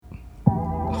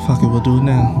Fuck it, we'll do it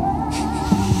now.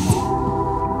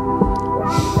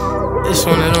 It's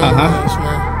one of them ones,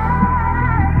 man.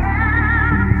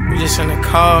 You just in the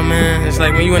car, man. It's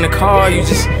like when you in the car, you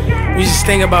just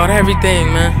think about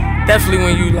everything, man. Definitely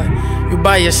when you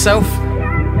by yourself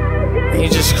and you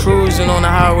just cruising on the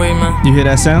highway, man. You hear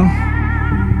that sound?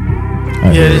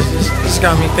 Yeah, this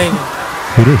got me thinking.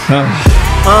 Who this?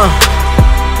 I'm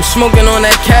smoking on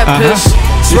that cat piss,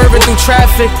 swerving through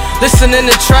traffic, listening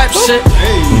to trap shit.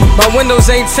 My windows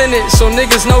ain't tinted, so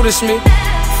niggas notice me.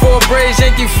 4 braids,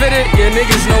 Yankee fitted, yeah,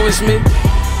 niggas know it's me.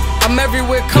 I'm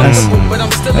everywhere comfortable, but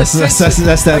I'm still that's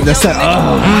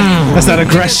that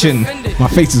aggression. My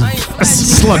face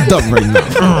is slugged up right now.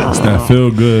 That's that feel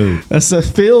good. That's a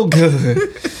feel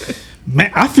good.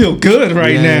 Man, I feel good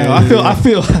right now. I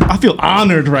feel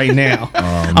honored right now.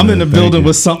 I'm in the building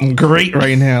with something great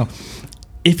right now.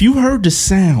 If you heard the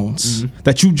sounds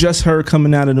that you just heard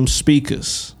coming out of them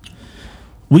speakers,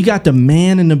 we got the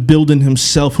man in the building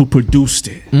himself who produced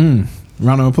it.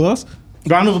 Round of applause.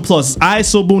 Round of applause.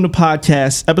 ISO Boom the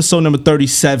Podcast, episode number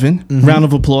 37. Round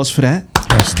of applause for that.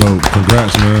 That's dope.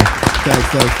 Congrats, man.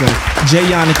 Thanks. Jay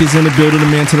Yannick is in the building. The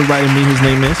man to the right of me, his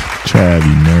name is Trav,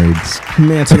 you nerds.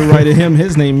 Man to the right of him,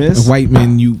 his name is White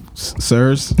men, you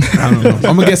sirs. I don't know.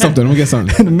 I'm gonna get something.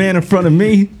 And the man in front of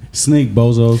me, Sneak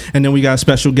bozos. and then we got a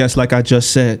special guest, like I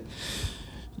just said.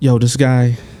 Yo, this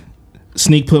guy,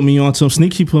 Sneak put me on to him.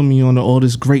 Sneak, he put me on to all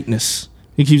this greatness.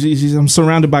 I'm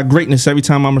surrounded by greatness every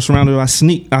time I'm surrounded by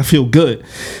Sneak. I feel good.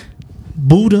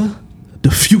 Buddha,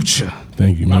 the future.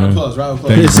 Thank you, man. Round of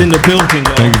applause. It's in the building,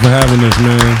 y'all. Thank you for having us,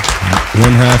 man.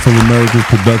 One half of America's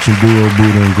production duo,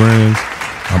 Buddha and Grams.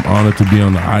 I'm honored to be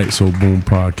on the ISO Boom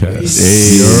Podcast.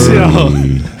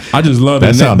 I just love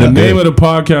that. The name of the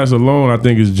podcast alone, I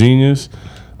think, is genius.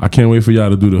 I can't wait for y'all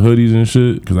to do the hoodies and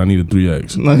shit because I need a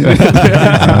 3X.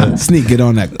 Sneak, get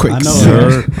on that quick. I know,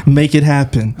 Sir. Make it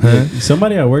happen.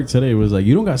 Somebody at work today was like,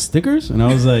 "You don't got stickers?" And I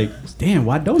was like, "Damn,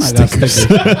 why don't I got stickers?"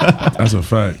 That's a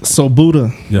fact. So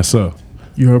Buddha, Yes, sir.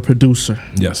 you're a producer.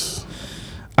 Yes.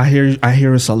 I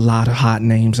hear it's a lot of hot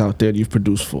names out there you've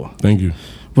produced for. Thank you.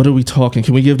 What are we talking?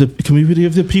 Can we give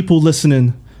the people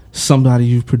listening somebody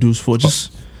you've produced for?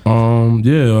 Just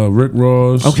Rick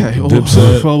Ross. okay.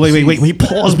 Dipset. Wait.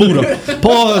 Pause, Buddha.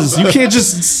 Pause. You can't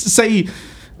just say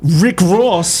Rick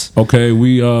Ross. Okay,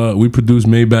 we produced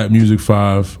Maybach Music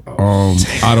 5.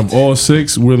 Out of all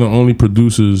 6, we're the only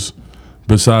producers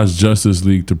besides Justice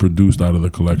League to produce out of the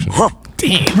collection.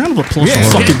 Damn. Round of applause for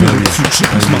fucking Buddha the future.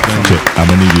 I'm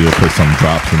gonna need you to put some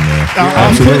drops in there.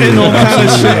 I'm putting all kind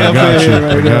of shit up there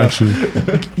I right got you.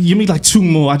 now. Give me like 2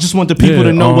 more. I just want the people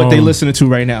to know what they listening to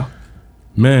right now.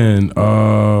 Man,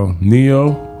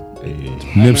 Neo,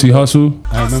 Nipsey Hussle,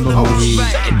 I remember when we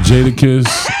Jadakiss,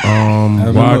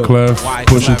 Wyclef,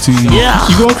 Pusha T,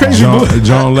 You going crazy, Buddha?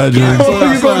 John Legend. Hold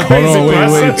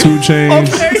on, wait, 2 Chainz.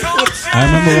 I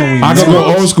remember when we I could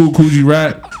go old school Coogee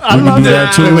Rat. We can do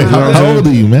that too. Wait, You know what I'm how old are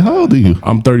saying? you, man? How old are you?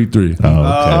 I'm 33.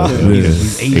 Oh, okay.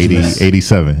 Yeah.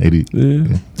 87, 80.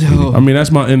 Yeah. I mean,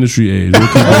 that's my industry age.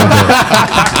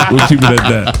 We'll keep it at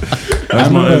that. That's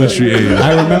my industry age.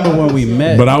 I remember when we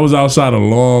met. But I was outside a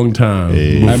long time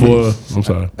before. I'm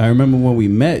sorry. I remember when we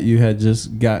met. You had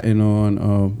just gotten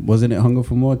on. Wasn't it Hunger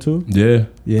for More too? Yeah,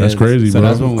 that's crazy, so bro.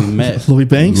 that's when we met. Lloyd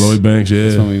Banks? Lloyd Banks,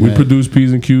 yeah. when we We met. produced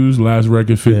P's and Q's, last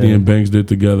record 50 Yeah. and Banks did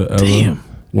together ever. Damn.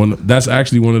 That's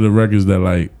actually one of the records that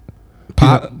like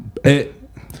Pop.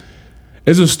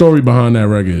 It's a story behind that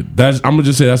record. I'm gonna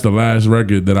just say that's the last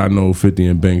record that I know 50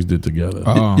 and Banks did together.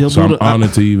 Yo, So I'm Buddha,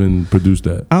 honored to even produce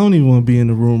that. I don't even want to be in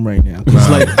the room right now.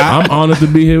 It's I'm honored to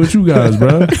be here with you guys,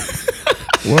 bro.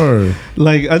 Word.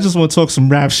 I just want to talk some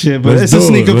rap shit, but Let's it's a do it.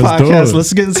 sneaker Let's do podcast. it.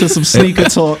 Let's get into some sneaker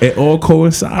talk. It all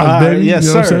coincides, baby. yes,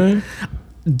 you know sir. What I'm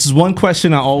saying? Just one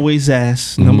question I always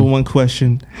ask. Number one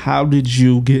question: how did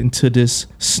you get into this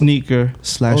sneaker /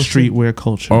 streetwear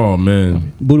culture? Oh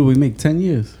man, Buddha, we make 10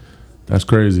 years. That's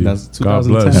crazy. That's God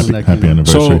 2010. bless. Happy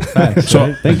anniversary.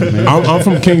 So Thank you, man. I'm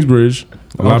from Kingsbridge.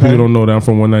 A lot of people don't know that I'm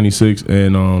from 196,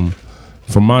 and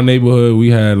from my neighborhood, we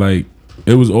had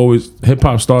it was always hip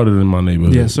hop started in my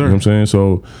neighborhood. Yes, sir. You know what I'm saying?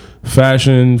 So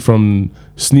fashion from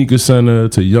Sneaker Center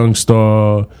to Young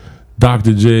Star,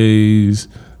 Dr. J's,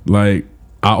 I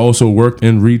also worked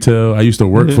in retail. I used to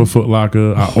work for Foot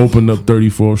Locker. I opened up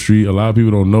 34th Street. A lot of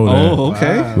people don't know that. Oh,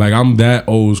 okay. I'm that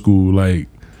old school.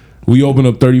 We opened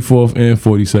up 34th and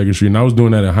 42nd Street, and I was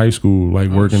doing that in high school,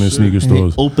 working in sneaker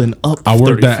stores. Open up. I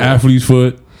worked at 34. Athlete's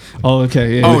Foot. Oh,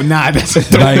 okay. Yeah. Oh, nah, that's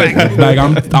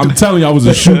I'm telling you, I was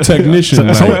a shoe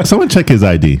technician. Someone check his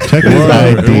ID. Check his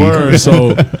ID. Word.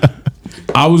 So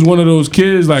I was one of those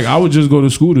kids. Like I would just go to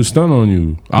school to stunt on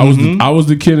you. I was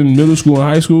the kid in middle school and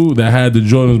high school that had the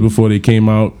Jordans before they came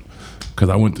out. Because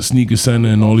I went to Sneaker Center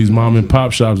and all these mom and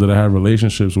pop shops that I had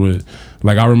relationships with.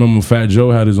 Like I remember Fat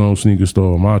Joe had his own sneaker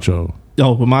store, Macho.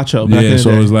 Oh, with Macho. Back in Yeah, the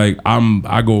so day. it's like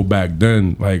I go back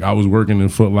then. Like I was working in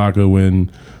Foot Locker when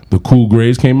the Cool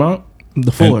Grays came out.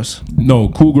 The Force. No,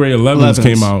 Cool Gray 11s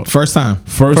came out. First time.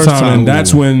 First time, and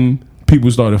that's when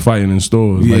people started fighting in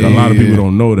stores. Like a lot of people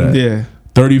don't know that. Yeah.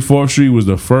 34th Street was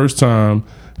the first time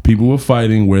people were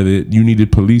fighting where you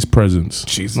needed police presence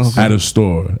Jesus. at a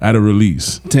store, at a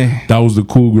release. Damn. That was the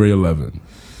Cool Gray 11.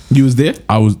 You was there?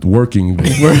 I was working there.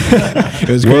 It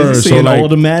was Word. crazy. Seeing all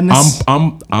the madness.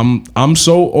 I'm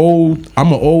so old. I'm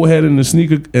an old head in the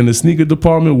sneaker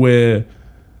department where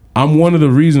I'm one of the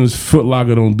reasons Foot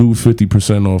Locker don't do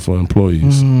 50% off for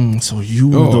employees. So you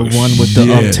were the one with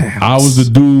the uptown. I was the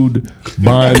dude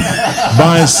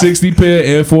buying 60 pair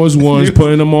Air Force Ones,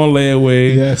 putting them on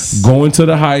layaway, Yes. going to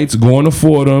the Heights, going to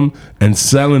Fordham, and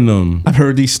selling them. I've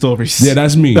heard these stories. Yeah,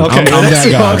 that's me. Okay, I'm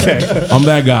that guy. okay. I'm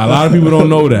that guy. A lot of people don't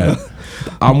know that.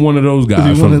 I'm one of those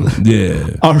guys. You one of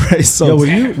Yeah. All right. So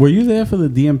Yo, were you there for the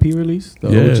DMP release? The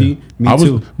Yeah. OG? Me I was,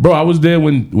 too. bro. I was there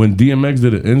when DMX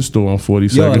did an in-store on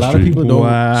 42nd Yo, a lot Street. of people don't.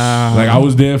 wow. Like I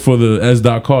was there for the S.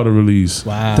 Carter release.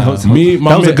 Wow. That was- Me,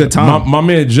 That was a good time. My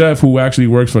man Jeff, who actually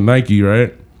works for Nike,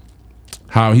 right?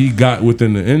 How he got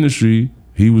within the industry,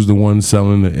 he was the one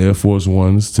selling the Air Force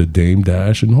Ones to Dame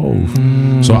Dash and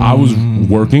Hove. So I was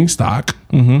working stock.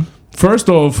 First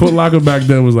off, Foot Locker back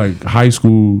then was like high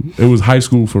school. It was high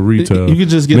school for retail. You could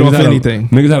just get off had anything.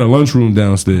 Niggas had a lunchroom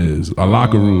downstairs, a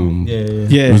locker room. Yeah.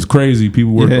 It Yeah. was crazy.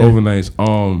 People worked Yeah. overnights.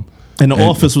 And the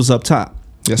office was up top.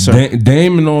 Yes, sir.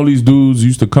 Dame and all these dudes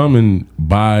used to come and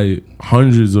buy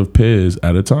hundreds of pairs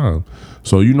at a time.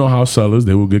 So you know how sellers,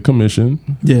 they will get commission.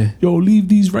 Yeah. Yo, leave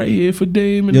these right here for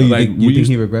Dame. And Yo, you like think, we you think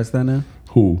used, he regrets that now?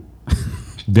 who?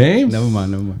 Dame? Never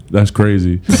mind. That's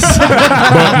crazy.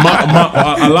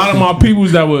 But a lot of my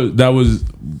peoples that was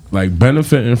like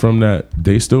benefiting from that,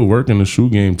 they still work in the shoe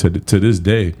game to this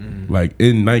day, like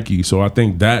in Nike. So I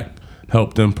think that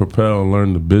helped them propel and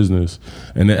learn the business,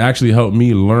 and it actually helped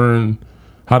me learn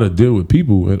how to deal with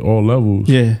people at all levels.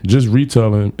 Yeah. Just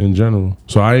retailing in general.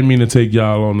 So I didn't mean to take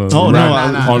y'all on the Oh, no,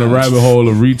 on the rabbit hole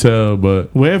of retail,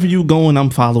 but Wherever you going, I'm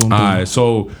following. all right,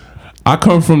 so I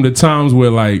come from the times where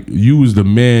like you was the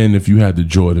man if you had the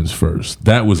Jordans first.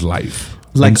 That was life.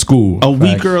 Like in school. A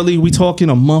week early. We talking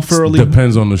a month early.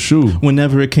 Depends on the shoe.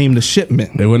 Whenever it came to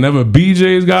shipment. They whenever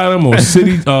BJ's got them or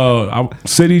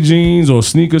City Jeans or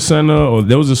Sneaker Center, or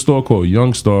there was a store called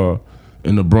Young Star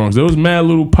in the Bronx. There was mad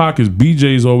little pockets.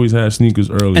 BJ's always had sneakers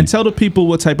early. And tell the people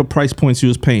what type of price points you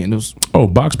was paying. It was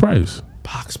box price.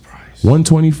 box price.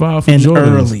 125 for And Jordans.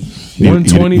 early. You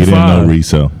didn't know 125.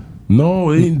 resale. No,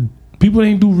 people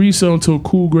ain't do resale until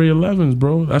Cool Gray 11s,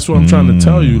 bro. That's what I'm trying to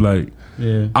tell you. Like,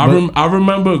 Yeah. I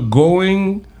remember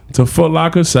going to Foot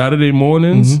Locker Saturday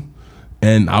mornings,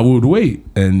 and I would wait.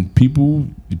 And people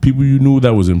you knew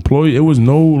that was employed. It was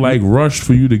no like rush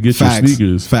for you to get your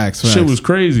sneakers. Facts. Shit was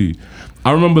crazy.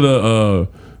 I remember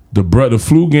the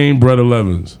flu game bread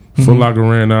 11s. Foot Locker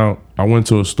ran out. I went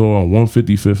to a store on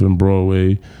 155th and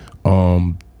Broadway.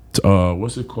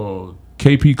 What's it called?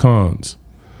 KP Cons.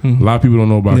 A lot of people don't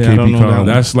know about Yeah, I don't KP know that Cons. one.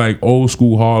 That's like old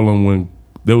school Harlem when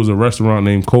there was a restaurant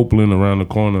named Copeland around the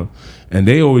corner, and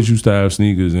they always used to have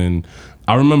sneakers. And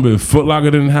I remember if Foot Locker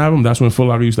didn't have them, that's when Foot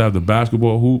Locker used to have the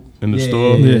basketball hoop in the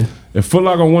store. Yeah. If Foot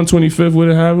Locker on 125th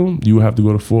wouldn't have them, you would have to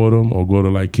go to Fordham or go to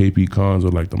like KP Cons or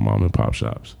like the mom and pop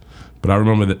shops. But I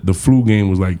remember that the flu game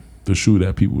was like the shoe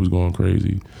that people was going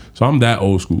crazy. So I'm that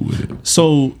old school with it.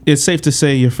 So it's safe to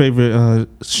say your favorite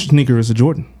sneaker is a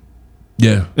Jordan.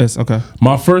 Yeah. Yes. Okay.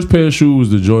 My first pair of shoes was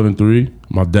the Jordan 3.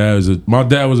 My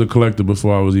dad was a collector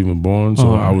before I was even born,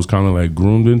 so I was kind of like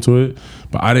groomed into it.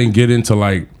 But I didn't get into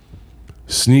like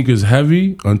sneakers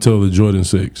heavy until the Jordan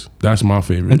 6. That's my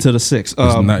favorite. Into the 6.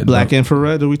 not- Black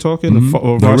infrared. Are we talking?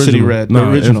 Or The varsity original. red? Nah,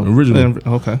 The original.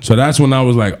 original. Okay. So that's when I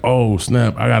was like, oh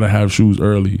snap, I gotta have shoes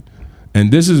early. And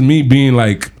this is me being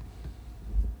like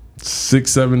 6,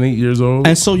 7, 8 years old.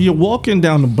 And so you're walking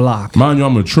down the block. Mind you,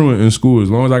 I'm a truant in school. As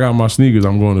long as I got my sneakers,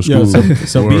 I'm going to Yo, school.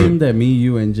 so Word. being that me,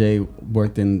 you, and Jay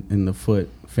worked in the Foot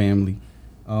family,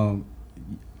 am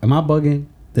I bugging?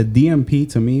 The DMP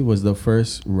to me was the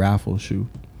first raffle shoe.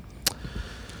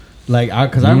 Like,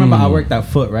 because I remember I worked at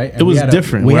Foot, right? And It was we had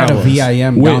different We where had I a was.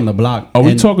 VIM Wait, down the block. Are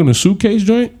we and talking the suitcase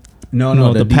joint?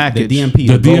 No, the package. The DMP.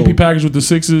 The gold. DMP package with the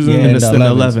 6s Yeah, and And the the 11s.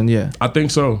 11, yeah. I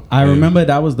think so. I Yeah. remember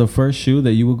that was the first shoe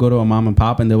that you would go to a mom and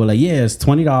pop, and they were like, "Yeah, it's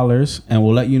 $20, and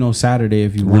we'll let you know Saturday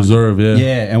if you want." Reserve, yeah. Yeah,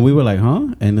 and we were like, "Huh?"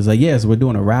 And it's like, "Yes, we're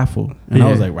doing a raffle." And I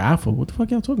was Yeah. like, "Raffle? What the fuck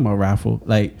y'all talking about raffle?"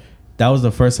 Like, that was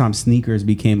the first time sneakers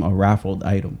became a raffled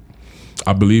item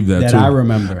I believe that, that too. I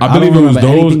remember. I believe don't it was remember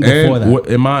those anything before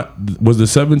and that. was the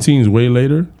 17s way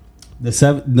later The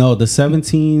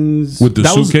 17s. with the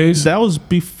suitcase? That was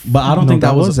before. But I don't think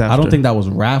that was. I after. don't think that was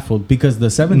raffled because the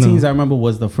 17s I remember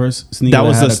was the first sneaker That that,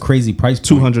 was had a a crazy price.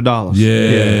 point. $200.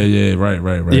 yeah, right.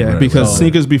 Yeah, right, because right.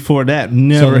 sneakers before that So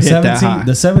never the hit that 17, high.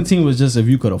 the 17 was just if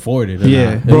you could afford it. Or Yeah.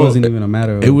 not. It Bro, wasn't even a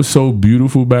matter of. It was so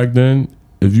beautiful back then.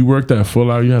 If you worked at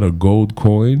Full Out, you had a gold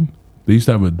coin. They used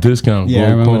to have a discount Yeah, I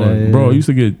gold remember coin. that, yeah. Bro, you used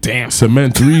to get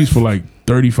cement threes for like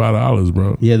 $35,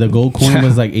 bro. Yeah, the gold coin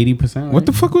was like 80%. What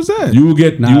the fuck was that? You would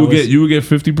get Nah, you it would was-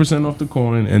 get 50% off the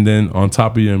coin, and then on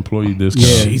top of your employee discount.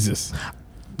 Yeah. Jesus.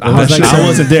 It was like I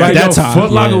wasn't there at that time.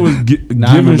 Foot Locker Yeah. was Nah, I giving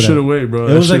remember shit that. away, bro. It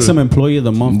That was shit like some employee of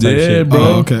the month type Yeah, shit. bro.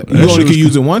 Oh, okay. That You shit only was- could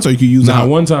use it once, or you could use it Nah, out?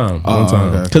 one time. One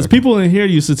time. okay. Because people in here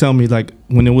used to tell me, like,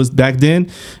 when it was back then,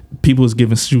 people was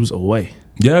giving shoes away.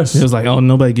 Yes. It was like, oh,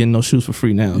 nobody getting no shoes for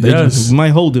free now. They Yes. just might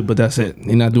hold it, but that's it.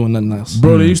 You're not doing nothing else.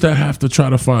 Bro, they used to have to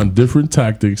try to find different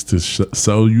tactics to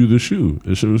sell you the shoe.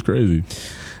 This shit was crazy.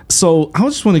 So I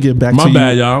just want to get back My to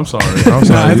bad, you. y'all. I'm sorry. I'm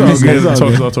sorry. it's all good, it's all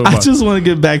good. Talk I about- just want to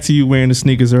get back to you wearing the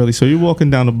sneakers early. So you're walking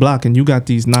down the block and you got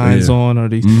these nines Yeah. on or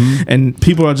these, and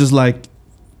people are just like,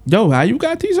 "Yo, how you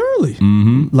got these early?"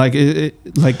 Like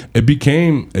like It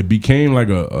became like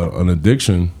an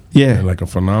addiction. Yeah. and like a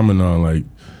phenomenon. Like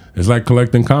it's like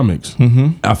collecting comics.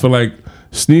 I feel like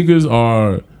sneakers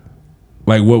are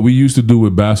like what we used to do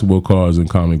with basketball cards and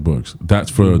comic books. That's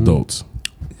for adults.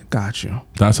 got you,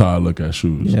 That's how I look at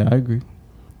shoes. Yeah, I agree.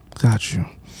 got you.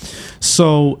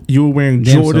 So you were wearing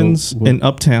Damn, so Jordans what- and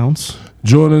Uptowns.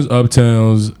 Jordans,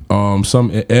 Uptowns,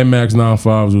 some Air Max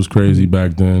 95s was crazy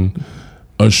back then.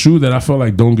 A shoe that I felt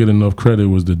like don't get enough credit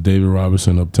was the David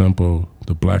Robinson Uptempo,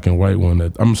 the black and white one. The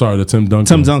Tim Duncan.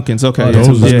 Tim Duncans, okay, Oh, yeah,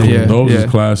 Those is yeah, cool. yeah, Those yeah.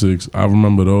 is classics. I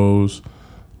remember those.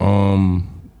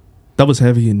 That was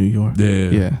heavy in New York.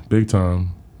 Yeah, big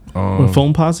time. With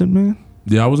Foam Posit, man.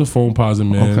 Yeah, I was a phone posit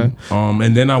man. Okay.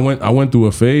 And then I went through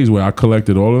a phase where I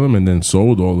collected all of them and then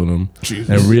sold all of them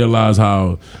and realized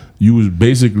how you was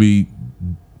basically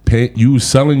you was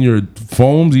selling your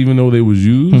foams even though they was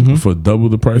used for double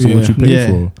the price of what you paid Yeah.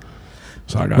 for.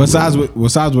 So I got What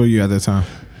size were you at that time?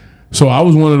 So I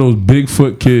was one of those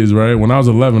Bigfoot kids, right? When I was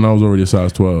 11, I was already a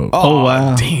size 12. Oh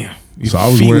wow. Damn. So I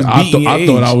was wearing. I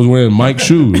thought I was wearing Mike's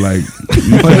shoes. Like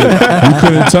you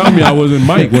couldn't tell me I wasn't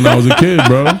Mike when I was a kid,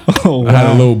 bro. Oh, I had a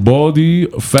wow. little baldy,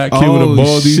 a fat kid with a Oh,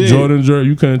 baldy, shit. Jordan jersey.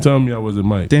 You couldn't tell me I wasn't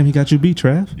Mike. Damn, he got you beat,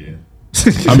 Trav. Yeah.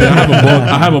 I mean,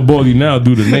 I have a baldy now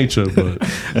due to nature, but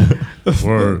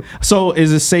or So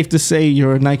is it safe to say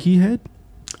you're a Nike head?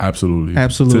 absolutely,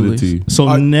 Absolutely. to the T.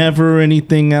 So never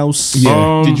anything else.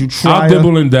 Yeah. Did you try? I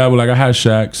dibble and dabble. Like I had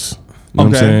Shaqs. You know what I'm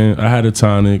Okay. saying? I had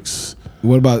Atonics.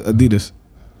 What about Adidas?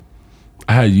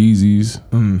 I had Yeezys.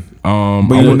 But I you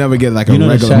would- would never get like a You know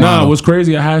the regular Shaq- Nah, model. what's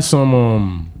crazy? I had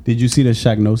some. Did you see the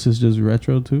Shaqnosis just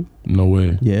retro too? No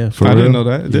way. Yeah, For I real? didn't know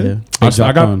that. Did? Yeah, I They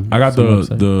dropped got on the some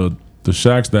website. the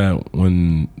Shaqs that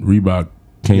when Reebok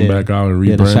came Yeah. back out and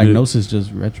Yeah, the rebranded. Shaqnosis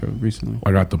just retro recently.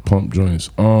 I got the pump joints.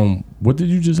 What did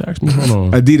you just ask me?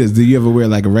 Hold on. Adidas. Do you ever wear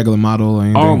like a regular model or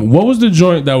anything? What was the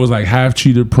joint that was like half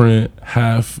cheetah print,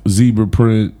 half zebra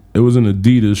print? It was an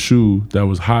Adidas shoe that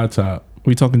was high top.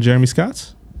 We talking Jeremy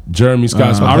Scott's? Jeremy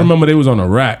Scott. I okay. remember they was on a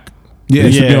rack. Yeah. They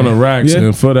used to be Yeah. on the racks Yeah.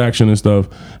 and Foot Action and stuff.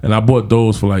 And I bought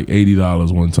those for like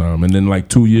 $80 one time. And then like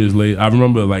 2 years later, I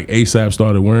remember like ASAP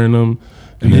started wearing them.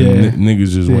 And then Yeah.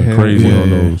 niggas just went Yeah. crazy Yeah. on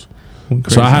those.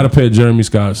 So I had a pair of Jeremy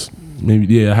Scotts.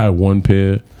 Maybe I had one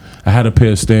pair. I had a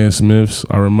pair of Stan Smiths.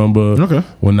 I remember Okay.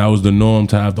 when that was the norm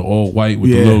to have the all white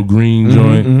with the Yeah. little green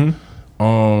joint.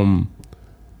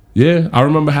 Yeah, I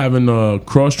remember having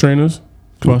cross trainers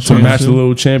Cross to trainers, match the too?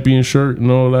 little champion shirt and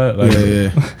all that. Like,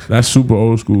 Yeah. that's super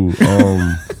old school.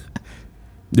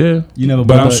 Yeah, You never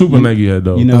but bought I'm the- super Nike head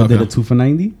though. You never Okay. did a 2 for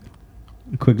 $90?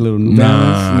 A quick little New Nah,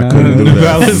 Balance? I couldn't do that.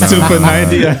 Balance 2 for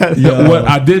 90. Yeah, what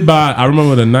I did buy, I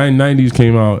remember the 990s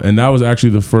came out, and that was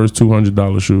actually the first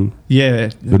 $200 shoe. Yeah,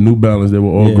 The New Balance, they were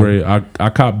all Yeah. great. I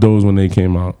copped those when they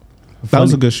came out. that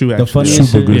was a good shoe. The Actually, funniest Super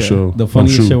shit, good yeah. shoe. The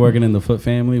funniest Shoe. shit working in the Foot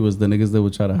family was the niggas that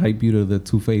would try to hype you to the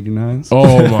 2 for $89s. Oh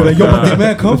my Like, yo, but they god.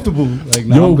 mad comfortable. Like,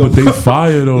 nah, Yo, I'm but good. they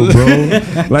fire though, bro.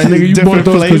 Like nigga, you Different bought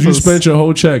those because you flavors. spent your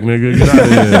whole check, nigga. Get out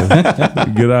of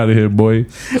here. Get out of here, boy.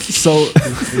 So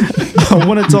I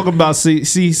want to talk about. See,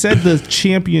 he said the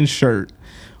champion shirt.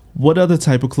 what other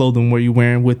type of clothing were you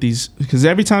wearing with these? Because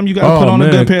every time you got to put on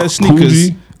a good pair of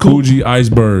sneakers. Coogee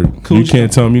Iceberg. You Coogee.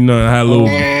 can't tell me nothing. I had a little.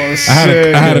 I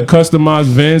had a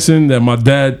customized Vanson that my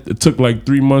dad, it took like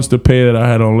 3 months to pay, that I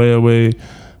had on layaway.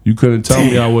 You couldn't tell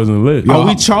me I wasn't lit. Are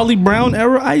we Charlie Brown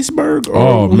era Iceberg? Or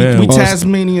Oh, man. we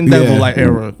Tasmanian Devil like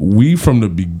era? We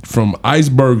from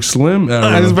Iceberg Slim era.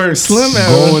 Iceberg Slim era.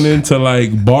 Going into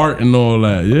like Bart and all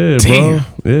that. Yeah, Damn.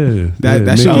 bro. Yeah.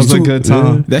 That shit That was a too- good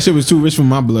time. That shit was too rich for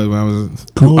my blood when I was.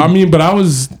 I mean, but I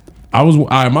was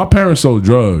my parents sold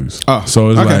drugs. Oh,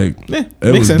 So it's okay. like Yeah,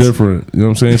 it makes was sense. different. You know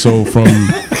what I'm saying? So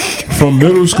from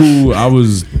middle school, I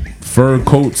was fur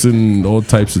coats and all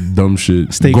types of dumb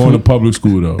shit. Stay going cool. to public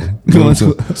school though. You know what I'm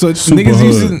saying? So Super niggas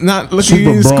used hood. to not look at Super you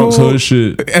in Bronx school hood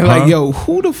shit. and Huh? like, yo,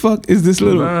 who the fuck is this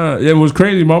little? Nah, it was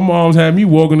crazy. My mom's had me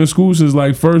walking to school since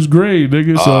like first grade,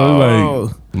 nigga. So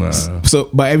it's like, nah. So,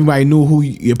 but everybody knew who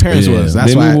your parents Yeah, was.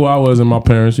 That's they why. knew who I was and my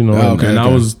parents, you know, Oh, and, okay, and okay.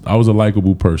 I was a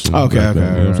likable person. Okay, back then,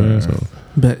 okay, you know what I'm right, saying? So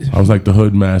But I was like the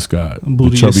hood mascot, the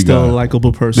Booty is chubby still a guy.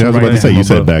 likable person Yeah, I was right about to now. say, you my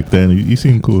said brother. back then, you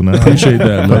seem cool now. Appreciate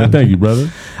that, man. Thank you, brother.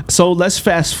 So let's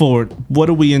fast forward. What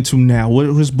are we into now? What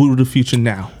is Boot of the Future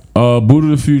now? Boot of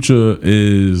the Future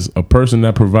is a person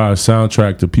that provides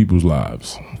soundtrack to people's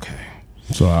lives. Okay.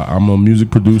 So I'm a music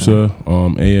producer,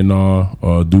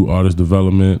 A&R, do artist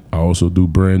development. I also do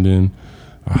branding.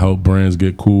 I help brands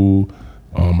get cool.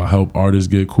 I help artists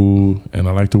get cool, and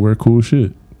I like to wear cool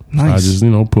shit. Nice. I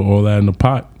just put all that in the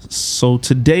pot. So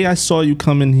today I saw you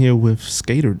come in here with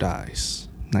skater dyes,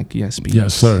 Nike SBs.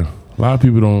 Yes, sir. A lot of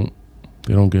people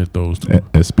don't get those. Too.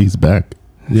 SB's back.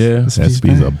 Yeah,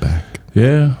 SB's are back.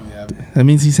 yeah. That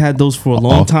means he's had those for a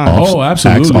long time. Oh,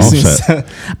 absolutely. Axe Offset.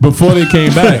 Before they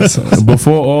came back,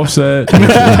 before Offset,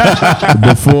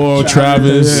 before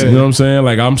Travis, you know what I'm saying?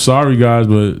 Like, I'm sorry, guys,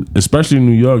 but especially in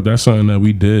New York, that's something that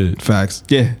we did. Facts.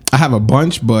 Yeah. I have a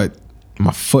bunch, but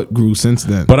my foot grew since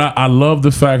then. But I love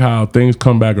the fact how things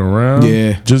come back around.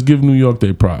 Yeah. Just give New York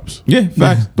their props. yeah,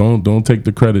 facts. Don't take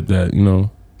the credit that,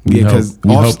 we Yeah, 'cause helped,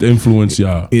 we helped influence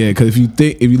y'all. Yeah, because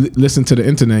if you listen to the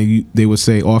internet, they would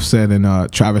say Offset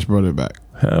and Travis brought it back.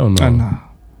 Hell no. Nah.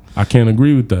 I can't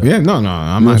agree with that. Yeah, no, I'm You know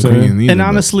not what I'm saying? agreeing either. And but-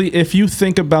 honestly, if you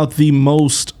think about the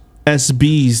most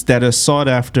SBs that are sought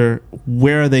after,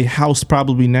 where are they housed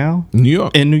probably now? New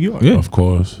York. In New York. Yeah. Of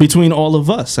course. Between all of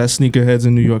us as sneakerheads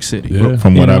in New York City. Yeah.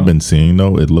 From what You know? I've been seeing,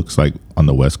 though, it looks like on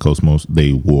the West Coast,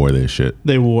 they wore their shit.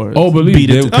 They wore. Oh, believe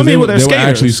beat they- it. 'cause they were they're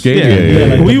actually skaters. skating. Yeah,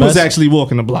 Yeah, yeah. we The was best- actually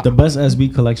walking the block. The best SB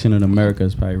collection in America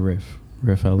is probably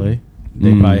Riff LA.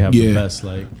 They probably have Yeah. the best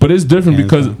like. But it's different Hands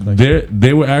because down, like-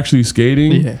 they were actually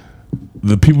skating. yeah.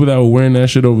 The people that were wearing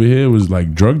that shit over here was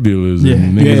like drug dealers Yeah.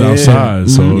 and niggas Yeah, yeah, outside.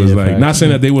 So Mhm. it's Yeah, like, facts. not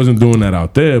saying that they wasn't doing that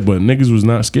out there, but niggas was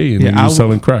not skating. Yeah, Niggas I was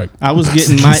selling crack. I was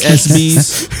getting my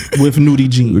SBs with nudie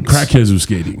jeans. The crackheads was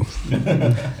skating.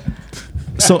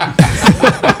 So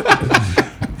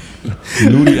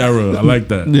Nudie era. I like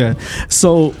that. yeah.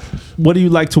 So what do you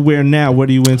like to wear now? What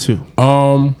are you into?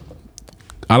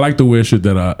 I like to wear shit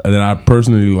that I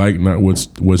personally like, not what's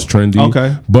trendy.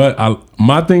 Okay. But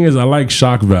my thing is I like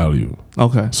shock value.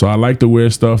 Okay. So I like to wear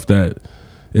stuff that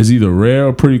is either rare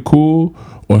or pretty cool,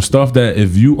 or stuff that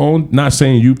if you own, not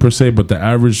saying you per se, but the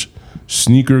average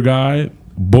sneaker guy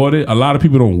bought it. A lot of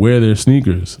people don't wear their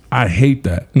sneakers. I hate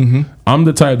that. I'm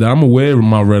the type that I'm gonna wear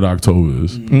my Red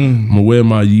Octobers. I'm gonna wear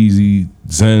my Yeezy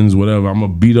Zens, whatever. I'm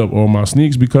gonna beat up all my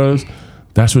sneaks because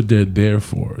that's what they're there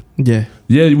for. Yeah.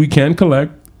 Yeah, we can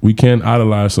collect. We can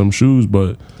idolize some shoes,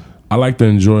 but I like to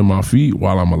enjoy my feet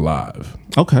while I'm alive.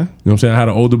 Okay. You know what I'm saying? I had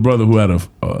an older brother who had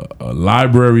a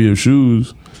library of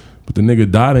shoes, but the nigga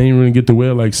died. I didn't really get to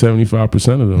wear like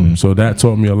 75% of them. So that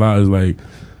taught me a lot. Is like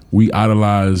we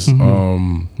idolize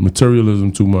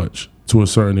materialism too much to a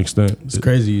certain extent. It's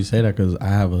crazy you say that because I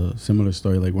have a similar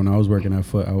story. Like when I was working at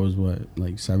Foot, I was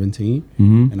like 17,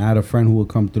 and I had a friend who would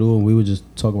come through and we would just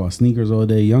talk about sneakers all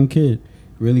day. Young kid,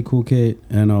 really cool kid,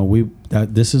 and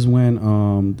this is when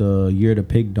the year the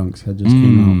pig dunks had just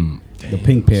came out, the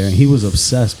pink pair, and he was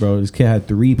obsessed, bro. This kid had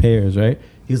 3 pairs, right?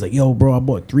 He was like, "Yo, bro, I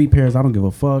bought 3 pairs. I don't give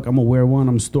a fuck. I'm gonna wear one.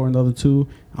 I'm storing the other 2.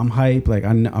 I'm hype. Like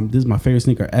this is my favorite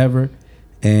sneaker ever."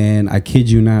 And I kid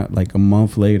you not, like a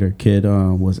month later, kid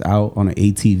was out on an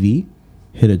ATV,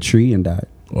 hit a tree and died.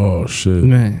 Oh shit!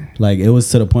 Man. Like it was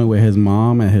to the point where his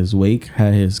mom at his wake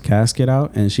had his casket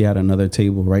out, and she had another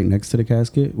table right next to the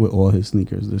casket with all his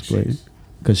sneakers displayed,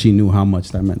 because she knew how much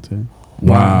that meant to him.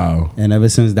 Wow. And ever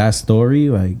since that story,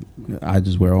 like I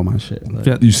just wear all my shit. Like,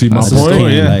 Yeah. You see my That's the point?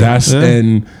 story, yeah. That's Yeah.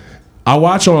 and I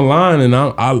watch online and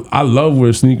I love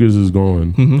where sneakers is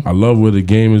going. I love where the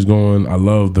game is going. I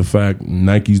love the fact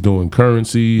Nike's doing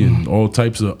currency and all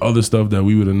types of other stuff that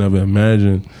we would have never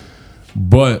imagined.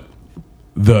 But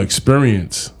the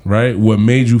experience, right? What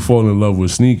made you fall in love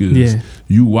with sneakers? Yeah.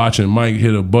 You watching Mike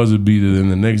hit a buzzer beater,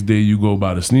 and the next day you go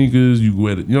buy the sneakers. You go,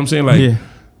 you know what I'm saying? Like, Yeah.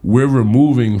 we're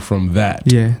removing from that.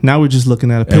 Yeah. Now we're just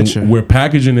looking at a picture. And we're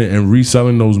packaging it and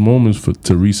reselling those moments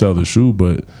to resell the shoe,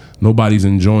 but nobody's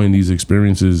enjoying these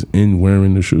experiences in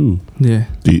wearing the shoe. Yeah.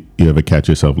 Do you ever catch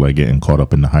yourself like getting caught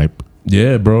up in the hype?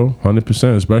 Yeah, bro,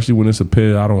 100%. Especially when it's a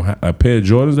pair a pair of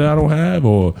Jordans that I don't have,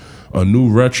 or a new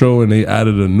retro and they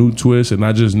added a new twist, and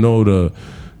I just know the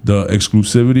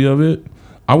exclusivity of it.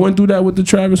 I went through that with the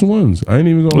Travis ones. I ain't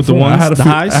even going with the ones, the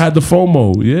highs. I had the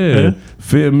FOMO, yeah.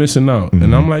 Fear of missing out,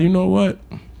 and I'm like, you know what?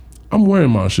 I'm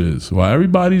wearing my shits. While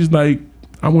everybody's like,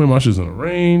 I'm wearing my shits in the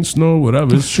rain, snow,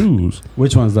 whatever. It's shoes.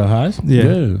 Which one's the highs?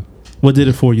 Yeah. What did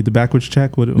it for you? The backwards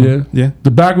check? Yeah.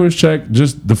 The backwards check,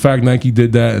 just the fact Nike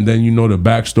did that, and then you know the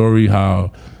backstory,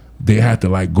 how they had to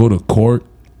like go to court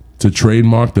to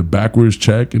trademark the backwards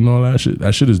check and all that shit.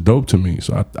 That shit is dope to me.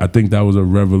 So I think that was a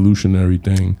revolutionary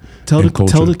thing. Tell in the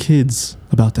culture. kids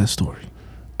about that story.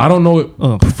 I don't know it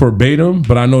verbatim,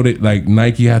 but I know that like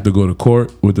Nike had to go to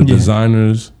court with the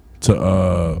designers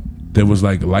to there was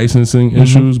like licensing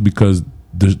issues because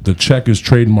the check is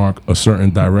trademark a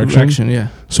certain direction. Yeah.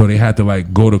 So they had to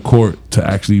like go to court to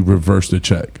actually reverse the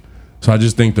check. So I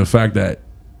just think the fact that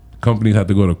companies have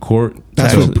to go to court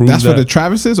That's to for, prove that's that, for the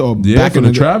Travises or yeah, back for in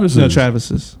the the Travises. No,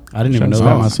 Travis's. I didn't even know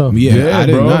that myself. Yeah, I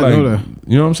did bro, not like, know that.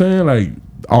 You know what I'm saying? Like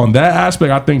on that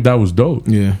aspect, I think that was dope.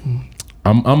 Yeah.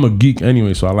 I'm a geek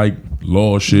anyway, so I like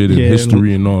law shit and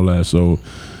history and all that. So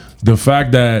the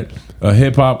fact that a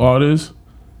hip hop artist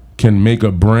can make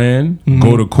a brand,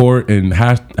 go to court, and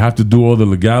have to do all the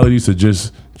legalities to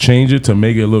just change it to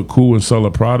make it look cool and sell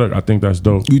a product, I think that's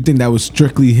dope. You think that was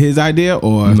strictly his idea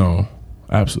or No,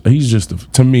 absolutely. He's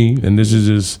just to me, and this is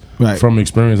just from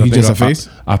experience. He's I think just a face?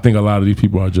 I think a lot of these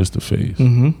people are just a face,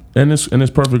 and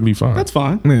it's perfectly fine. That's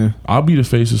fine. Yeah. I'll be the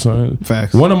face of something.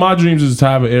 Facts. One of my dreams is to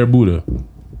have an Air Buddha.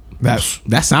 That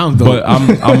sounds dope. But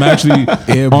I'm actually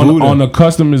Air Buddha. on the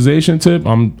customization tip.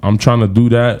 I'm trying to do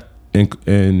that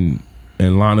and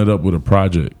line it up with a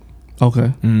project.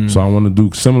 Okay. So I want to do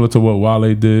similar to what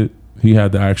Wale did. He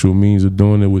had the actual means of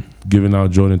doing it with giving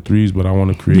out Jordan 3s, but I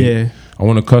want to create. Yeah. I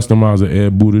want to customize an Air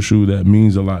Buddha shoe that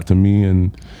means a lot to me,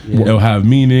 and it'll have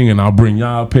meaning. And I'll bring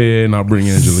y'all a pair, and I'll bring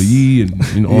Angela Yee,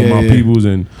 and all my peoples,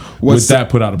 and with that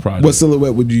put out a project. What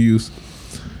silhouette would you use?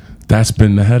 That's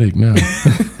been the headache now.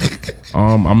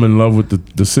 I'm in love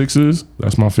with the Sixes.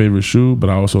 That's my favorite shoe, but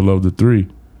I also love the 3.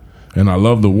 And I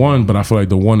love the 1, but I feel like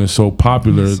the 1 is so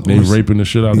popular, they raping the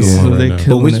shit out of the 1 right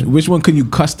now. But which one can you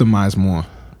customize more?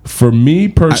 For me,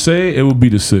 per se, it would be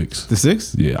the 6. The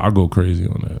 6? Yeah, I'll go crazy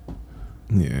on that.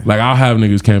 Yeah. Like, I'll have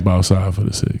niggas camp outside for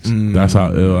the 6. That's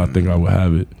how ill I think I would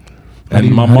have it. And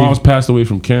do my you- mom's passed away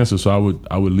from cancer, so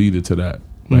I would lead it to that.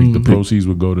 Like, the proceeds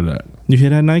would go to that. You hear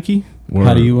that, Nike?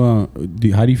 How do you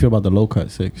feel about the low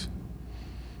cut 6?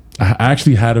 I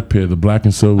actually had a pair, the black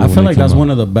and silver. I when feel they like came that's out. one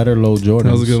of the better low Jordans.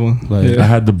 That was a good one. Like, I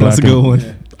had the black. That's a good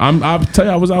and- one. I'll tell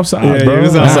you, I was outside, Yeah, bro. you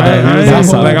was outside. I You was ain't-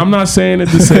 outside. Like, I'm not saying it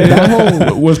to say that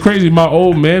whole was crazy. My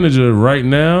old manager right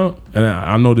now, and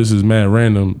I know this is mad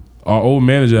random. Our old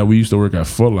manager that we used to work at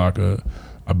Foot Locker,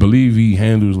 I believe he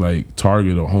handles like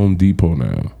Target or Home Depot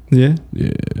now. Yeah.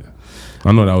 Yeah,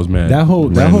 I know that was mad. that whole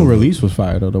random. release was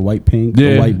fire though. The white pink,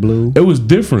 Yeah. the white blue. It was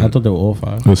different. I thought they were all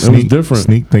fire. Well, Sneak, different.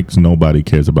 Sneak thinks nobody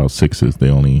cares about 6s. They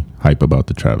only hype about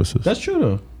the Travises. That's true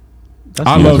though.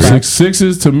 I love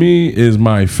Sixes. To me, is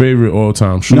my favorite all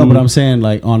time shoe. No, but I'm saying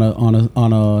like on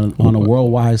a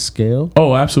worldwide scale,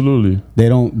 Oh, absolutely. they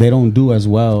don't do as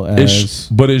well as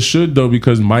But it should though,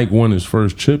 because Mike won his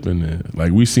first chip in there.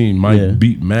 Like we seen Mike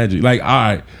beat Magic. Like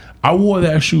I wore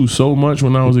that shoe so much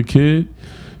when I was a kid.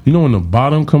 You know when the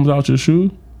bottom comes out your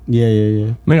shoe? yeah.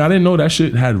 Nigga, I didn't know that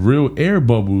shit had real air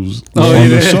bubbles Oh, on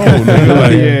yeah. the sole. Nigga.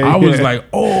 Like, Yeah, I was yeah. like,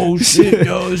 oh shit,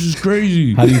 yo, this is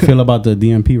crazy. How do you feel about the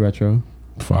DMP retro?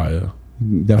 Fire.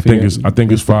 I think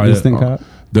it's fire. This thing cut?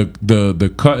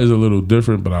 The cut is a little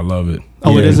different, but I love it.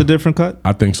 Oh, it Yeah. is a different cut?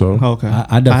 I think so. Oh, okay.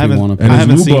 I definitely haven't- want to. And I it's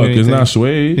haven't seen nubuck. It's anything. not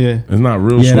suede. Yeah. It's not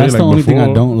real Yeah, suede that's like the only thing I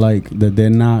before. don't like. That they're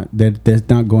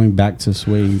not going back to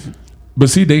suede. But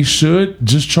see, they should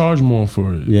just charge more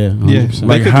for it. Yeah, 100%. Yeah.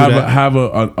 Like They could do that. have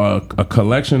a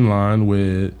collection line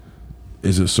where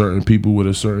is it certain people with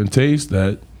a certain taste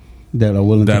that that are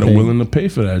willing are to pay. willing to pay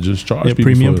for that. Just charge Yeah, people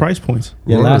premium for price points.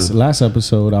 Yeah, Word. last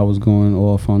episode I was going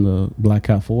off on the Black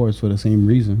Cat 4s for the same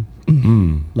reason.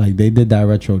 Like they did that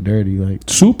retro dirty. Like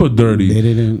Super dirty. They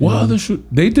didn't. What other shoe?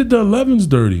 They did the 11s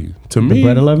dirty. To me, the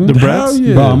bread 11? The Hell breads?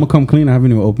 yeah. Bro, I'm gonna come clean. I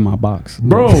haven't even opened my box,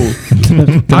 Bro,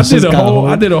 That shit's got a hole.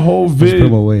 I did a whole Just put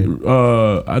 'em away. vid.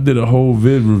 I did a whole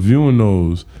vid reviewing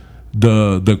those.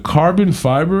 the carbon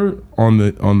fiber on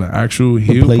the actual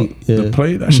heel, plate, the yeah.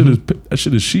 plate, that shit is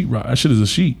sheetrock. That shit is a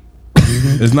sheet.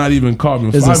 It's not even carbon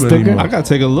It's a fiber sticker? anymore. I gotta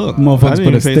take a look. Motherfuckers I didn't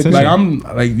put a even pay sticker.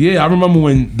 attention. I remember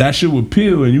when that shit would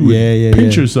peel and you would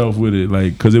pinch yourself with it,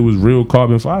 like, cause it was real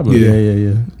carbon fiber.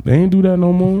 Yeah. They ain't do that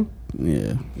no more.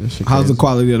 Yeah. That shit How's the crazy.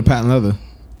 quality of the patent leather?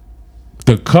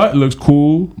 The cut looks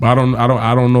cool. But I don't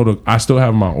know I still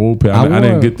have my old pair. I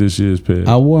didn't get this year's pair.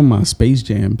 I wore my Space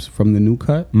Jams from the new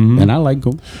cut, Mhm. and I like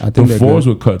them. I The think they're fours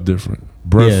good. were cut different.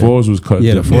 Brett Yeah. fours was cut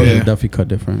Yeah, the different. fours Yeah. were definitely cut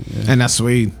different. Yeah. And that's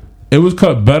suede. It was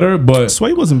cut better, but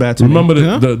Suede wasn't bad to remember me.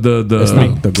 It's the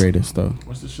not the greatest though.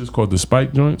 what's this shit called? The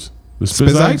spike joints? The Spizikes?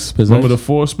 Spizikes? Spizikes? Remember the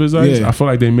four Spizikes? Yeah. I feel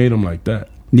like they made them like that.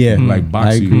 Yeah, Like I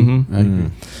boxy. agree. Mhm. I agree.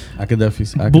 I could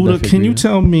definitely. Buddha, can you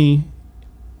tell me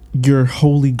your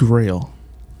holy grail,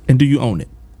 and do you own it?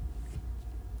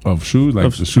 Of shoes?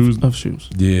 Like the shoes? of shoes.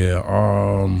 Yeah.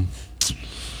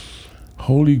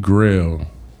 Holy Grail.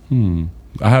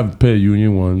 I have a pair of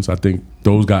Union ones. I think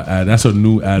those got added. That's a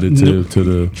new additive to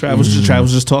the.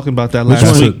 Travis just talking about that Which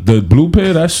last one? week. The blue pair?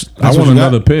 I That's want what you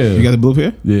another got? pair. You got the blue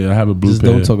pair? Yeah, I have a blue Just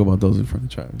pair. don't talk about those in front of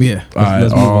Travis. Yeah. All right,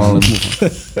 Let's move on.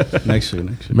 Let's move on. Next year.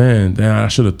 Man, damn, I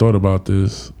should have thought about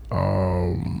this.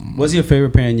 What's your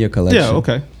favorite pair in your collection? Yeah,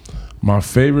 okay. My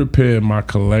favorite pair in my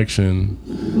collection,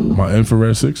 my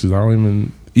infrared sixes. I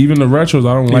don't even the retros.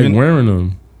 I don't like wearing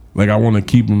them. Like I want to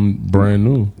keep them brand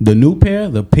new. The new pair,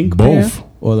 the pink Both. pair,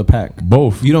 or the pack?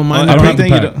 Both. You don't mind I the don't have the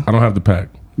pink? pack. I don't have the pack.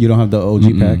 You don't have the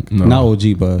OG pack? no. Not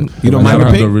OG, but You don't I mind don't the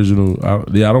have pink? the original.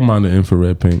 I don't mind the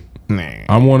infrared pink. Nah.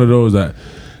 I'm one of those that.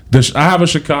 I have a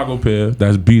Chicago pair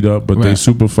that's beat up, but they Right.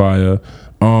 super fire.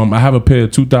 I have a pair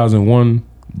of 2001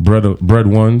 bread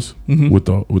ones with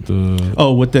the.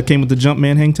 Oh, what that came with the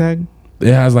Jumpman hang tag?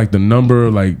 It has like the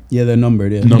number like yeah, they're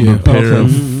numbered. Yeah. number Yeah. pair Okay.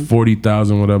 of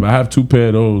 40,000 whatever. I have two pair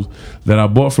of those that I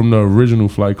bought from the original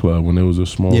Flight Club when it was a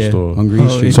small Yeah, store. on Green Oh,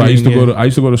 Street. So I used to Yeah.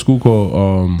 go to school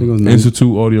called think it was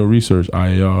Institute Audio Research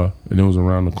IAR, and it was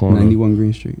around the corner. 91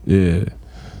 Green Street. Yeah.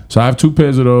 So I have two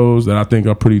pairs of those that I think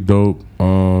are pretty dope.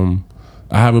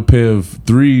 I have a pair of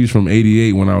threes from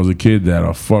 '88 when I was a kid that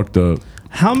are fucked up.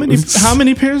 How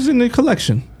many pairs in the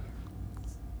collection?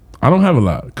 I don't have a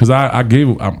lot because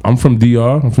I'm from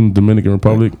DR. I'm from the Dominican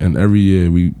Republic, and every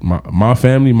year my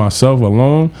family, myself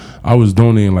alone, I was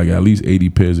donating like at least 80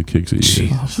 pairs of kicks a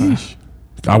year.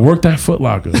 I worked at Foot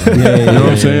Locker. Like, you know what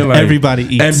I'm saying? Like, Everybody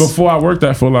eats. And before I worked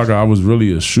at Foot Locker, I was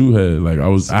really a shoe head. Like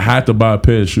I had to buy a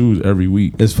pair of shoes every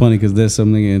week. It's funny because there's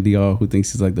some nigga in DR who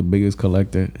thinks he's like the biggest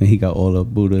collector, and he got all the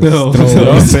Buddhas. Oh, Yup.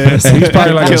 And he's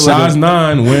probably like a Killing size it.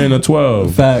 9 wearing a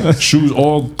 12. Facts. Shoes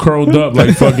all curled up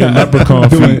like fucking leprechaun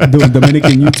feet. doing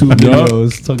Dominican YouTube Yup.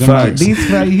 videos talking Facts. about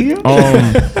these right here.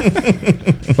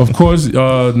 Of course,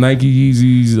 Nike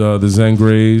Yeezys, the Zen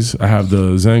Grays. I have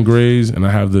the Zen Grays and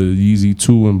I have the Yeezy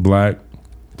 2 in black,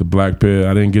 the black pair.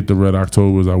 I didn't get the Red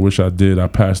Octobers. I wish I did. I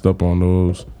passed up on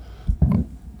those.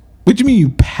 What do you mean you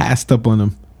passed up on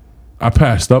them? I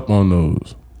passed up on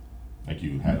those. Like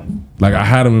you had them. Like I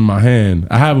had them in my hand.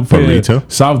 I have a For pair retail?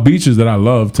 of South Beaches that I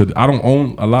love. I don't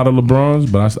own a lot of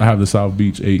LeBrons, but I have the South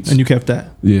Beach 8s. And you kept that.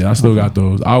 Yeah, I still got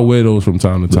those. I'll wear those from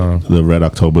time to time. The Red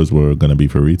Octobers were gonna be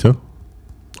for retail,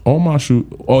 All my shoes.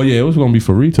 Oh yeah, it was gonna be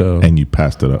for retail. and you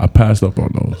passed it I up. passed up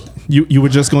on those. You were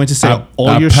just going to say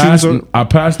all your passed, shoes are. I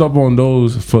passed up on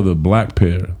those for the black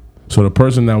pair. So the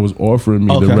person that was offering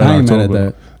me Okay. the Red I ain't mad at October,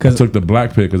 that, I 'cause- took the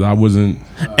black pair because I wasn't.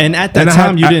 And at that And I time,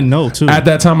 had- you I- didn't know too. At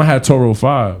that time, I had Toro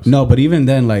 5s. No, but even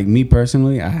then, like me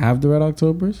personally, I have the Red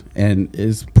Octobers, and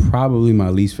it's probably my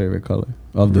least favorite color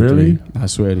of the Really? three. I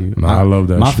swear to you. Nah, I love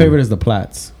that My shit. favorite is the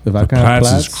Platts. If I can have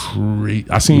Plats is Platts, great.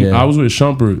 I seen. Yeah. I was with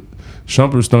Shumpert.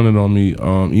 Shumpert stunned on me.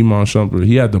 Iman Shumpert.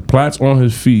 He had the Plats on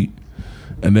his feet,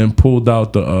 and then pulled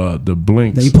out the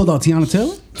blinks. then you pulled out Tiana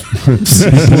Taylor.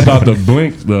 He pulled out the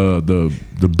blink,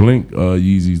 the blink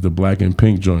Yeezys, the black and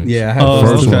pink joints. Yeah, I had Oh, The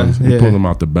those. first okay. ones. He Yeah. pulled them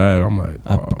out the bag. I'm like,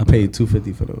 I oh, paid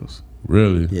 $250 for those.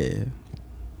 really? Yeah,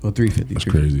 or $350. That's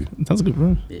crazy. That's a good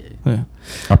run. Yeah.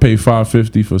 I paid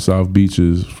 $550 for South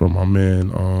Beaches from my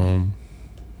man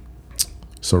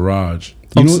Siraj.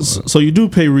 Oh, so you do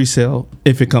pay resale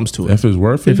if it comes to it. If it's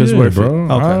worth it, If it's yeah, worth it.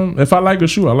 bro. Okay. If I like a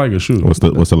shoe, I like a shoe. What's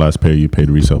the last pair you paid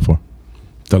resale for?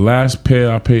 The last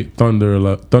pair I paid Thunder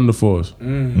Force, I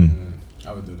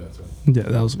would do that too. Yeah,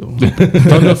 that was a good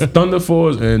one. Thunder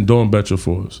Force, and Dornbecher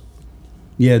Force.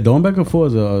 Yeah, Dornbecker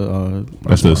 4s are.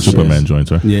 That's the Superman joints,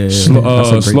 right? Yeah, Slow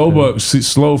Slowbuck.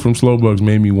 Slow from Slowbucks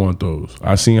made me want those.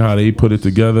 I seen how they put it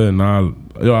together, and I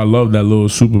love that little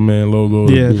Superman logo.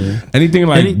 Yeah. Yeah. Anything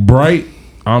like bright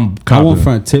I'm I copping. won't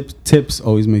front. Tips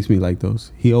always makes me like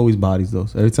those. He always bodies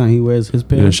those. Every time he wears his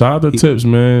pair. Yeah, shout out to Tips,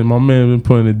 man. My man been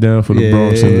putting it down for the Yeah,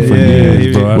 Bronx for yeah,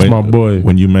 years, bro. That's When- my boy.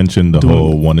 When you mentioned the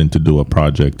whole wanting to do a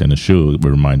project and a shoe, it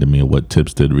reminded me of what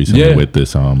Tips did recently Yeah. with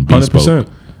this Hundred Bespoke. percent.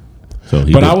 So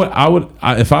he But did-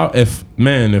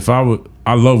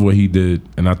 I love what he did,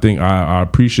 and I think I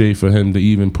appreciate for him to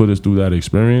even put us through that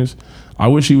experience. I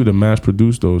wish he would have mass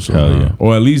produced those, Hell somehow. yeah.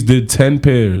 Or at least did 10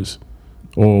 pairs,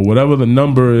 or whatever the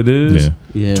number it is.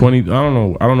 Yeah. Yeah. 20. I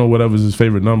don't know whatever's his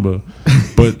favorite number,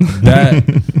 but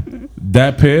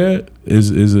that pair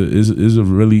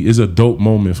is a dope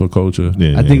moment for culture.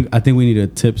 Yeah, I think we need a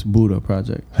Tips Buddha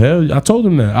project. Hell, I told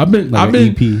him that. I've been Like an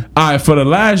EP. all right for the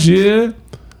last year.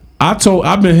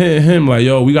 I've been hitting him like,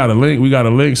 yo, we got a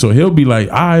link. So he'll be like,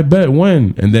 I bet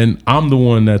when, and then I'm the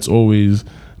one that's always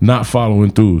not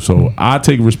following through. So I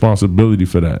take responsibility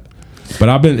for that.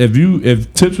 But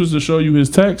if Tips was to show you his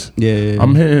text, Yeah.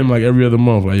 I'm hitting him like every other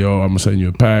month, like, yo, I'm gonna send you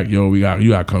a pack. Yo, you got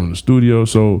to come to the studio.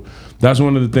 So that's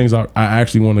one of the things I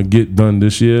actually want to get done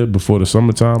this year before the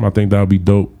summertime. I think that'll be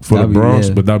dope for That'd the be- Bronx,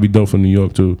 yeah. but that'll be dope for New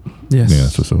York too. Yes. Yeah,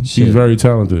 that's what's up. He's very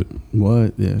talented.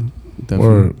 What? Yeah. Definitely.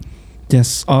 Word.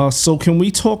 Yes. So can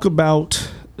we talk about,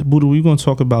 Buddha, we're going to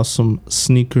talk about some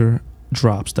sneaker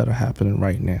drops that are happening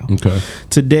right now. Okay.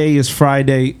 Today is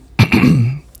Friday.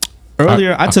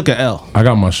 Earlier, I took a L. I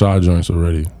got my Shy joints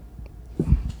already.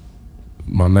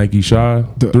 My Nike Shy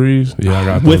threes. Yeah, I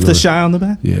got those With the already. Shy on the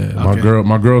back? Yeah, Okay.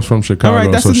 my girl's from Chicago, All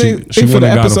right, that's so the name she for went the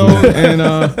and got them. episode. And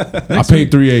I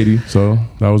paid $380, so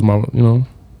that was my,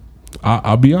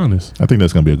 I'll be honest. I think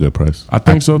that's gonna be a good price. I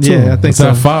think so too. Yeah, I think it's so.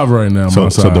 at $5 right now. So, my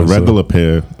so the size, regular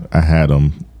pair, I had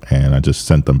them, and I just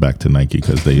sent them back to Nike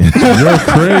because they. You're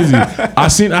crazy.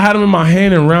 I had them in my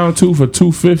hand in round 2 for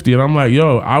 $250, and I'm like,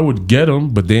 yo, I would get them,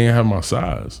 but they didn't have my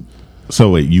size.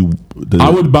 So wait, I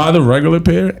would buy the regular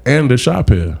pair and the Shy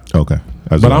pair. Okay,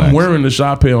 that's But what I I'm asked. wearing the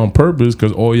Shy pair on purpose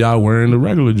because all y'all wearing the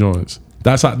regular joints.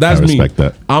 That's I me. respect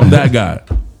that. I'm that guy.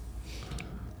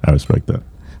 I respect that.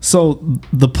 So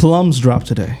the plums dropped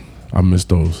today. I miss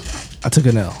those. I took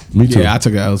an L. Me too. yeah, I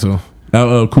took an L too.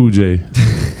 LL Cool J.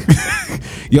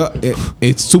 Yo,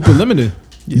 it's super limited.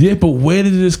 Yeah, but where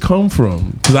did this come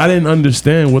from? Because I didn't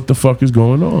understand what the fuck is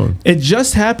going on. It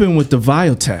just happened with the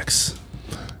Viotex.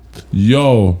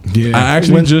 Yo, Yeah. I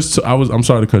actually I'm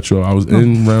sorry to cut you off. I was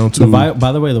in round 2.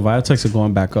 By the way, the Viotex are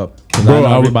going back up. 'Cause Bro, I know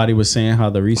I would- everybody was saying how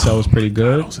the resale was pretty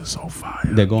good. Those are so fire.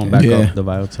 They're going back Yeah. up. The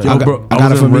Viotex. Yo, I got, bro, I I got it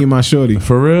was for in me re- and my shorty.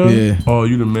 For real? Yeah. Oh,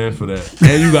 you the man for that.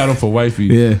 And you got them for wifey.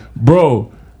 Yeah.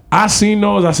 Bro, I seen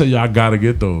those. I said, yo, I gotta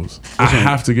get those. I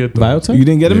have to get them. Viotex? You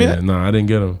didn't get them Yeah, yet? nah, I didn't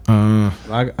get them.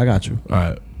 I got you. All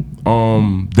right.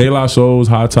 De La Soul's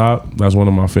High Top. That's one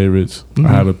of my favorites. I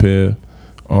have a pair.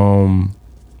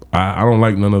 I don't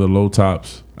like none of the low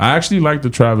tops. I actually like the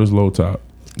Travis low top.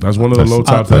 That's one of the That's- low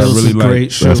tops that I That was really a like.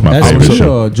 great shoe. That's my favorite SB shoe.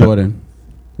 or Jordan?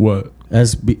 What?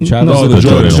 SB. Travis. No, Oh, the the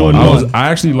Jordan. Jordan I one.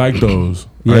 actually like those.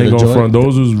 Yeah, I ain't the gonna Jordan- front.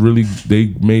 Those was really.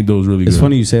 They made those really It's good.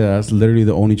 funny you say that. That's literally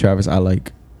the only Travis I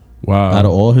like. Wow. Out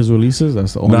of all his releases,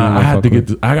 that's the only one Nah, I had fuck to with.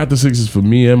 get. I got the 6s for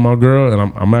me and my girl,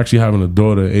 and I'm actually having a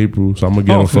daughter in April, so I'm gonna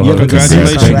get them for yeah, her.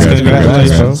 congratulations.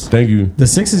 Congratulations. Thank you. The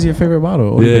 6 is your favorite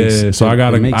bottle. Only Yeah, makes- so I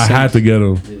it makes had sense. to get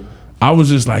them. I was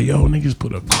just like, yo, niggas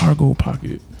put a cargo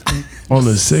pocket on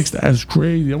the 6. That's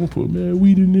crazy. I'm gonna put mad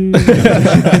weed in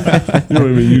there. You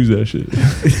don't even use that shit.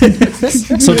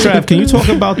 So Trav, can you talk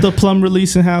about the plum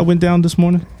release and how it went down this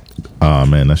morning? Oh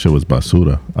man, that shit was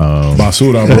basura.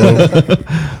 Basura, bro.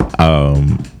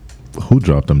 Who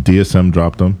dropped them? DSM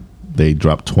dropped them. They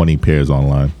dropped 20 pairs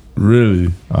online.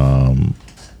 Really?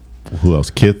 Who else?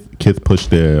 Kith pushed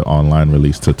their online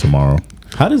release to tomorrow.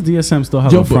 How does DSM still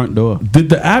have Yo, a front door? Did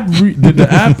the app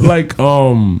like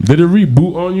did it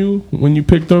reboot on you when you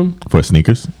picked them For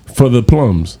sneakers? for the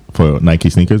plums? For Nike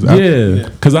sneakers? Yeah,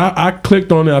 because I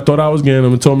clicked on it. I thought I was getting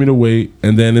them. It told me to wait,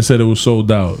 and then it said it was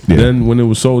sold out. Yeah. Then when it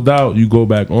was sold out, you go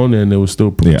back on there, and there was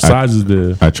still Yeah, sizes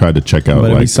there. I tried to check out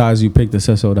But every like size you pick, the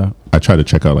says sold out. I tried to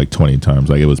check out like 20 times.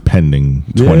 Like it was pending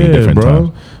 20 Yeah, different bro.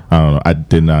 times. I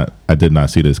don't know. I did not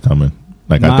see this coming.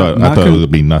 Like I thought it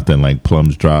would be nothing like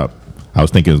plums drop. I was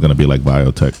thinking it was gonna be like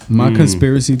Biotech. My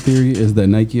conspiracy theory is that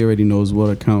Nike already knows what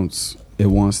accounts it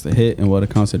wants to hit and what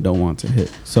accounts it don't want to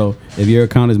hit. So if your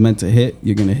account is meant to hit,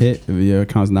 you're gonna hit. If your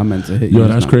account's not meant to hit, Yo, you're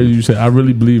that's not. crazy. You said I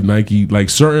really believe Nike, like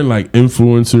certain like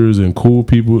influencers and cool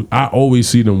people. I always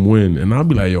see them win, and I'll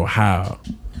be like, yo, how?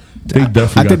 They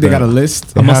definitely. I think they got a that.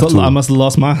 list. They have to. I must have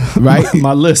lost my Right?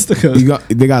 my list because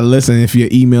They got a list, and if your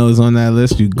email is on that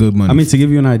list, you good money. I mean, to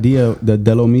give you an idea, the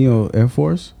Delo Mio Air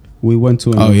Force, we went to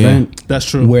an Oh, yeah. event that's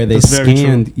true. where they That's very true.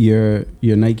 scanned your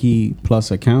Nike Plus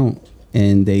account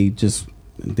and they just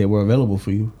they were available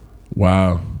for you.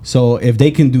 Wow. So if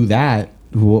they can do that,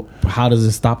 how does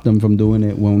it stop them from doing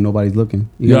it when nobody's looking?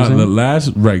 You know Yeah, what I'm the saying?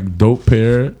 last like dope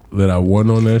pair that I won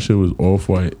on that shit was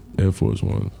Off-White Air Force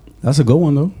Ones. That's a good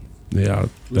one though. Yeah, I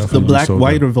The definitely black, sold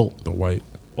white, that. or Volt? The white.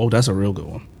 Oh, that's a real good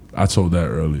one. I sold that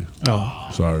early. Oh,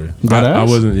 Sorry, That I ass?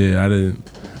 wasn't. Yeah,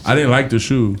 I didn't like the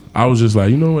shoe. I was just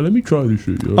like, you know what? Let me try this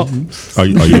shit, yo.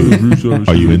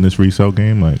 Are you in this resale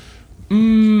game? Like,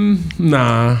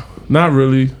 Nah, not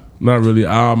really. Not really.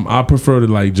 I prefer to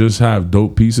like just have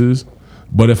dope pieces.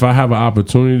 But if I have an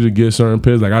opportunity to get certain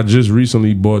pairs, like I just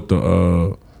recently bought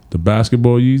the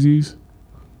basketball Yeezys.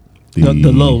 the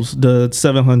lows, the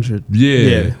 700.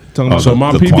 Yeah. Talking about So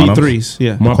my the people- Quantums? PB3s.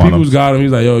 Yeah. My Quantums. people's got them.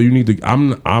 He's like, yo, you need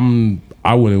to.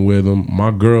 I wouldn't wear them.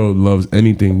 My girl loves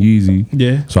anything Yeezy.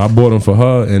 Yeah. So I bought them for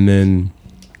her, and then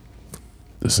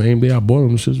the same day I bought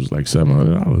them, the shit was like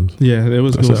 $700. Yeah, it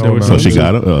was I good. said, They oh, were no. so good. she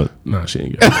got it. Nah, she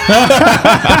ain't got it.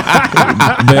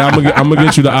 Babe, I'm gonna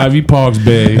get you the Ivy Parks,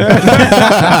 babe. You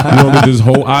gonna get this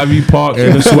whole Ivy Park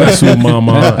and the sweatsuit,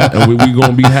 mama, and we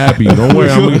gonna be happy. Don't worry,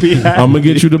 I'm gonna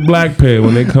get you the black pair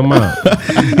when they come out.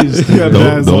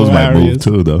 Those might move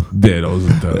too, though. Yeah, those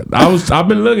are tough. I've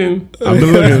been looking.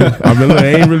 I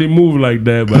ain't really moved like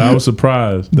that, but I was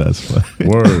surprised. That's fine.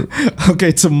 Word.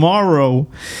 Okay, tomorrow,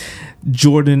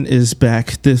 Jordan is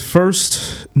back.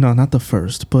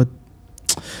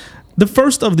 The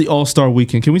first of the All-Star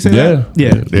weekend. Can we say Yeah. that?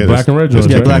 Yeah. Yeah, Black and red that's- joints,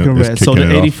 Yeah, right? black and It's red. So kicking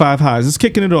the it off. 85 highs. It's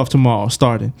kicking it off tomorrow,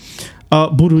 starting.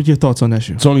 Buddha, your thoughts on that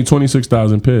shoe? It's only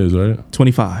 26,000 pairs, right?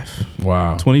 25.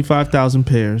 Wow. 25,000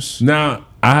 pairs. Now,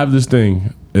 I have this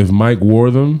thing. If Mike wore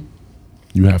them,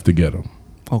 you have to get them.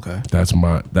 Okay.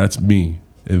 That's me.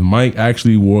 If Mike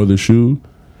actually wore the shoe,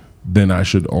 then I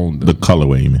should own them. The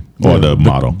colorway, you mean, or the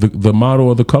model? The model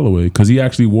or the colorway, because he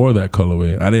actually wore that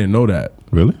colorway. I didn't know that.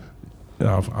 Really?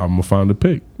 I'm gonna find a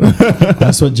pic.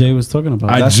 That's what Jay was talking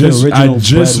about. I That's just the original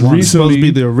recently- bread one. It's supposed to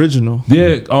be the original.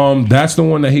 Yeah, that's the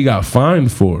one that he got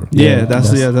fined for. Yeah,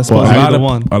 that's that's- supposed to a be lot the of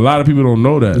one. a lot of people don't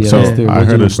know that. Yeah, So that's the I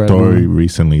heard original a bread story one.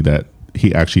 recently that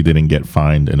he actually didn't get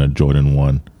fined in a Jordan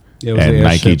 1. Yeah, it was And the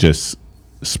Nike airship. just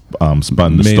spun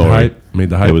the made story.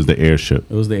 the hype. It was the airship.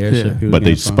 It was the airship. Yeah. He was But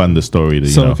they getting fined. spun the story to,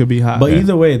 So it could be hot. But Yeah.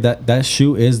 either way, that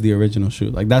shoe is the original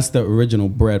shoe. Like that's the original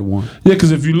bread one. Yeah,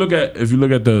 because if you look at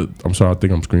the, I'm sorry, I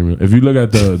think I'm screaming. If you look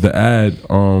at the ad,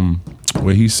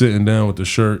 where he's sitting down with the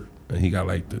shirt and he got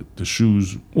like the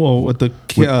shoes. Well, with the,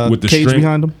 With the cage string?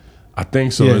 behind him. I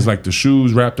think so. Yeah. It's like the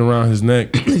shoes wrapped around his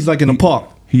neck. He's like in a park.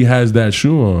 He has that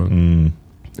shoe on.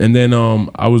 And then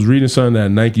I was reading something that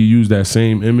Nike used that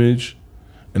same image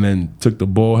and then took the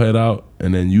ball head out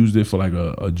and then used it for like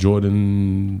a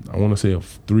Jordan, I want to say a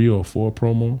 3 or 4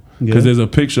 promo. Because Yeah. there's a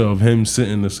picture of him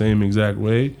sitting the same exact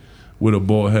way with a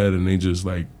ball head and they just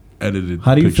like edited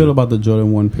How do the you picture. feel about the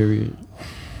Jordan 1 period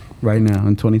right now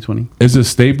in 2020? It's a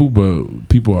staple, but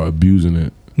people are abusing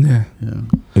it. Yeah. Yeah.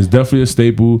 It's definitely a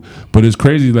staple, but it's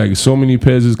crazy. Like so many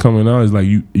pairs is coming out. It's like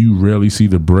you rarely see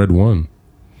the bread one.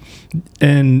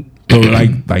 And So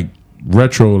like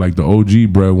retro, like the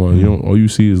OG bread one. You know, all you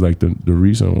see is like the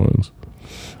recent ones.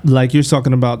 like you're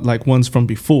talking about like ones from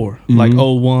before, like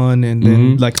 01 and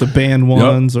then like the band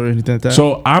ones or anything like that.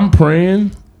 So I'm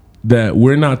praying that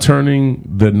we're not turning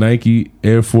the Nike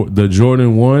Air Force, the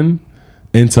Jordan 1,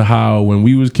 into how when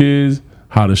we was kids,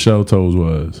 how the shell toes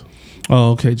was.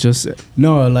 oh, okay. Just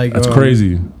No, like That's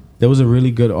crazy. There was a really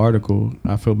good article.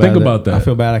 I feel bad. Think about that. I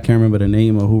feel bad. I can't remember the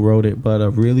name or who wrote it, but a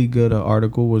really good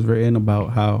article was written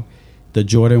about how the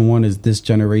Jordan 1 is this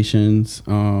generation's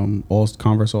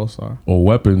Converse All Star. Or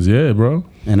weapons, yeah, bro.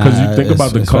 And Because you think it's-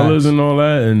 about the it's colors facts. and all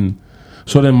that, and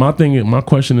so then my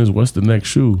question is, what's the next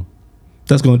shoe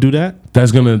that's gonna do that.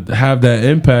 that's gonna have that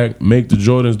impact, make the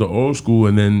Jordans the old school,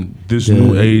 and then this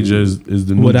new age is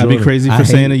the new Would I be Jordan? crazy I for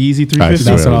hate- saying a Yeezy 350?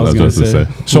 That's what I was gonna say.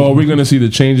 So are we gonna see the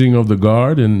changing of the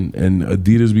guard and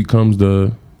Adidas becomes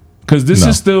the? Because this No.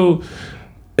 is still,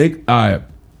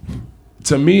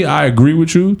 to me, I agree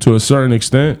with you to a certain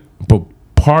extent, but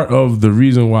part of the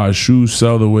reason why shoes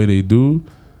sell the way they do,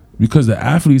 because the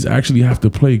athletes actually have to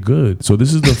play good. So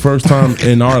this is the first time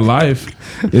in our life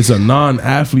it's a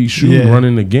non-athlete shoe Yeah.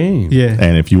 running the game. Yeah.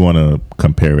 And if you want to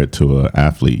compare it to an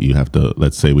athlete, you have to,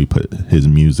 let's say we put his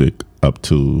music up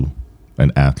to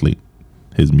an athlete.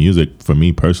 His music, for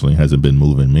me personally, hasn't been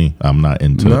moving me. I'm not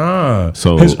into Nah.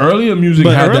 So- his earlier music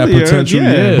But had earlier, that potential.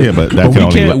 yeah. Yeah, but that can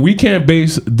only we can't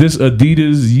base this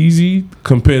Adidas Yeezy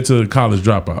compared to College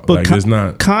Dropout. But Like it's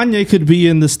not. Kanye could be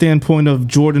in the standpoint of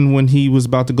Jordan when he was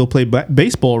about to go play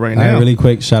baseball right All right, now. really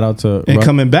quick, shout out to and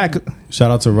coming back.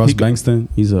 Russ Bankston.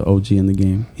 He's an OG in the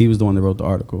game. He was the one that wrote the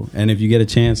article. And if you get a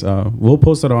chance, we'll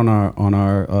post it on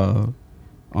our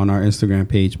on our Instagram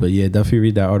page. But yeah, definitely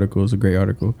read that article. It's a great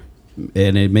article,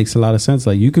 and it makes a lot of sense.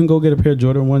 Like you can go get a pair of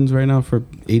Jordan 1s right now for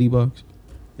 $80.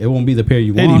 It won't be the pair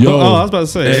you want. Yo, I was about to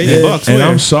say $80. And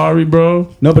I'm sorry, bro.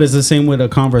 No, but it's the same with a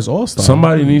Converse All Star.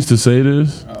 Somebody needs to say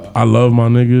this. I love my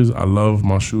niggas. I love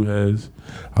my shoe heads.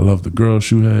 I love the girl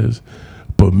shoe heads.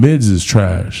 But mids is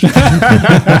trash.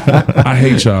 I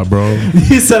hate y'all, bro.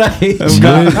 He said I hate you.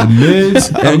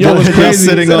 Mids. And yo, it's crazy.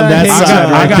 Sitting on that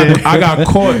side. I got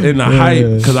caught in the hype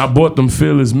because I bought them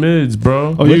fearless mids,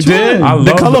 bro. Oh, you did? I love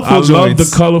the colorful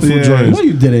joints. No,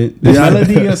 you didn't. The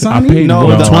Melody or I something? paid No,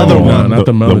 more. the other one. Not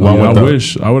the Melody. one with I the-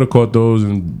 wish I would have caught those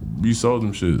and resold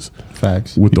them shits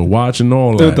Facts. with the watch and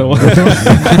all that. But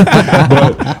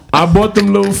I bought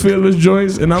them little fearless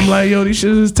joints, and I'm like, yo, these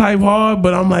shits is type hard,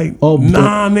 but I'm like,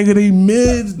 nah, nigga, they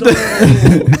mids. Though.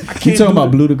 You talking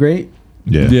about Blue the Great?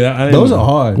 Yeah. Yeah, Those are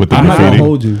hard. With the I'm not gonna graffiti.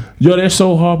 hold you. Yo, they're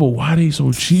so hard, but why they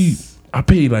so cheap? I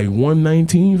paid like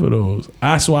 $119 for those.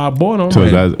 That's why I bought them. So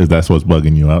Like, is that what's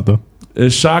bugging you out though?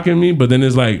 it's shocking me, but then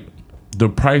it's like the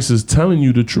price is telling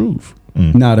you the truth.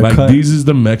 Nah, the Like cut. these is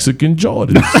the Mexican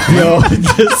Jordans. Yo,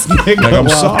 this nigga. Like I'm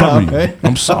sorry.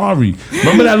 I'm sorry.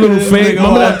 Remember that little phase?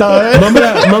 Remember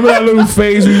that little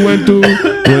phase we went through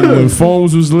when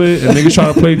phones was lit and niggas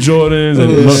trying to play Jordans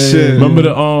and shit. remember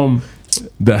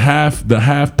the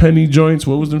half penny joints?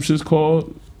 What was them shits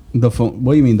called? The foam.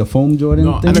 What do you mean? The foam Jordan?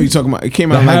 No, I thing? know you're talking about. It came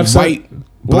The out like half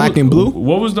white, black, and blue.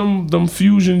 What was them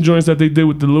fusion joints that they did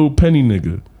with the little penny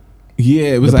nigga?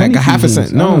 Yeah, it was The like penny a half a fusions.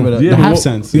 cent. I remember No, the Yeah, but half what-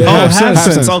 cents. Yeah. Oh, half half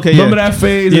cents. cents. Okay, Remember yeah. that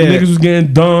phase Yeah. that niggas was getting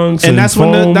dunks And that's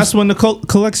foams? when the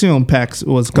collection packs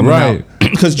was coming Right. out.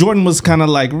 Because Jordan was kind of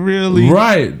like really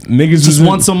Right, niggas Just was in-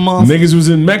 once a month. Niggas was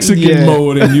in Mexican Yeah.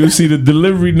 mode, and you see the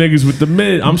delivery niggas with the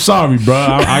mid. I'm sorry, bro.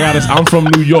 I'm from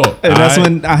New York, And that's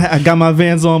alright? when I got my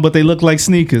Vans on, but they look like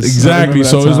sneakers. exactly. I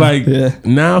So remember it's that time. like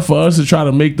now for us to try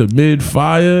to make the mid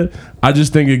fire, I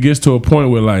just think it gets to a point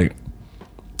where like,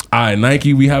 all right,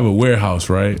 Nike, we have a warehouse,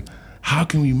 right? How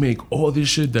can we make all this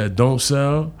shit that don't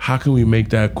sell? How can we make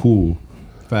that cool?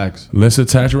 Facts. Let's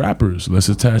attach rappers. Let's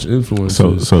attach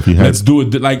influencers. So if you had- let's do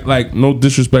it like no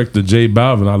disrespect to J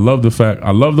Balvin. I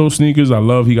love those sneakers. I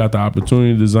love he got the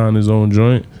opportunity to design his own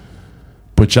joint.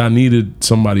 But y'all needed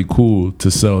somebody cool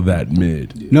to sell that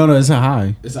mid. No, it's a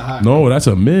high. it's a high. No, that's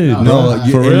a mid. No,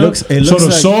 for it real. looks- it so looks the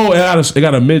like- sole it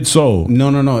got a mid sole.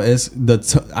 No. It's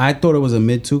I thought it was a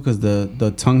mid too because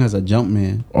the tongue has a jump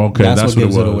man. Okay, that's what it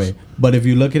gives it was. away. But if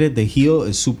you look at it, the heel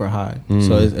is super high,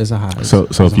 so it's a high. So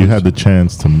It's if you had the 100%.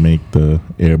 chance to make the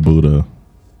Air Buddha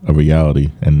a reality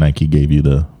and Nike gave you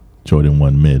the Jordan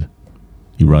 1 mid,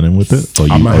 you running with it? Or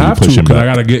you, I'm gonna or you have to pushing because I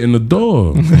back? gotta get in the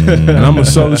door, and I'm gonna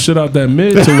sell the shit out that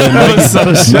mid. To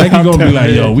where Nike gonna be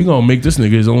like, yo, we gonna make this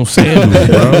nigga his own sandals,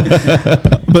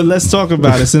 bro. But let's talk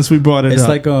about it since we brought it It's up.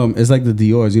 like the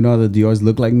Dior's. You know how the Dior's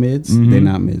look like mids? They're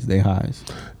not mids. They highs.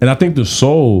 And I think the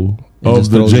sole It of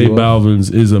just the throws J you off. Balvin's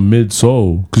is a mid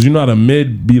sole because you know how the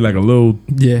mid be like a little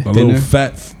Thinner.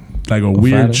 fat, like a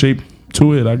weird fatter. shape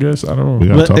to it. I guess I don't We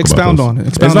know. gotta talk expound about on it.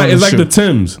 It's Expound on like the the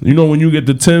Tims. You know when you get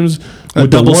the Tims A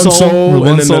with the double one sole, sole, with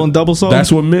one then sole and double sole?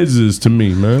 That's what mids is to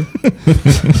me, man.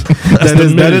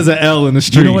 that mid. is an L in the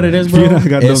street. You know what it is, bro? You know, I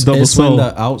got it's no double it's when sole.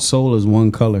 the outsole is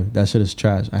one color. That shit is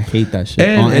trash. I hate that shit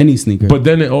And- on any sneaker. But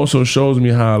then it also shows me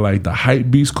how like the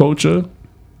hype beast culture,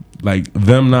 like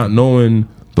them not knowing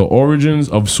the origins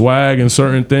of swag and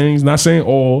certain things. Not saying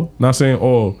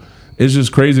all. It's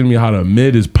just crazy to me how the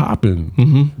mid is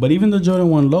popping. But even the Jordan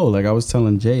 1 low, like I was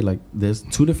telling Jay, like there's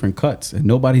two different cuts and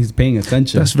nobody's paying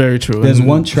attention. That's very true. There's And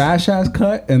one trash ass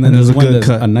cut and then And there's there's a one good that's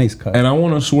cut. a nice cut. And I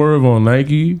want to swerve on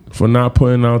Nike for not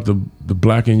putting out the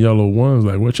black and yellow ones.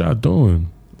 Like, what y'all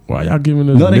doing? Why y'all giving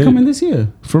us? no, they mid? come in this year.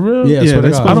 For real? Yeah, Yeah, swear to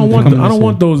that's God. I don't They want. come in I this don't year.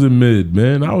 want those in mid,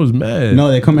 man. I was mad.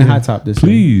 No, they come in high top this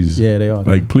Please. year. Yeah, they are.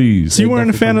 Like, please. so you weren't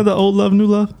a fan of the Old Love, New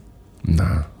Love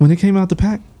Nah. when it came out the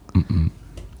pack?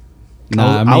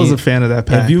 Nah, I was a fan of that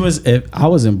pack. If I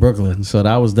was in Brooklyn, so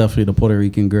that was definitely the Puerto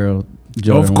Rican girl.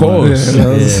 Jordan Of course. one. Yeah, that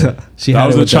was- Yeah. She That had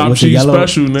was it the with chop with the cheese yellow,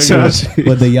 special, nigga.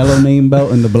 with the yellow name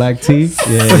belt and the black tee.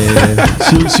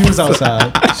 Yeah. She was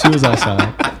outside. She was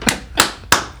outside.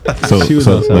 She was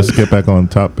So outside. let's get back on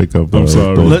topic of I'm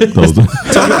sorry. those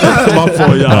My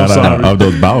fault, y'all. I'm sorry. of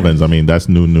those Balvins. I mean, that's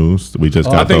new news. We just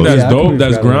I got think those. that's Yeah, I dope. completely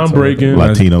That's forgot about groundbreaking.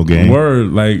 Latino That's gang.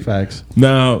 Word. Like, Facts.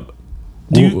 now.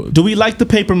 do we like the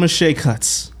paper mache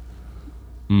cuts?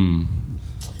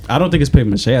 I don't think it's paper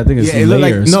mache. I think it's Yeah, it looked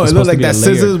like layers. no, It's it looked supposed like to be that a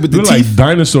layer. scissors with the Look like teeth.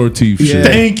 dinosaur teeth shit.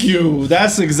 Thank you.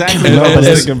 That's exactly And what I was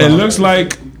it's- thinking it about. looks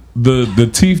like the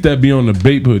teeth that be on the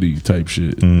Bape hoodie type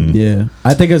shit. Yeah,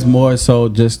 I think it's more so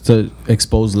just to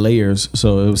expose layers.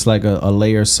 So it was like a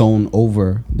layer sewn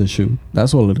over the shoe.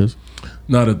 That's all it is.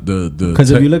 Not the Because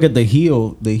if you look at the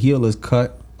heel is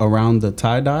cut around the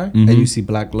tie dye, and you see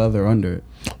black leather under it.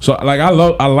 So like I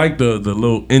like the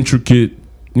little intricate,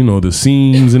 you know, the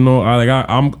seams and all.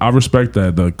 I respect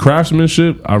that. The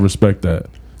craftsmanship, I respect that.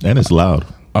 And it's loud.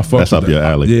 I fuck That's with up your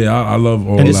alley. Yeah, I love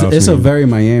all. And it's a very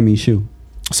Miami shoe.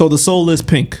 So the sole is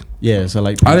pink. Yeah, so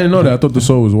like I didn't know that. I thought the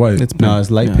sole was white. It's pink. no, it's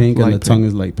light Yeah, pink, light and the pink. tongue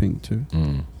is light pink too.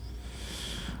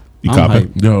 You I'm copy?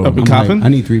 hyped. Yo, Up in I'm copping? hyped. I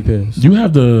need 3 pairs. you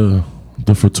have the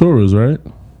Futuras, right?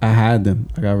 I had them.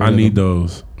 I got rid I of need them.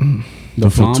 those. The The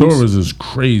Flams? Futuras is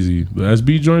crazy. The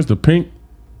SB joints, the pink.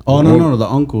 Oh no, the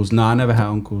uncles. No, I never had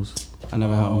uncles. I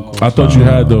never had uncles. I thought you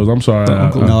had those. I'm sorry.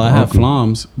 No, I had Uncle.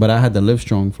 Flams, but I had the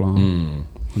Livestrong Flam.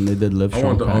 When they did Livestrong. I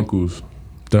want the pack. uncles.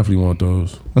 Definitely want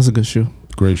those. That's a good shoe.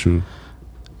 Great shoe.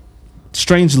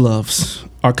 Strange Loves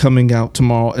are coming out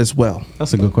tomorrow as well.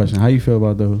 That's a good question. How you feel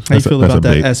about those? How you feel That's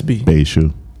about a that SB? Beige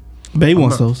shoe. Bay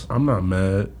wants those. I'm not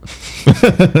mad.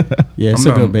 Yeah, it's I'm a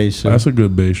not- good base shoe. That's a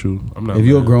good base shoe. I'm not. If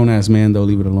you're a mad. grown ass man, though,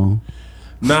 leave it alone.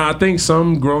 Nah, I think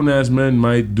some grown ass men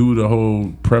might do the whole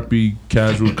preppy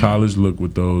casual college look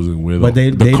with those and wear But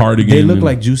the cardigan. they look and-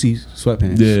 like juicy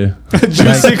sweatpants. yeah.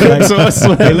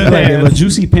 They look like if a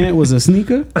juicy pant was a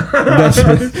sneaker,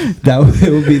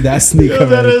 it would be that sneaker.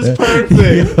 That right is there.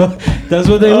 perfect. That's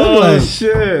what they look like.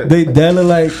 shit. They look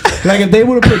like if they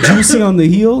would have put juicy on the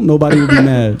heel, nobody would be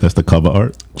mad. That's the cover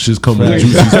art. Shit's comes with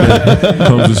juicy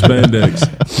comes with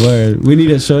spandex. Word. We need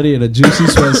a shorty in a juicy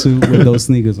sweatsuit with those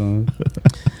sneakers on.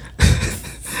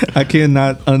 I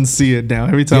cannot unsee it now.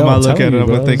 Every time Yo, I I'm look at telling it, you, I'm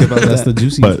gonna bro. think about That's that. the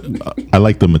juicy But I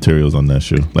like the materials on that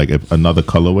shoe. Like if another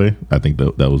colorway, I think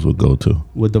that was would go to.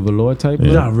 with the velour type.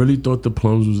 Yeah. Yeah, I really thought the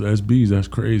plums was SBs. That's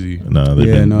crazy. No, they've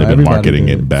Yeah, been, no, they've been everybody marketing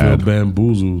did. it Feel bad.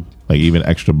 bamboozled. Like even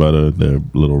Extra Butter, their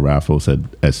little raffle said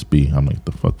SB. I'm like,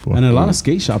 the fuck for? And a lot of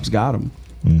skate shops got them,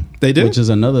 They did. which is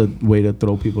another way to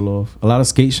throw people off. A lot of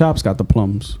skate shops got the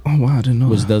plums, Oh wow, I didn't know.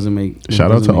 which That. doesn't make. Shout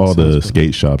out doesn't to make all the sense, but-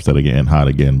 skate shops that are getting hot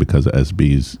again because of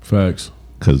SBs. Facts.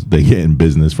 Because they getting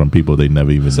business from people they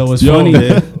never even. So it's Yo, funny.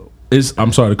 It's.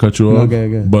 I'm sorry to cut you No, off.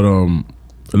 go.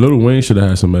 But Lil Wayne should have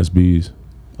had some SBs.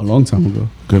 A long time ago.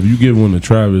 Cause if you give one to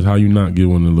Travis, how you not give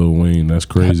one to Lil Wayne? That's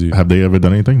crazy. Have they ever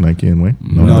done anything? Nike and Wayne?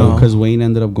 No, because Wayne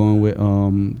ended up going with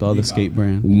the other skate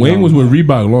brand. Wayne was with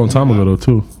Reebok a long time ago though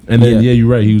too. And then Yeah. you're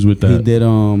right, he was with He that. did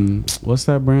what's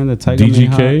that brand that Tiger made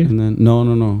hot? DGK? And then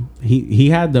no. He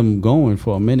had them going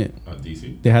for a minute.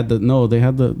 They had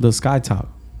the Sky Top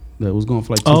that was going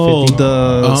for like Oh, 250.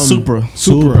 the Supra.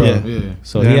 Supra. Yeah.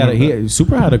 So Yeah,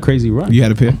 Supra had a crazy run. You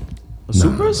had a pair?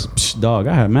 Supras? Psh, dog,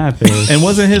 I had mad pairs. And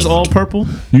wasn't his all purple?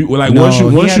 You like no, once you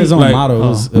he once had you his own like motto. It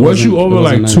was- it once you wasn't- over it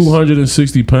like wasn't nice.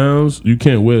 260 pounds, you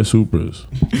can't wear Supras.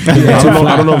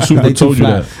 I don't know if Supra They too told you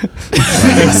flat.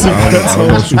 that. I don't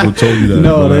know if Supra told you that.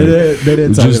 No, but, they like, didn't. They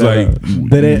didn't. tell just me like that.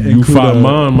 They didn't you include fight a-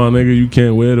 mine, my nigga, you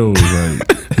can't wear those.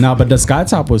 Like Nah, but the Sky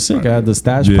Top was sick. I had the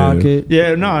stash Yeah. pocket.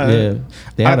 Yeah, no. Yeah,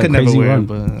 they I had a could never crazy wear run. it,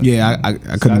 but Yeah, I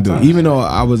couldn't do it. Even though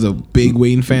I was a big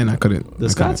Wayne fan, I couldn't. The I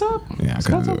Sky couldn't. Top? Yeah, I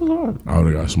Sky couldn't Top do was it. hard. I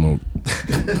would have got smoked.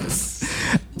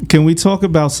 can we talk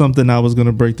about something I was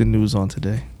gonna break the news on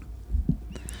today?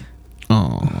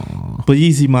 Oh, But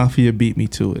Yeezy Mafia beat me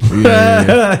to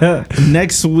it.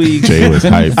 Next week, Jay was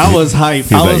hyped. I was hyped.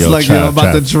 He I was "Yo, like, yo, Trav, I'm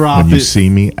about to Trav, drop when you it. see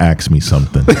me, ask me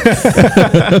something."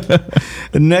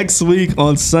 Next week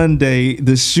on Sunday,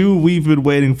 the shoe we've been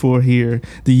waiting for here,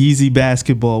 the Yeezy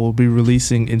basketball, will be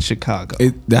releasing in Chicago.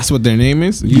 that's what their name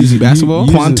is. Yeezy basketball.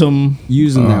 you- Quantum.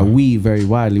 Using that weed very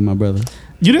widely, my brother.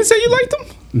 You didn't say you liked them?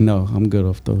 No, I'm good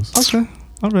off those. Okay.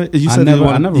 All right. You I said never you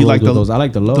rolled like with those. I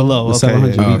like the low. the low, The okay,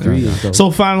 700 yeah, V3 okay. is dope.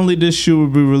 So finally, this shoe will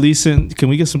be releasing. Can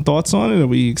we get some thoughts on it? Are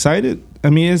we excited?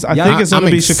 I mean, I Yeah, think it's going to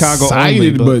I'm be Chicago only.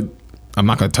 excited, but I'm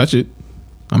not gonna touch it.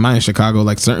 I'm not in Chicago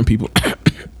like certain people.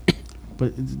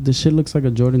 But the shit looks like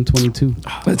a Jordan 22.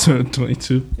 That's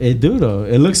 22. It do though.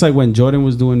 It looks like when Jordan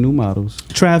was doing new models.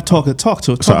 Trav, talk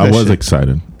to it. So I was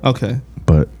excited, okay.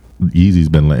 but Yeezy's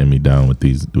been letting me down with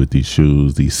these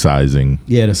shoes, these sizing.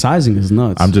 Yeah, the sizing is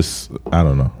nuts. I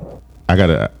don't know.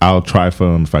 I'll try for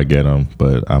them if I get them,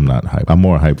 but I'm not hyped. I'm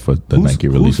more hyped for the Nike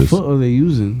releases. Whose foot are they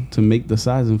using to make the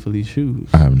sizing for these shoes?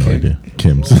 I have no idea.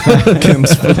 Kim's.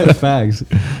 Kim's Facts.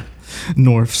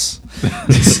 Norths.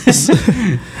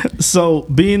 So,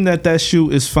 being that shoe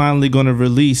is finally going to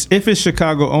release, if it's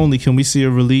Chicago only, can we see a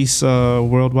release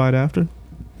worldwide after?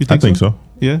 You I think so.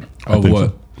 Yeah. I Of think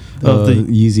what? Of the-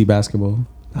 Yeezy basketball,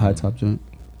 the high top joint.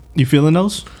 You feeling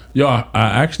those? Yo, I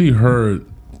actually heard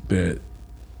that.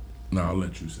 Nah, I'll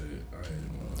let you say it.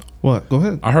 What? Go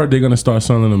ahead. I heard they're gonna start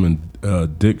selling them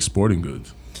in Dick's Sporting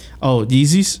Goods. Oh,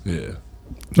 Yeezys? Yeah.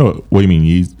 No, what do you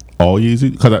mean? all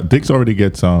Yeezy? Because Dick's already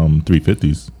gets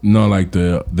 350s. No, like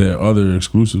their other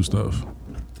exclusive stuff.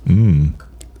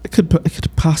 It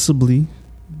could possibly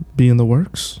be in the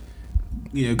works.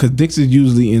 Yeah, because Dick's is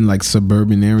usually in like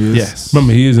suburban areas. Yes.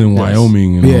 Remember, he is in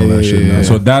Wyoming and all that shit. yeah. Now.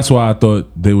 So that's why I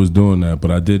thought they was doing that.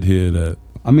 But I did hear that.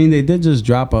 I mean, they did just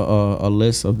drop a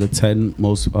list of the 10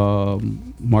 most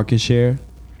market share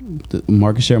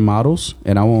models,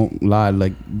 and I won't lie,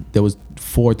 like there was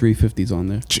 4 350s on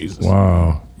there. Jesus.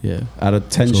 Wow. Yeah, out of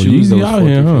 10 So shoes, there Yeezy was out 4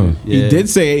 here, huh? 350s. Yeah. He did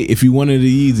say if you wanted it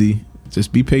easy,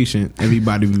 just be patient.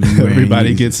 Everybody will be wearing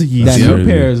Everybody Yeezy. gets a That Yeezy. new crazy.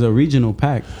 pair is a regional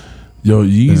pack. Yo,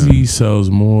 Yeezy sells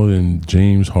more than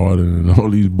James Harden and all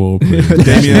these ball players.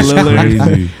 Damian That's Lillard.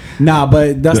 crazy. Nah,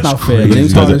 but that's not fair. crazy. James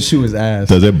Does Harden's it- shoe is ass.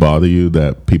 Does it bother you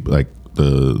that people like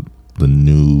the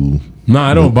new?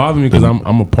 Nah, it don't bother me because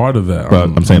I'm a part of that. But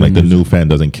I'm saying like the music. new fan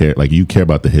doesn't care. Like you care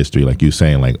about the history. Like you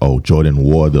saying like, oh, Jordan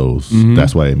wore those.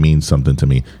 That's why it means something to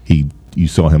me. You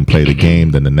saw him play the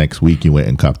game. Then the next week you went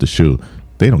and copped the shoe.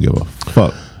 They don't give a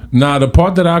fuck. Nah, the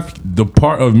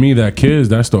part of me that cares,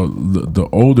 that's the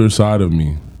older side of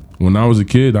me. When I was a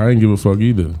kid, I didn't give a fuck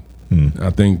either. I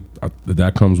think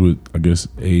that comes with, I guess,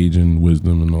 age and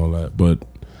wisdom and all that. But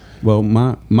Well,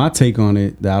 my take on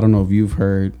it, that I don't know if you've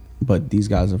heard, but these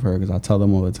guys have heard because I tell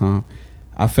them all the time.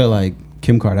 I feel like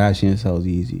Kim Kardashian sells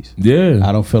Yeezys. yeah,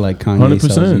 I don't feel like Kanye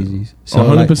sells 100%. Yeezys.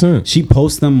 100%. Like, she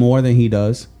posts them more than he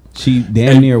does. She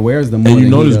damn near wears them more and you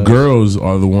than notice he does. girls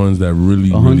are the ones that really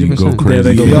go 100%. crazy.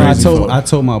 They go Yo, crazy. I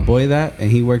told my boy that, and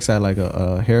he works at like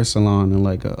a hair salon in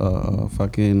like a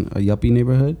fucking a yuppie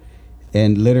neighborhood.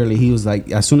 And literally, he was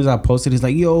like, as soon as I posted, he's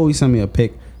like, yo, he sent me a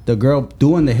pic. The girl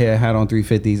doing the hair had on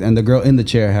 350s, and the girl in the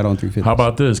chair had on 350s. How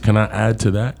about this? Can I add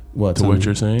to that? what? To Tell what me.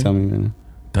 you're saying? Tell me, man.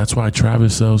 That's why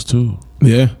Travis sells too.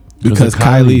 Yeah, because of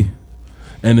Kylie.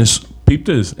 And it's peep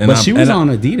this. And But she was and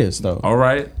on Adidas though. all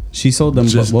right. She sold them.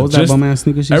 Just- What was that just bum ass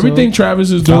sneaker she Everything sold?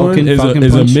 Travis is Falcon- doing is Falcon a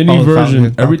Punch? mini Oh, version.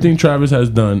 Falcon. Everything Travis has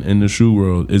done in the shoe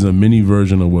world is a mini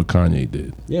version of what Kanye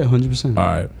did. Yeah, 100%. All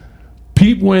right.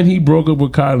 Peep when he broke up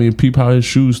with Kylie and peep how his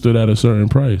shoes stood at a certain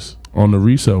price on the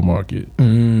resale market.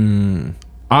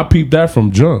 I peeped that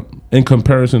from jump in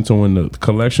comparison to when the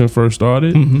collection first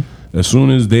started. As soon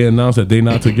as they announced that they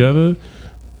not together,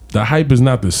 the hype is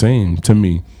not the same to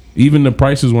me. Even the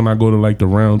prices when I go to like the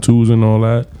round twos and all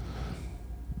that,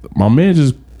 my man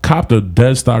just copped a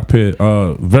dead stock pair,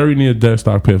 very near dead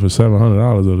stock pair for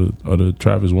 $700 of the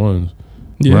Travis ones.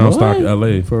 Yeah. Round What? stock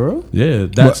LA. For real? Yeah,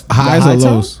 that's What, highs the high or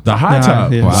top? lows? the high Nah,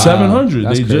 top. yeah. Wow. 700.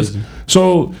 That's They just crazy.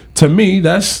 so to me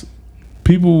that's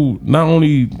people. Not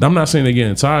only I'm not saying they're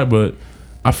getting tired, but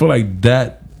I feel like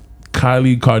that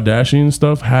Kylie Kardashian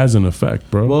stuff has an effect,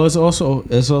 bro. Well, it's also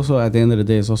at the end of the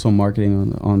day, it's also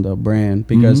marketing on the brand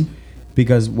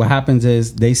because what happens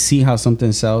is they see how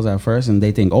something sells at first and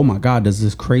they think, oh my god, there's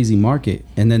this crazy market,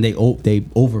 and then they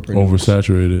overproduce.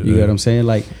 Oversaturated. You get what I'm saying?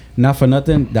 Like, not for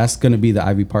nothing, that's gonna be the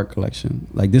Ivy Park collection.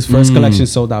 Like, this first collection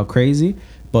sold out crazy,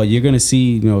 but you're gonna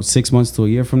see, 6 months to a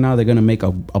year from now, they're gonna make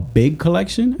a big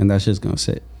collection, and that's just gonna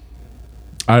sit.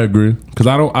 I agree because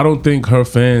I don't think her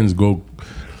fans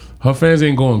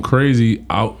ain't going crazy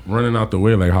out running out the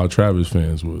way like how Travis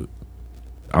fans would.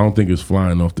 I don't think it's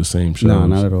flying off the same shelves. No,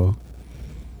 not at all.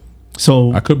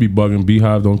 So I could be bugging.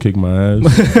 Beehive don't kick my ass.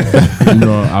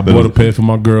 I bought a pair for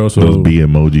my girl, so Those B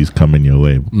emojis coming your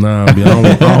way. nah, B,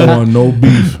 I don't want no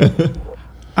beef.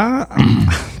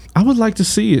 I would like to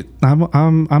see it.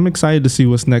 I'm excited to see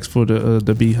what's next for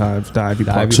the Beehive, the Ivy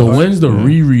Park. Ivy So Park? when's the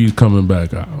Riri coming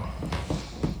back out?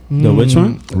 The which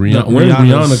one? When's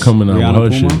Rihanna coming out Rihanna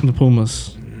with her Puma? shit? The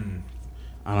Pumas.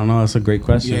 I don't know. That's a great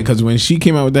question. Yeah, because when she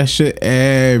came out with that shit,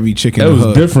 every chicken That in the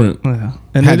was hood different. Yeah.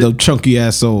 And had it, the chunky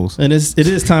ass soles. and it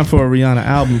is time for a Rihanna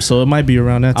album, so it might be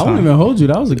around that I won't time. even hold you.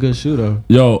 That was a good shoe though.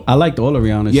 Yo, I liked all of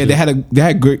Rihanna's. Yeah, shit. they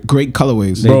had great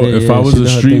colorways. bro, did, if yeah, I was she a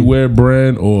did her thing. streetwear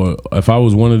brand or if I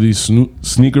was one of these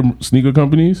sneaker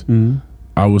companies,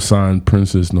 I would sign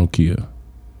Princess Nokia.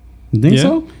 You think Yeah.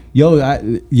 so? Yo,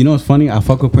 you know what's funny? I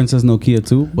fuck with Princess Nokia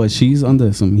too, but she's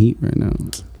under some heat right now.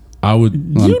 I would.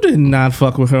 You did not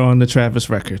fuck with her on the Travis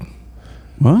record.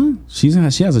 What? She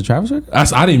has a Travis record? I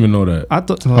didn't even know that. I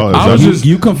thought. Oh, I was just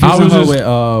You confusing was her just-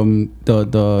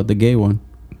 with the gay one.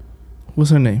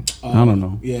 What's her name? I don't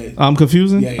know. Yeah. I'm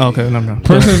confusing. Yeah, yeah, Okay, no.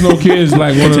 Princess Nokia is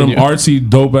like one of them Continue. artsy,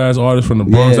 dope ass artists from the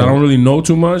Bronx. Yeah. I don't really know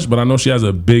too much, but I know she has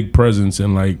a big presence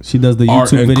in like She does the art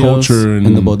YouTube and videos culture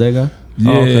in the bodega.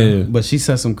 Yeah. Oh, okay. But she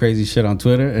says some crazy shit on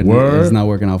Twitter, and Word? it's not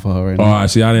working out for her right Oh, now. I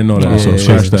see. I didn't know that. Yeah, So yeah,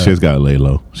 scratch that. She's got to lay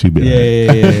low. She be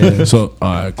Yeah. So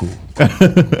all right, cool.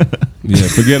 Yeah,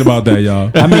 forget about that,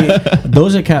 y'all. I mean,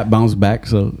 Doja Cat bounced back,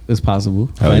 so it's possible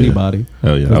for Hell yeah. anybody.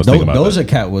 Hell yeah, I was thinking about Doja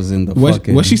Cat was in the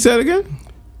fucking. What she said again?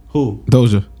 Who?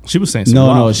 Doja. She was saying some No,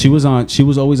 wild she was on. She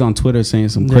was always on Twitter saying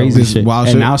some crazy this shit, wild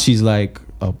and shit. now she's like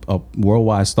a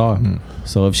worldwide star.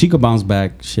 So if she could bounce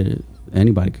back, shit,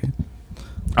 anybody could.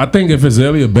 I think if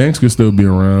Azalea Banks could still be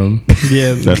around,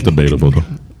 Yeah, That's debatable though.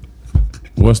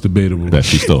 what's debatable? That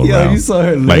she's still Yo, around. you saw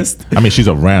her Like, list? I mean, she's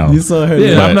around. You saw her. Yeah,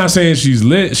 list? I'm not saying she's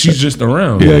lit. She's just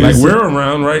around. Yeah, like you we're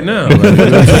around right now. Like, you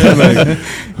know what I'm saying? Like,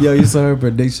 Yo, you saw her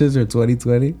predictions for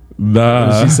 2020.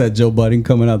 nah. She said Joe Budden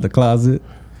coming out the closet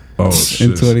Oh in shit,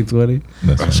 2020.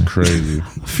 that's crazy.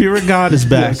 Fear of God is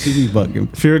back. She be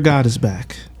bugging. Fear of God is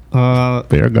back.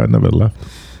 Bear God never left.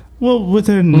 Well, with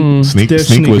their Sneak their was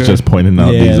sneaker. just pointing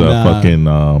out Yeah, these nah. fucking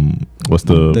what's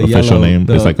the official yellow- name?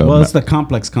 It's like a well, it's the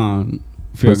Complex Con.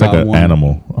 Fear it's of like God an one.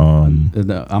 animal.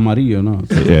 The amarillo, no.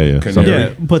 Yeah. Canary. something. Yeah,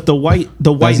 but the white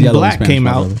That's and yellow in black Spanish, came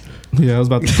my out. brother. Yeah, I was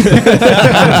about to.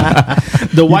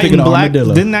 The white thinking and of black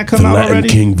armadillo. didn't that The come out Latin already?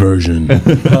 King version.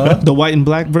 The white and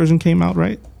black version came out,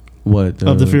 right? What?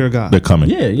 Of the Fear of God. They're coming.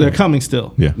 Yeah, yeah. They're coming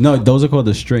still. Yeah. No, those are called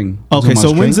the string. Okay, so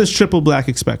String? when's this triple black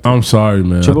expected? I'm sorry,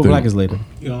 man. Triple I think black is later.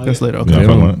 That's later. Okay. Yeah, They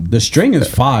fuck don't- with it. The string is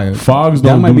fire. Fogs That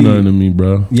don't might do be- nothing to me,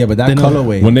 bro. Yeah, but that They know-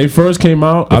 colorway. When they first came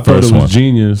out, I thought it first was one.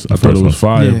 genius. I The thought it first was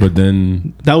fire, Yeah. but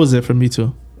then That was it for me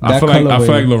too. I That feel like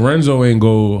colorway- Lorenzo ain't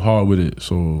go hard with it,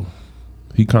 so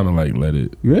he kind of like let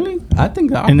it. Really? I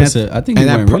think the And that- opposite. I think he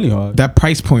went really hard. That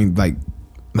price point, like,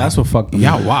 That's what fucked them.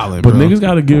 y'all up. wildin', But bro. niggas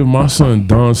got to give my son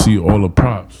Don C all the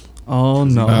props. Oh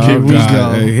no! Oh, Here we God.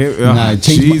 go. Hey, here- Nah,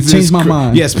 change my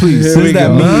mind. Yes, please. What Here does we that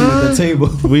go. mean at the table?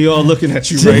 We all looking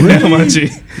at you right now, my G.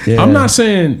 Yeah. I'm not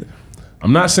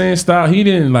saying style. He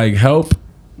didn't like help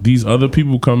these other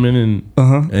people come in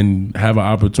and have an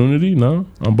opportunity. No,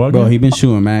 I'm bugging. Bro, he been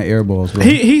shooting mad air balls, bro.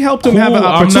 He helped him have an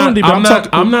opportunity, but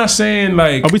I'm not saying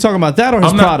like. Are we talking about that or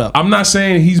his product? I'm not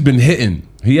saying he's been hitting.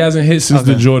 He hasn't hit since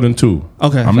the Okay. Jordan 2.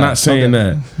 Okay, I'm not facts. saying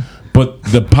Okay. that.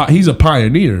 But he's a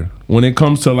pioneer when it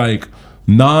comes to like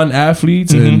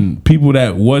non-athletes and people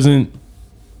that wasn't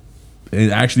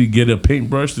and actually get a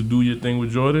paintbrush to do your thing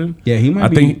with Jordan. Yeah, he might I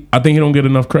be. think he don't get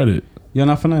enough credit. You're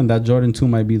not finna. That Jordan 2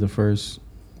 might be the first,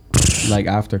 like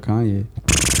after Kanye.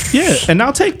 Yeah, and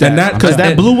I'll take And that because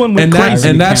that blue one went and crazy.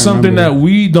 and that's can't something remember.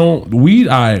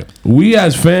 that we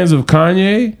as fans of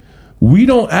Kanye, we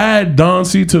don't add Don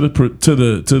C to the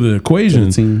equation. To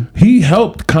the team. He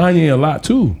helped Kanye a lot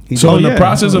too. He So did. in Oh, the yeah.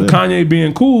 process of Oh, yeah. Kanye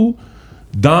being cool,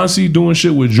 Don C doing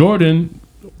shit with Jordan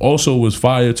also was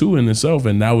fire too in itself,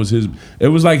 and that was his. It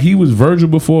was like he was Virgil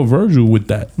before Virgil with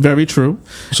that. Very true.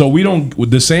 So we don't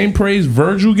with the same praise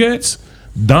Virgil gets.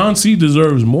 Don C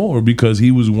deserves more because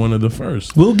he was one of the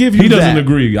first. We'll give you He doesn't that.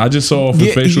 agree. I just saw off his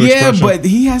Yeah, facial yeah, expression. but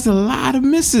he has a lot of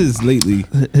misses lately.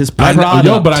 His I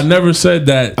product. but I never said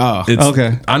that. Oh,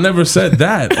 okay. I never said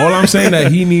that. All I'm saying that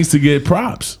he needs to get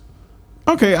props.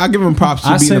 Okay, I give him props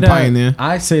I for say being a that. pioneer.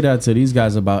 I say that to these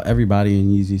guys about everybody in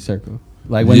Yeezy Circle.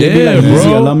 Like when they be Yeah, like Yeezy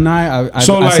bro. alumni, I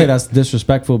So, say like, that's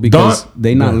disrespectful because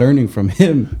they not yeah. learning from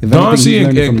him. If Don anything, C he's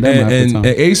and, learning from them half the and time.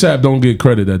 ASAP don't get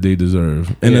credit that they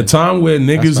deserve. In Yeah. a time where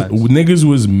That's facts. niggas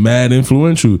was mad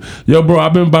influential. Yo, bro,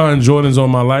 I've been buying Jordans all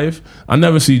my life. I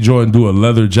never see Jordan do a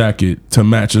leather jacket to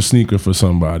match a sneaker for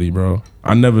somebody, bro.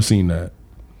 I never seen that.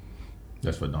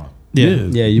 That's for Don. Yeah.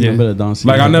 Yeah, you remember the Don C?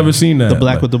 Like I never seen that. The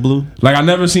black like, with the blue. Like I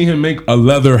never seen him make a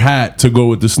leather hat to go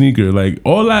with the sneaker. Like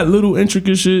all that little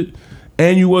intricate shit,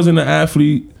 and you wasn't an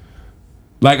athlete.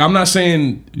 Like I'm not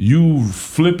saying you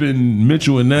flipping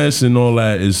Mitchell and Ness and all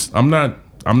that is. I'm not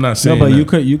No, saying. but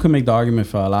that. you could make the argument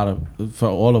for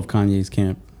all of Kanye's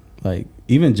camp. Like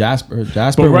even Jasper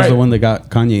But was right. the one that got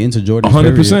Kanye into Jordan.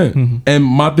 100%. And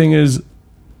my thing is,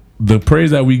 the praise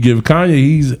that we give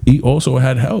Kanye, he also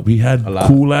had help. He had lot.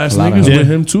 cool ass A lot of niggas help. with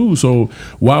him too. So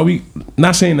why we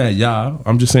not saying that y'all?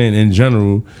 I'm just saying in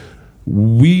general,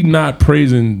 we not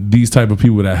praising these type of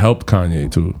people that helped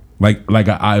Kanye too. Like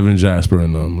a Ivan Jasper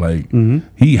and them. Like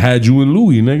he had you and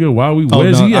Louis, nigga. Why we? Oh,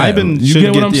 Where's no, he at? Ivan You should get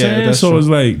what get- I'm yeah, saying? that's So true. it's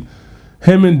like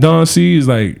him and Don C is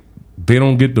like they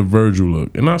don't get the Virgil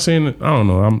look. And not saying that, I don't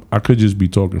know. I could just be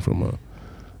talking from a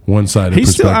one-sided He's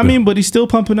still. perspective. I mean, but he's still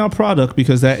pumping out product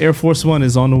because that Air Force One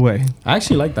is on the way. I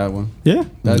actually like that one. Yeah.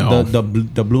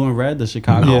 The blue and red, the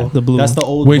Chicago. Yeah, the blue That's one. the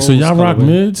old. Wait, so Bulls y'all rock colorway.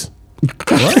 mids?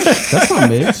 What? That's not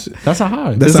mids. That's a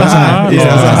high. That's It's a high. high. Yeah, Oh,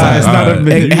 it's a high. It's not a alright.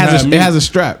 mid. It has You a, had it has a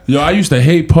strap. Yo, I used to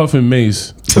hate puffing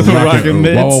Mace. Rocking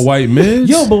mids. All white mids.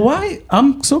 Yo, but why?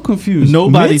 I'm so confused.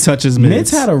 Nobody touches mids.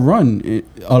 Mids had a run,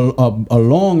 a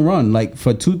long run, like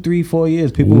for 2, 3, 4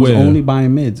 years. People was Where? only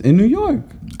buying mids in New York.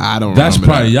 I don't that's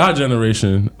remember probably that. y'all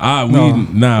generation.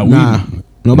 Nah.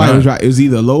 Nobody Nah. was right. It was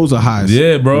either lows or highs.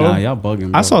 Yeah, bro. Nah, y'all bugging.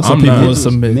 Bro. I saw some I'm people not. with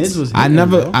some mids. Mids was I hitting,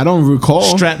 never. bro. I don't recall.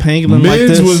 Strap hanging like Mids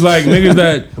this. was like niggas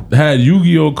that had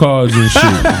Yu-Gi-Oh cards and shit.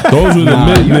 Those were the Nah,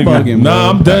 mid you niggas. bugging,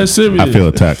 Nah, bro. I'm dead serious. I feel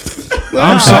attacked.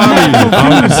 I'm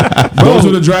sorry. Those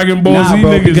were the Dragon Ball Z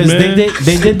bro, niggas, because man.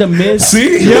 they did the mids.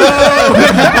 See, yo,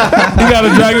 you got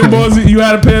a Dragon Ball Z. You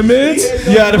had a pair of mids.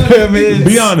 Yeah, the pyramids.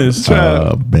 Be honest.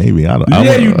 Maybe I don't.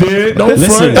 Yeah, you did. Don't Listen,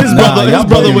 front. his brother- his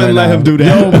brother bugging wouldn't right let now. him do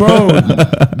that. Yo, bro.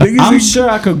 I'm Niggas, sure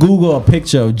I could Google a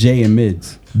picture of Jay and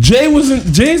mids.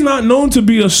 Jay's not known to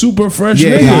be a super fresh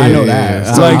Yeah, nigga. yeah, I know that.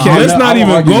 It's like, I let's won't not even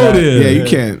argue go that. there. Yeah, you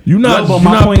can't. You not, No, you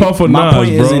but not Puff or my Nas,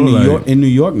 point bro. is in New Like, York. In New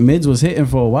York, mids was hitting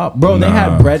for a while, bro. They nah.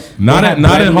 had bread. Not they at had not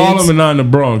bread in Harlem mids. and not in the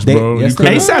Bronx, They- bro. yes, You they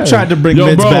couldn't- had. ASAP tried to bring Yo,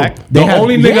 mids bro, back. the They had-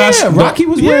 only nigga I yeah, Rocky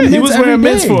was Yeah, wearing he mids was every wearing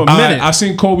mids day. for a minute. I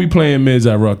seen Kobe playing mids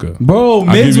at Rucker. Bro, I'll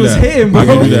mids give you was that. hitting, bro. I'll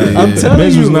give you that. I'm telling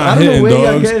Mids you, was not I don't know hitting, where y'all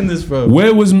dogs. getting this from.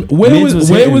 Where was Mids was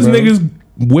hitting,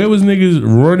 Where was niggas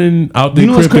running out there?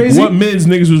 You know what's crazy? What mids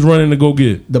niggas was running to go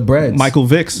get? The breads. Michael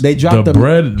Vicks. They dropped The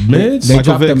bread mids? They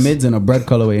Michael dropped the Vicks. mids in a bread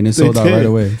colorway and it sold out did. right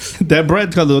away. That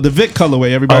bread color, the Vic colorway.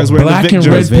 A Everybody's wearing the black Vic and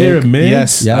red jersey. pair of mids?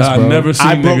 Yes. Yes, I bro. never seen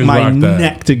I broke niggas my rock that.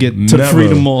 neck to get to Never.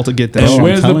 Freedom Mall to get that. And shit.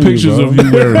 where's the telling you, pictures bro. of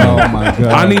you wearing it? Oh my god.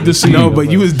 I need to see. No, it.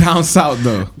 but you was down south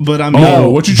though. But I'm Oh,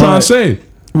 what you trying to say?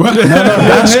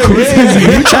 That's crazy.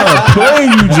 You trying to play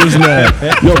you just now.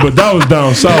 Yo, but that was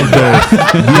down south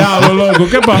though. Diablo loco,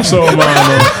 ¿qué pasó,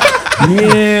 mano?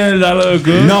 Yeah, that look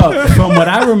good. No, from what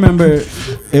I remember,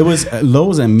 it was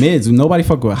lows and mids. Nobody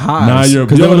fuck with highs. Nah, you're-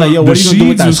 because they yo, were like, yo, the what are you gonna do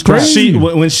with Sheeds that was strap? crazy.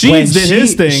 when Sheeds did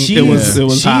his thing, it was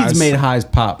Sheeds highs. made highs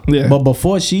pop. Yeah. But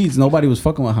before Sheeds, nobody was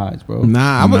fucking with highs, bro.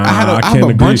 Nah, I have a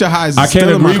can't bunch of highs. I can't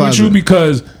still in my agree with you closet.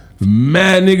 because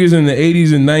mad niggas in the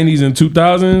 80s and 90s and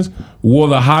 2000s wore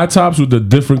the high tops with the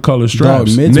different color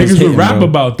straps. mids was Niggas would hitting, rap bro.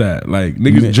 about that. Like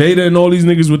niggas, Mid- Jada and all these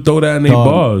niggas would throw that in their Dog,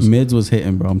 bars. mids was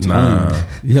hitting, bro. I'm telling Nah.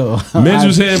 you. Yo, Mids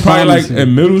was hitting probably like promise you.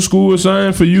 in middle school or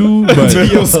something for you, but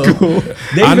Middle school.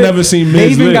 They I even- never seen They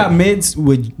mids even lit. got mids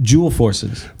with jewel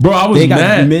forces. Bro, I was They got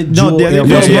mad. mid No, jewel. yeah, Air yeah,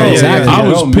 Force yeah, Ones. yeah, Exactly. I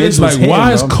was Bro, mids pissed. Like, hitting, why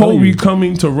bro. is I'm telling Kobe you.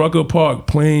 coming to Rucker Park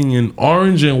playing in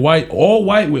orange and white, all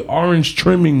white with orange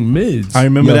trimming mids? I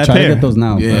remember Yo, that try to pair. get those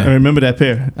now. Yeah. I remember that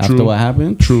pair. After True. what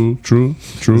happened, True.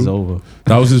 it's over.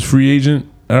 That was his free agent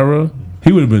era.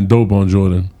 He would have been dope on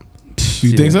Jordan.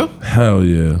 You think so? Hell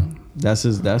yeah. That's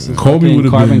his. Kobe fucking would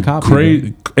have carbon been copy,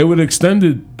 crazy. It would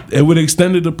extended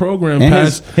the program And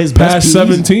past his past best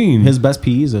 17. His best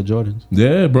PEs are Jordans.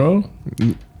 Yeah, bro.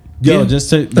 Yo, Yeah. just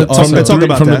to Talk also,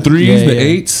 about from that. the threes, Yeah, the yeah.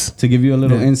 eights. to give you a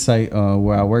little insight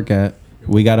where I work at,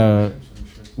 we got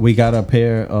a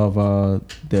pair of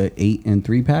the 8 and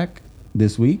 3 pack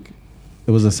this week.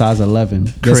 It was a size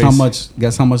 11. Guess how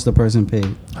Crazy. much the person paid?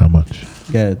 How much?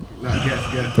 Get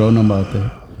throw a number out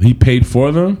there. He paid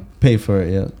for them. Pay for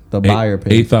it, yeah. The buyer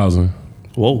paid. 8,000.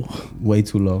 Whoa, Way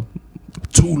too low.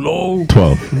 Too low.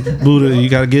 12. Buddha, you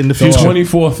gotta get in the future.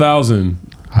 24,000.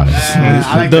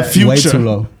 The future. Way too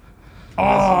low.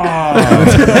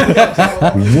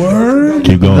 Word.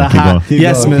 Keep going. The Keep high. going.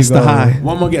 Yes, going, keep Mr. going. High.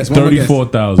 One more guess. One more guess.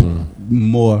 34,000.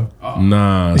 More.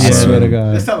 Nah, I son. swear to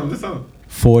God. Let's tell him.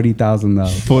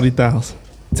 $40,000. 40,000.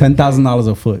 $10,000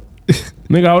 a foot.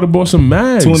 Nigga, I would have bought some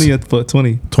mags. 20 a foot.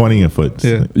 20. 20 a foot.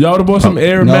 Yeah. Y'all would have bought some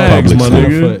Air No, Mags, my public $10 a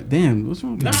nigga. foot. Damn, what's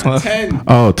wrong with that? Not 10.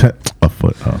 Oh, 10 a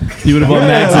foot. Oh. You would have bought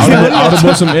Max. I would have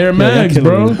bought some Air Mags, killing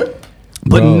bro. me.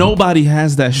 But Bro. nobody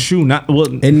has that shoe. Not well.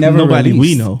 It never nobody we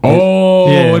released. know. Oh,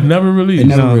 Yeah. it never released. It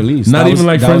never No. released. Not That even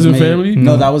like that Friends and made- Family?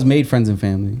 No, that was made Friends and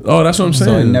Family. Oh, that's what I'm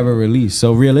saying. So it never released.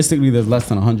 So realistically, there's less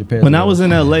than 100 pairs. When of I was those.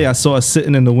 in LA, I saw it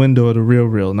sitting in the window of the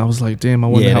Real, and I was like, "Damn, I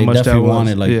wonder yeah, how they much that definitely was."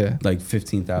 wanted like yeah, like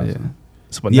 15,000. yeah.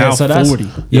 So, but Yeah, now so that's 40.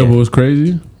 Yeah, but what's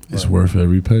crazy? It's worth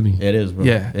every penny. It is, bro.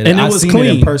 Yeah. It, And it I was seen clean.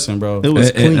 it in person, bro. It was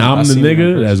And clean. I'm I the seen it in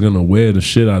nigga person. that's gonna wear the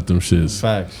shit out them shits.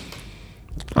 Facts.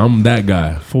 I'm that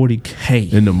guy.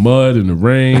 40K. In the mud, in the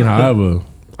rain, however.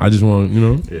 I just want, you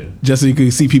know. Just so you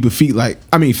could see people's feet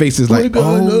faces like,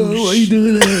 oh, why you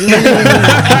doing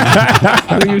that?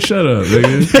 Nigga, shut up,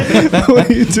 nigga. What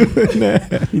are you doing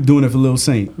there? He doing it for Lil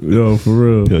Saint. Yo, for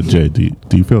real. Yo, Jay, do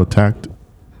you feel attacked?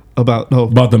 About no.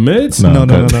 About the mids? No.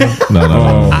 No.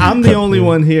 Oh. I'm the only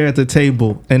one here at the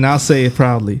table, and I'll say it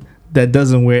proudly, that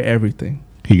doesn't wear everything.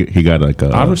 He got like a.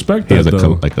 I respect he has that, a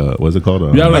though. like a what's it called?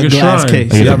 You have like A a glass shrine.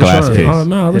 case. He has You a have glass shrine. case. Oh,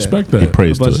 no, I respect He that.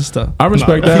 prays A to bunch it. of stuff. I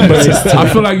respect that, but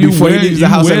I feel like you Before he wear, leaves the you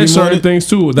house wear every certain morning. things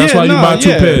too. That's Yeah, why you no, buy two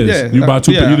yeah, pairs. yeah. You buy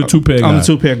two. Yeah, You the two pair guy. I'm a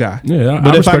 2-pair guy. Yeah,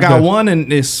 But if I respect got that. one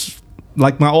and it's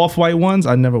like my off-white ones,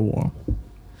 I never wore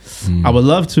them. I would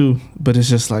love to, but it's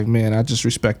just like, man, I just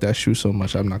respect that shoe so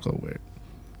much. I'm not gonna wear it.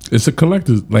 It's a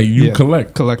collector's. Like you Yeah,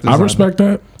 collect. collector's I item. respect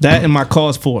that. That and my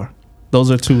Cause 4.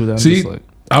 Those are two that I'm See, just like.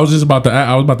 I was about to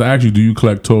ask you, do you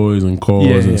collect toys and cars?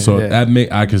 Yeah, and so yeah.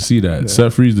 I can see that.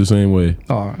 Seth Free's the same way.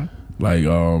 All right. Like,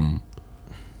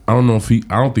 I don't know if I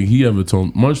don't think he ever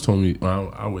told me.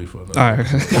 I'll wait for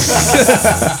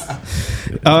that.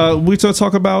 All right. We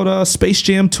talk about Space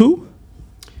Jam 2.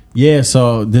 Yeah,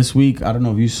 so this week, I don't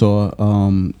know if you saw,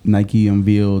 Nike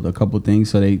unveiled a couple things.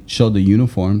 So they showed the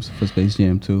uniforms for Space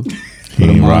Jam 2. He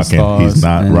ain't rocking. He's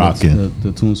not rocking.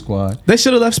 The Toon Squad. They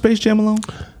should have left Space Jam alone.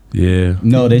 Yeah.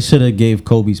 No, they should have gave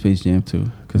Kobe Space Jam 2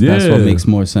 because that's what makes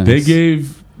more sense.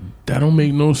 That don't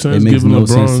make no sense. It makes no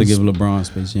sense to give LeBron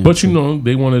Space Jam. But 2. you know,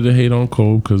 they wanted to hate on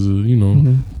Kobe because of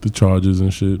the charges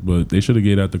and shit. But they should have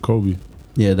gave that to Kobe.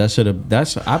 Yeah, that should have.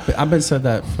 I've been said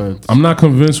that for. I'm not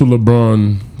convinced with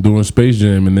LeBron doing Space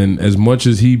Jam, and then as much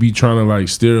as he be trying to like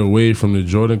steer away from the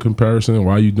Jordan comparison,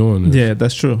 why are you doing this? Yeah,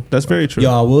 that's true. That's very true.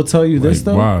 Yo, I will tell you this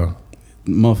though. Why?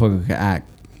 Motherfucker can act.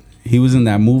 He was in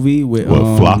that movie with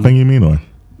flopping, you mean, or?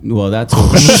 Well, that's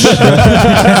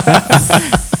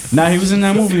Nah, he was in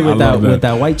that movie with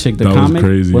that white chick, the That was comic.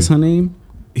 crazy. What's her name?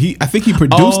 I think he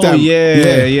produced that.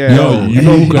 Yeah. Yo, you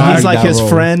know who can He's act? like that his role.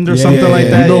 friend or Yeah, something yeah, like yeah.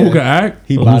 that. You know yeah. who can act?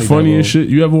 He Who's bodied funny that as role. shit?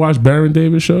 You ever watch Baron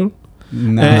Davis show?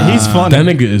 Nah, He's funny. That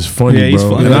nigga is funny, Yeah, he's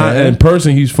bro. funny. And Yeah. in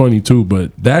person, he's funny too.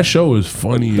 But that show is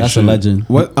funny. as That's shit. a legend.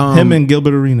 What? Him and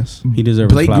Gilbert Arenas. He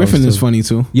deserves Blake flowers, Griffin is too. funny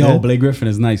too. Yo, Yeah. Blake Griffin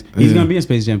is nice. He's gonna be in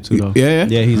Space Jam 2 though. Yeah.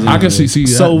 He's. In I can it. see.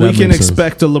 So that we can makes sense.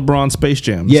 expect a LeBron Space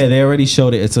Jam. Yeah, they already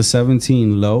showed it. It's a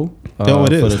 17 low. Oh,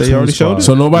 it is. for the They Toon already showed Squad. it?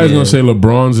 So nobody's Yeah. gonna say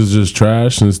LeBron's is just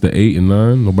trash since the 8 and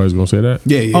 9. Nobody's gonna say that.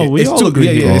 Yeah. Oh, we it's all too, agree.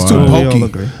 Yeah, it's too Oh, we all bulky.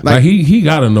 agree. Like he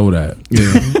gotta know that.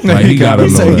 Yeah. Like he gotta know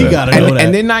that. He gotta know that.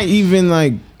 And they're not even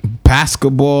like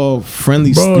basketball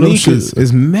friendly Bro, them sneakers. shits-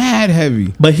 It's mad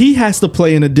heavy. But he has to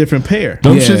play in a different pair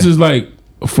Them Yeah. shits is like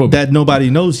for that nobody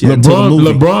knows yet. until the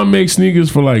movie. LeBron makes sneakers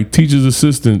for like teachers'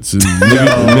 assistants and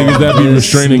niggas that be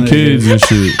restraining kids and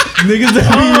shit Niggas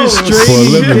that be for a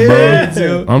living,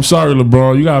 restrained. bro. I'm sorry,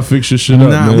 LeBron. You gotta fix your shit up,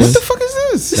 Nah, man. what the fuck is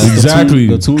this? That's Exactly.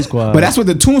 The Toon Squad. But that's what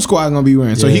the Toon Squad gonna be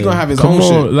wearing. So he Yeah. gonna have his Come own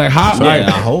on, shit. like how? Yeah, like,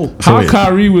 I hope. How wait.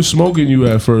 Kyrie was smoking you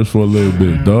at first for a little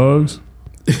bit, dogs.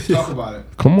 Talk about it.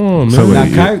 Come on, man. So Now,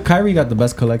 wait, Kyrie got the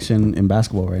best collection in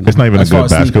basketball right now. It's not even a As far good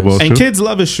as sneakers. basketball And shoe. kids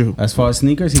love his shoe. As far as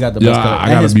sneakers, he got the Yeah, best collection. I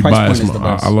And gotta his be price point biased. is the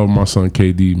best. I love my son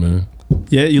KD, man.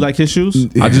 Yeah, you like his shoes?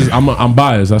 I'm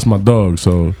biased. That's my dog.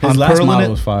 So His I'm last pearling model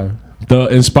it. was fire. the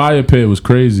Inspire pair was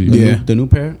crazy. Yeah. The new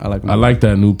pair, I like. I like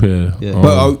that new pair. Yeah. Um,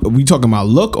 But are we talking about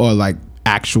look or like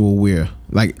actual wear?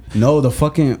 Like No, the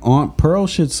fucking Aunt Pearl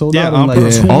shit sold Yeah, out in Aunt like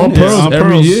Pearl. 2 On minutes. Pearls On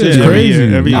every Pearls, year is yeah, crazy.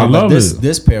 every year. I Nah, love but this, it.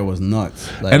 This pair was nuts.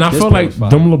 Like, And I this felt pair like was fire.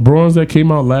 them LeBrons that came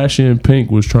out last year in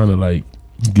pink was trying to like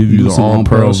give you Do the some on on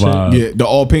Pearl Pearl shit. vibe. yeah, the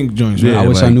all pink joints. Yeah, Right? I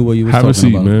wish I like, knew what you was have a talking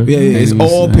seat, about. man. Yeah, it's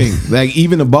Maybe all it's, pink. Like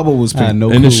even the bubble was I had pink. no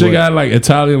And clue the shit what- got like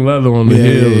Italian leather on the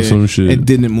heel or some shit. It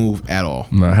didn't move at all.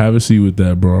 Nah, have a seat with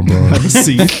that, bro.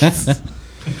 See, Have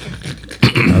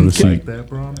a seat.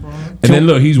 And then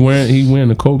look, he's wearing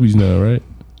the Kobe's now, right?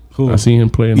 Who? I seen him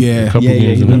playing Yeah. a couple Yeah,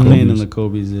 games he's in the been playing in Kobe's. the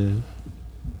Kobe's. Yeah.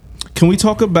 can we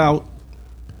talk about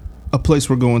a place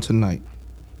we're going tonight?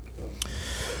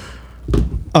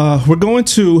 We're going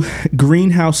to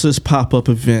Greenhouse's pop-up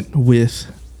event with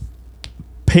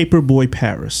Paperboy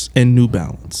Paris and New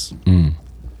Balance.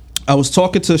 I was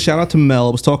talking to, shout out to Mel,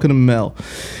 I was talking to Mel,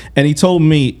 and he told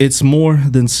me it's more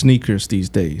than sneakers these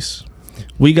days.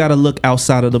 We got to look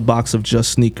outside of the box of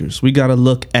just sneakers. We got to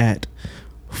look at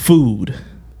food.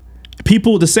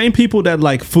 People, the same people that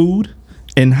like food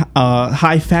and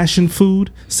high fashion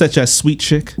food, such as Sweet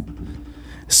Chick,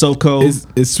 SoCo.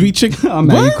 Is Sweet Chick? Oh,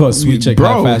 man, you call Sweet Chick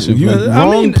high fashion You food.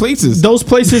 wrong places. Those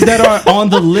places that are on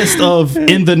the list of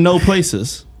in the no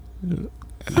places.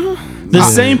 The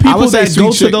same I would people say that Sweet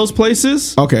go to Chick- those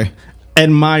places Okay,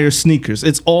 admire sneakers.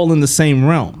 It's all in the same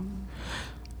realm.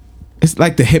 it's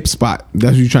like the hip spot.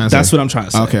 That's what you're trying to say. That's what I'm trying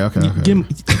to say. Okay.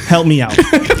 Help me out.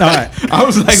 All right. I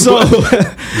was like, So,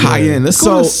 high end. Let's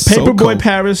so go to Paperboy SoCo.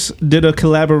 Paris did a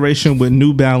collaboration with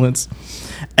New Balance,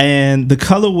 and the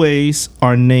colorways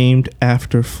are named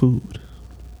after food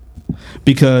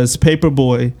because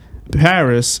Paperboy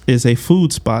Paris is a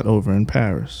food spot over in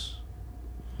Paris.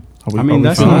 Are we- I are mean, we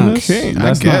that's feeling not. this? Okay, I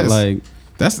That's guess. not like.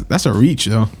 That's a reach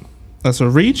though. That's a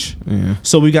reach. Yeah.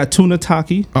 So we got tuna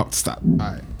taki. Oh, stop. All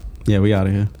right. Yeah, we out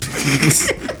of here.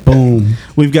 Boom.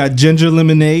 We've got ginger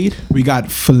lemonade, We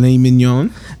got filet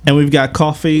mignon. and we've got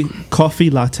coffee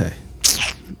latte.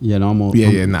 Yeah, no,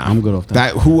 Nah. I'm good off that.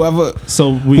 That whoever.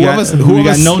 So we got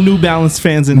Whoever's- no New Balance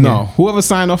fans in No, here. whoever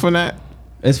signed off on that.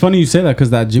 It's funny you say that because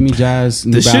that Jimmy Jazz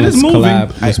New The shit Balance is moving.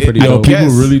 collab was pretty I Yo, dope. guess.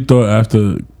 people really thought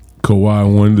after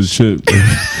Kawhi won the chip.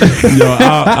 Yo,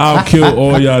 I'll kill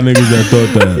all y'all niggas that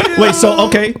thought that. Wait,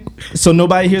 so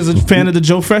nobody here's a fan of the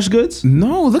Joe Fresh goods?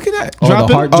 No, look at that. Oh, Drop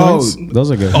the it. heart joints. Those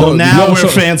are good. Oh, now no, we're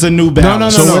fans of New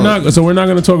Balance. So we're not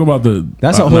gonna talk about the.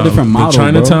 That's a whole different model, The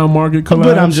Chinatown Market collab.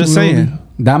 But I'm just saying.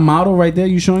 That model right there,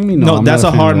 you showing me? No, I'm that's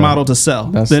not a hard fan of that. model to sell.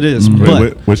 That's- That is. Wait,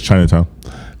 But which Chinatown?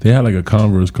 They had like a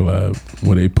Converse collab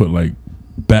where they put like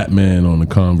Batman on the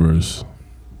Converse.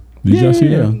 Did y'all see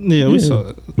that? yeah, we saw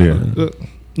it. Yeah.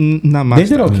 Not my They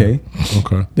did style. okay.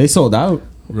 Okay. They sold out.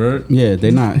 Right. Yeah,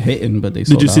 they're not hitting, but they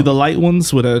sold Did you see out. the light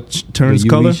ones with a turns The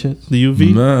UV color? shit? The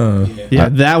UV? Nah. Yeah,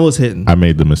 that was hitting. I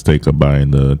made the mistake of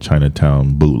buying the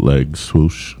Chinatown bootleg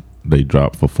swoosh. They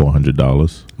dropped for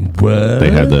 $400. What? They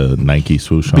had the Nike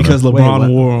swoosh on Because it. LeBron what?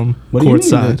 wore them What do you mean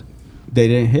courtside. They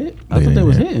didn't hit? I thought they didn't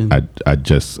was hit.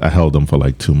 hitting. I held them for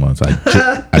like 2 months.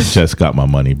 I just got my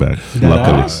money back.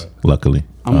 Luckily.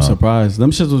 I'm surprised. Them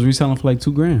shits was reselling for like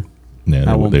 $2,000.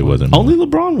 Yeah, At one they point. wasn't. Only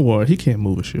LeBron wore it. He can't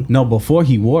move a shoe. No, before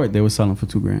he wore it, they were selling for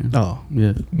 $2,000. Oh.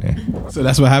 Yeah. Yeah. So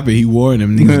that's what happened. He wore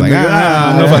them. Niggas like,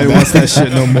 Nobody wants that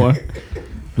shit no more.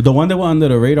 But the one that went under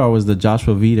the radar was the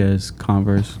Joshua Vides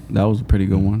Converse. That was a pretty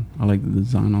good one. I like the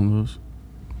design on those.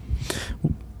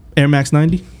 Air Max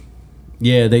 90?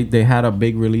 Yeah, they had a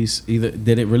big release. Either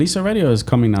did it release already or is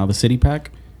coming now? The City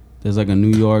Pack. There's like a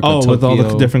New York. Oh, a with all the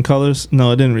Tokyo. different colors?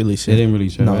 No, it didn't release It yet. didn't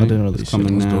release yet. No, right? it didn't release It's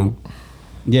coming yet. That's now.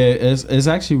 Yeah, it's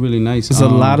actually really nice. There's a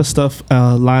lot of stuff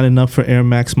lining up for Air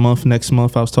Max month next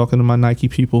month. I was talking to my Nike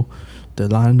people. They're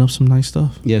lining up some nice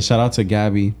stuff. Yeah, shout out to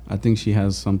Gabby. I think she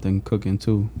has something cooking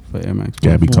too for Air Max.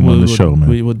 Gabby, come on the show, man.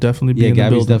 We will definitely be Yeah, in the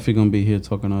Gabby's building. definitely gonna be here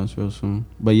talking to us real soon.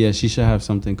 But yeah, she should have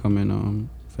something coming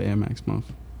for Air Max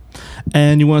month.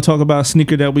 And you want to talk about a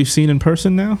sneaker that we've seen in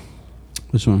person now?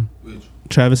 Which one?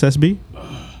 Travis SB?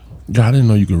 God, I didn't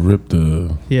know you could rip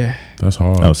the. Yeah. That's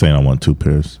hard. I was saying I want 2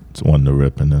 pairs. It's one to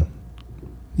rip and then.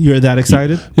 You're that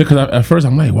excited? Yeah, because at first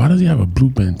I'm like, why does he have a blue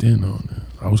bandana on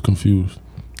it? I was confused.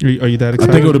 Are you that I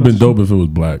excited? think it would have been dope if it was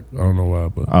black. I don't know why,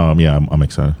 but Yeah, I'm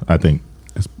excited. I think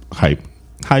it's hype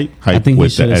Hype. think he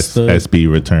with the should've stood.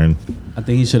 SB return. I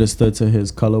think he should have stood to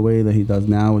his colorway that he does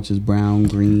now, which is brown,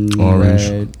 green, Orange.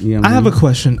 red. Yeah, I have a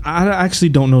question. I actually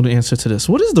don't know the answer to this.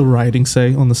 What does the writing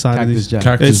say on the side of Cactus these? Jack.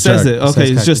 Cactus It says Jack. it. Okay,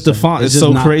 says it's just Cactus the Jack. font. It's just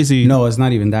so not- crazy. No, it's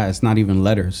not even that. It's not even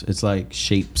letters. It's like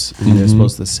shapes, and they're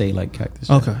supposed to say like Cactus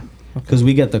Jack. Okay. Because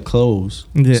we get the clothes.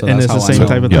 Yeah, so and that's it's the how I same know.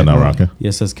 type of Y'all thing. not rocking? Yeah,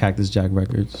 it says Cactus Jack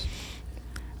Records.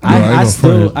 I ain't I no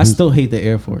friend. still hate the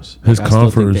Air Force. his Like, I still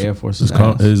think Converse, the Air Force his, is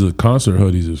ass. his concert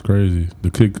hoodies is crazy.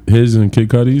 His and Kid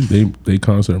Cudi's, they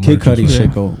concert. Kid merch is Cudi like-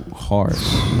 shit go hard,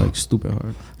 like stupid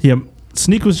hard. Yeah,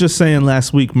 Sneak was just saying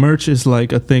last week, merch is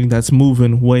like a thing that's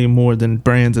moving way more than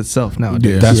brands itself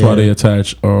nowadays. That's why Yeah. they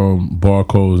attach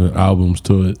barcodes and albums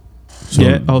to it. So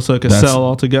Yeah, also it can that's- sell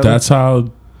all together. That's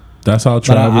how But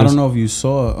Travis. I don't know if you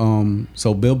saw.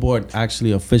 So Billboard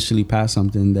actually officially passed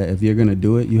something that if you're gonna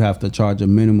do it, you have to charge a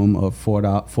minimum of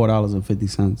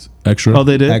 $4.50 extra. Oh,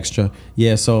 they did? extra.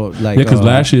 Yeah. So like Yeah, because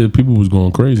last year people was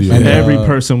going crazy. And Yeah. Every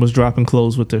person was dropping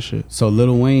clothes with this shit. So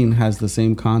Lil Wayne has the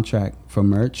same contract for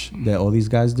merch that all these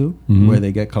guys do, Mhm. where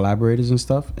they get collaborators and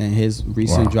stuff. And his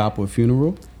recent Wow. drop with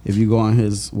Funeral, if you go on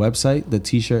his website, the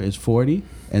T-shirt is $40,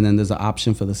 and then there's an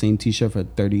option for the same T-shirt for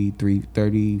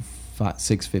 $650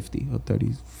 or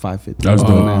 $35.50. That's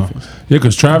dope. Yeah,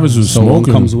 because Travis was So one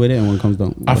smoking. comes with it and one comes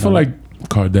don't. I feel like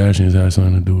Kardashians had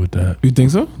something to do with that. You think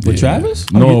so? with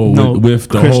Travis. No, No, with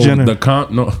the Kris whole Jenner. the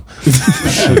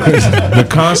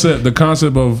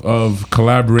concept of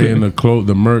collaborating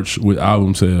the merch with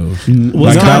album sales. Was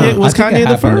Like Kanye, that- was I think it Kanye the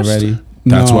happened first? already.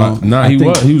 That's No, why. Nah, I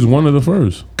think- he was one of the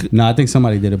first. No, I think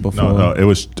somebody did it before. No, it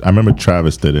was. I remember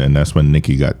Travis did it, and that's when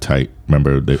Nicki got tight.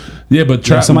 Remember that? Yeah, but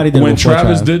somebody did it when before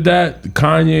Travis Trav. did that,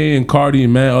 Kanye and Cardi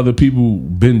and man, other people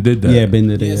been did that. Yeah, Ben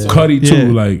did it. Yeah. Cudi too.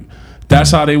 Yeah. Like that's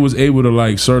how they was able to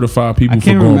like certify people I for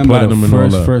can't going remember platinum the and all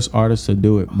that. first artist to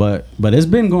do it, but it's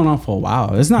been going on for a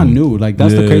while. It's not new. Like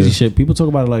that's the Yeah. crazy shit. People talk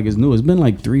about it like it's new. It's been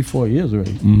like 3-4 years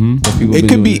already. Mm-hmm. that people It been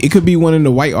could be. doing It could be one of the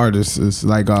white artists. It's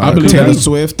like I believe Taylor that.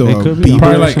 Swift It or could be. Bieber.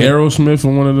 Probably or like something. Aerosmith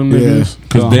or one of them Yeah. niggas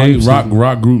because No, they 100%.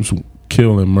 rock groups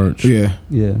kill in merch. Yeah.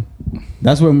 Yeah,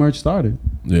 that's where merch started.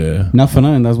 Yeah. Not for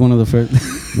nothing. That's one of the first.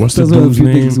 What's the That's one of the dude's few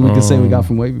name? things we can say we got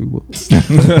from white people.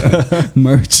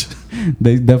 Merch.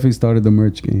 They definitely started the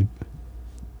merch game.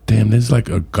 Damn, there's like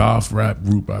a goth rap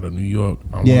group out of New York.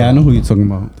 Yeah, I know who you're talking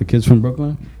about. The kids from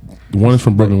Brooklyn. One is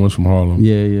from Brooklyn, one's from Harlem.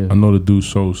 Yeah, yeah. I know the dude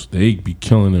Sos. They be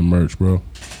killing in merch, bro.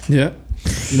 Yeah.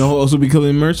 You know who else will be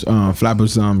killing merch?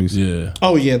 Flatbush Zombies. Yeah.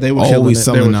 Oh yeah, they were killing Always it.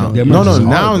 selling out. Their No, merch is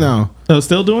now, hard, now. Oh,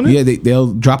 still doing it? Yeah,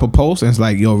 they'll drop a post and it's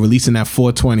like, yo, releasing at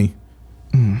 420.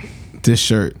 this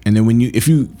shirt, and then if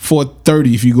you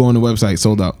 $430 if you go on the website,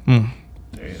 sold out.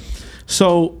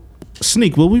 So,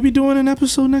 Sneak, will we be doing an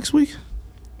episode next week?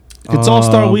 It's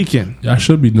All-Star Weekend. Y'all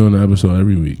should be doing an episode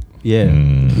every week. Yeah,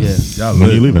 yeah. Y'all When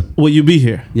lit. you leaving? Will you be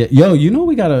here? Yeah, yo, you know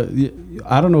we gotta.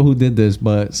 I don't know who did this,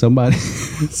 but somebody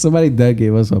that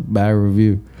gave us a bad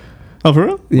review. Oh, for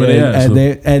real? Where they at, so?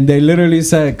 and they literally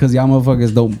said because y'all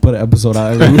motherfuckers don't put an episode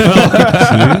out every week.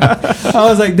 I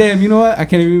was like, damn, you know what? I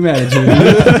can't even be mad at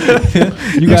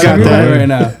you. You got me right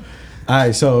now. All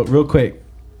right, so real quick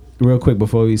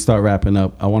before we start wrapping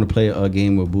up, I want to play a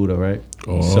game with Buddha, right?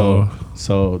 Oh.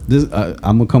 So this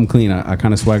I'm gonna come clean. I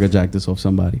kind of swagger jacked this off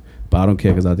somebody, but I don't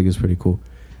care because I think it's pretty cool.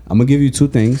 I'm gonna give you two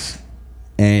things,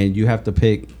 and you have to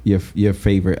pick your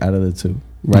favorite out of the two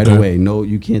right away. No,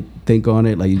 you can't think on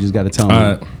it. Like you just got to tell me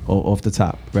right. off the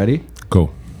top. Ready?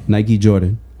 Go. Nike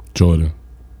Jordan,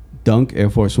 Dunk Air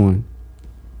Force One,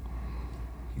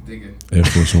 Air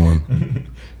Force One,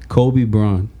 Kobe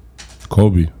Braun,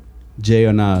 Kobe. Jay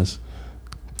or Nas,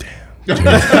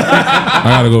 I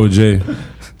gotta go with Jay.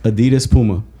 Adidas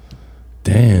Puma.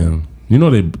 Damn. You know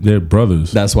they're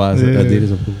brothers. That's why I said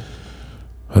Adidas or Puma.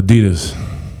 Adidas.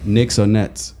 Knicks or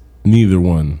Nets. Neither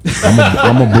one.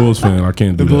 I'm a Bulls fan. I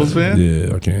can't do that. Bulls fan?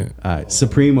 Yeah, I can't. All right,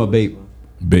 Supreme or Bape.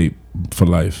 Bape for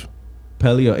life.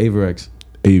 Pele or Averex.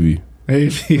 Avy.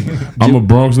 Maybe. I'm a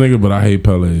Bronx nigga, but I hate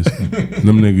Pelés.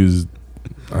 Them niggas,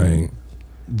 I ain't.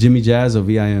 Jimmy Jazz or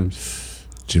VIMs.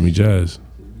 Jimmy Jazz.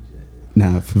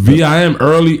 Nah, VIM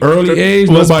early age.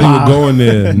 What's Nobody pop? would go in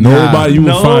there. Nobody.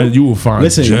 You will find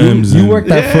Listen, gems. you and- work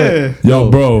that foot. Yo,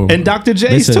 bro. And Dr.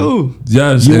 J's Listen. too.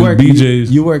 Yes, You and work BJ's.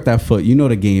 You work that foot. You know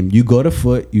the game. You go to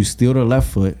foot, you steal the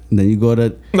left foot, and then you go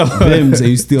to Bims and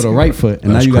you steal the right foot,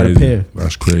 and That's now you got a crazy. pair.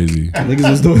 That's crazy. Niggas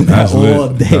was doing that That's all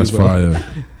lit. day, That's bro. fire.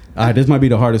 All right, this might be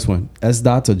the hardest one. S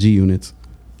dots or G units?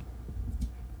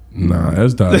 Nah,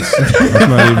 that's dots. That's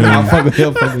not even. I'll fuck with you.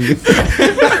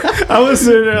 I was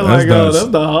sitting there like, That's oh, nuts.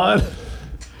 that's the hard.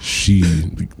 She.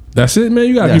 That's it, man.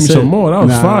 You gotta That's give me it. some more. That was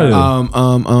Nah,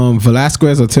 fire.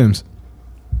 Velasquez or Tim's?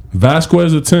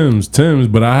 Vasquez or Tim's,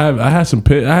 but I had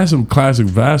some classic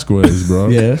Vasquez, bro.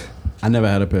 Yeah. I never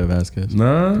had a pair of Vasquez.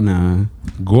 Nah. Nah.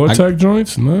 Gore-Tex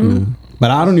joints, nah.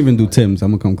 But I don't even do Tim's.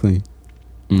 I'm gonna come clean.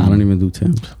 I don't even do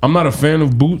Tim's. I'm not a fan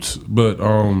of boots, but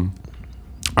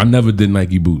I never did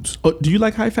Nike boots. Oh, do you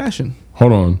like high fashion?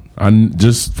 Hold on,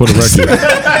 just for the record.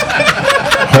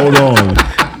 Hold on.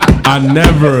 I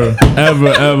never,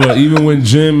 ever, even when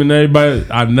Jim and everybody,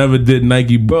 I never did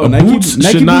Nike. Boots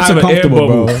Nike should not boots are have an air comfortable,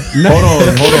 bubble. bro.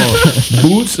 Hold on.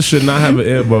 Boots should not have an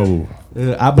air bubble.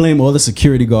 I blame all the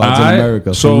security guards in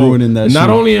America so for ruining that shit. not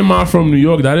only am I from New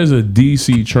York, that is a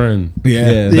DC trend.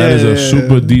 Yeah. That is a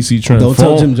super DC trend. Don't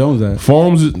tell Jim Jones that.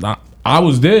 Foams, I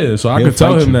was there, so I He'll could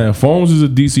tell fight him you. that. Foams is a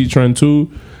DC trend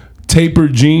too.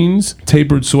 Tapered jeans,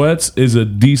 tapered sweats is a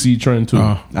DC trend too.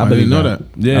 I didn't know that.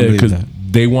 Yeah, I believe because that.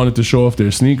 they wanted to show off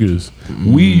their sneakers.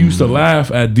 We used to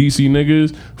laugh at DC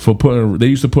niggas for they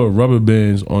used to put rubber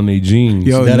bands on their jeans.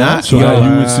 Yo, That not ass? so that you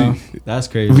yo. would see. That's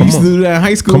crazy. We used to do that in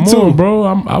high school Come too. on, bro.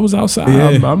 I was outside.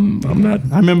 Yeah. I'm not.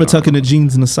 I remember tucking the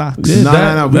jeans in the socks. Yeah,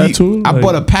 Nah, that we- too. I Like,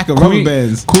 bought a pack of rubber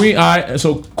bands.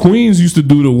 So Queens used to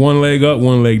do the one leg up,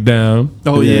 one leg down.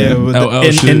 Oh yeah, with the-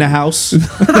 LL shit. in the house.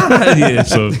 Yeah,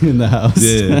 so in the house.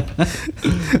 yeah.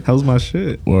 That was my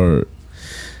shit. Word.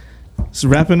 So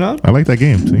wrapping up. I like that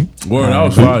game. See, Word, that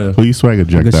was fire. who you swagger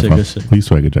jack Good that shit, from? good shit. Who you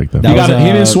swagger jack that? That from? was,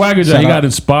 He didn't swagger that. shout He out- got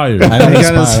inspired. I got He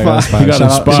got inspired. inspired. He got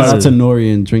Shout out inspired. to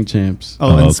Nori and Drink Champs.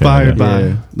 Oh, okay, inspired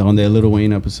okay. by. On their Lil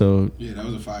Wayne episode. Yeah, that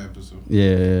was a fire episode.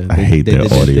 Yeah. I hate their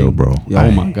did audio, thing. bro. Yeah,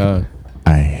 oh my God.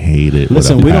 I hate it.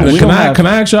 Listen, with a we don't- passion. we Can don't I have- can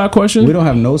I ask y'all a question? We don't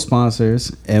have no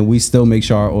sponsors, and we still make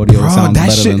sure our audio Bro, sounds that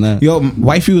better shit. than that. Yo,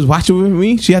 wifey was watching with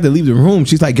me. She had to leave the room.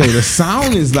 She's like, yo, the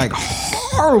sound is like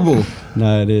horrible.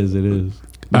 Nah, it is.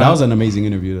 But that was an amazing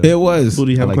interview. Though. It was. Who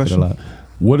do you I have a liked it a question? lot.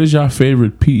 What is your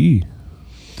favorite PE?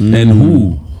 And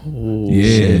who?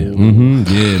 Yeah. Mm-hmm.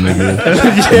 Yeah,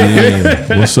 nigga.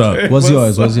 Yeah. What's up? What's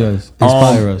yours?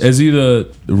 Inspire us. It's either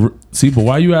see, but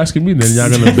why you asking me? Then y'all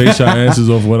gonna base your answers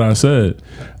off what I said.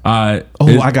 I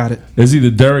got it. It's either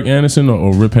Derek Anderson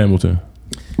or Rip Hamilton.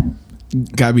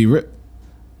 Gotta be ripped.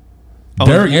 Oh,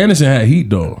 Derek Anderson had heat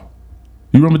though.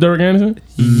 You remember Derek Anderson?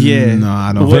 Yeah. No,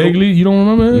 I don't. Vaguely, you don't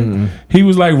remember him? He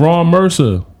was like Ron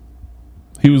Mercer.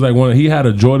 He was like he had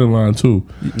a Jordan line too.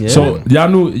 Yeah. So y'all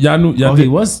knew. Oh, he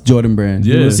was Jordan Brand.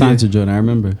 He Yeah. was signed to Jordan. I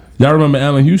remember. Y'all remember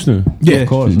Allen Houston? Yeah. Of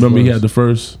course. Remember of he course. had the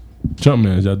first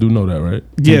Jumpmans. Y'all do know that, right?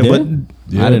 Yeah, He but did?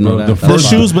 Yeah, I didn't know bro. that. The That's the first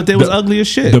fire. shoes, but they was The- ugly as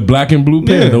shit. The black and blue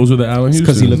pair. Yeah. Those were the Allen Houston.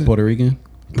 Because he looked Puerto Rican.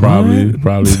 Probably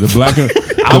the black and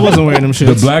I wasn't wearing them shits.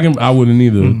 the black and I wouldn't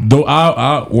either. Though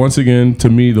I once again, to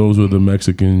me, those were the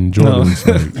Mexican Jordans.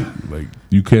 Like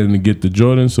you couldn't get the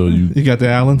Jordans, so you You got the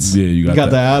Allens? yeah you got Got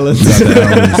the that. Alice. You got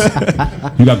the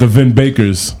Allens. You got the Vin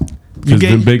Bakers. Because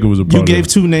Vin Baker was a part You of gave it.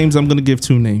 2 names. I'm going to give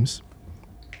 2 names.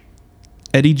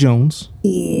 Eddie Jones.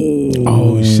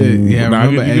 Oh shit! Yeah, I Nah,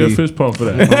 remember you get a Eddie. fist pump for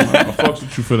that. I fucks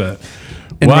with you for that.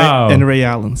 And Wow. Ray, and Ray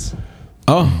Allens.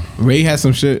 Oh, Ray had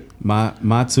some shit. My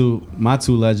two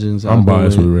legends. I'm I'll go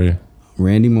biased with Ray.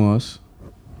 Randy Moss.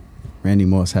 Randy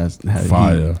Moss has had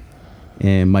Fire. heat.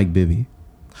 And Mike Bibby.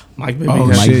 Mike Bibby. Oh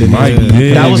had- shit! Mike yeah.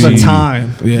 Bibby. That was a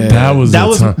time. Yeah, That was That a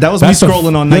was time. that was That's me the-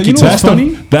 scrolling on Yo, Nike you know Tech. what's funny?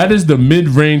 That is the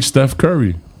mid-range Steph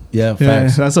Curry. Yeah, Yeah,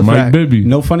 facts. that's a Mike fact. Bibby.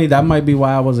 No funny, that might be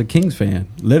why I was a Kings fan.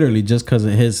 Literally just because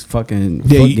of his fucking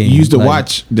Yeah, foot you game. used to Like,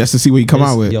 watch just to see what he come his-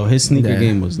 out with. Yo, his sneaker Yeah.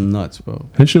 game was nuts, bro.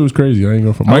 His shit was crazy. I ain't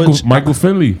going for I would- Michael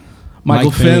Finley.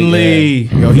 Michael Mike Finley,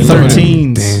 Finley. Yo, he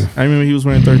 13s. Damn. I remember he was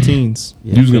wearing 13s.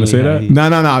 Yeah, You was gonna Philly say had that? heat.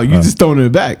 No. You just throwing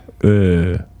it back.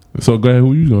 So go ahead.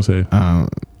 Who you gonna say?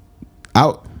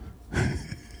 Out.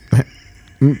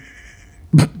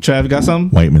 Trav, got something?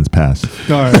 Whiteman's pass.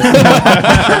 All right.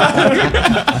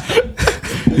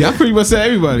 Yeah, I pretty much said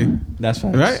everybody. That's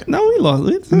facts. Right? No, we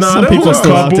lost. Nah, Some there people was are a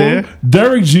still out couple. there.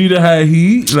 Derek Jeter had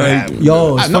heat. Like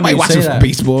Yo, it's funny Nobody you watching say that.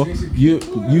 baseball.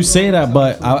 You say that,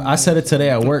 but I said it today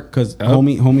at work because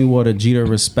homie wore the Jeter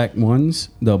Respect ones,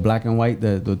 the black and white,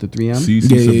 the 3M. CC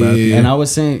Yeah, yeah, Sabathia. yeah. And I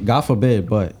was saying, God forbid,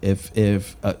 but if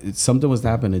something was to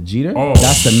happen to Jeter, Oh.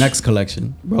 that's the next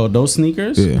collection, bro. Those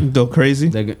sneakers, Yeah. Go crazy.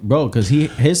 bro, because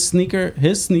his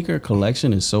sneaker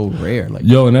collection is so rare. Like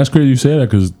Yo, and that's crazy you say that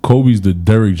because Kobe's the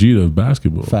Derek Jeter of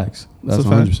basketball. facts, that's That's a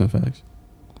fact. 100% facts.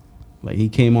 Like he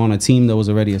came on a team that was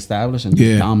already established and just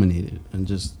Yeah. dominated and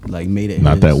just like made it.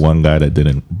 Not his. that one guy that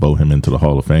didn't bow him into the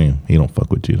Hall of Fame. He don't fuck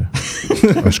with Jeter.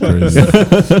 That's crazy.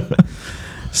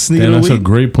 Sneak Damn, of that's the a week.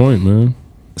 great point, man.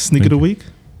 Sneak of the week.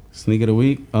 Sneak of the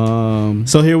week.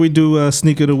 So here we do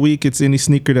sneak of the week. It's any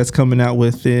sneaker that's coming out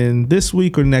within this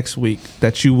week or next week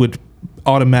that you would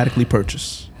automatically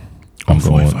purchase. I'm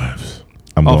going.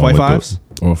 I'm All going white with fives.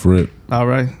 Off rip. All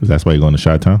right. That's why you're going to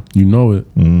Chi-Town? You know it.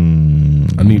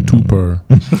 I need 2 per.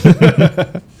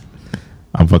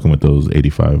 I'm fucking with those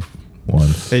 85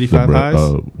 ones. 85 The bread-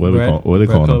 highs? What Bread? are they Bread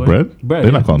calling them? color? Bread? Bread,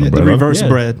 They're yeah. not calling Yeah, them the bread. reverse Yeah.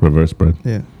 bread. Reverse bread.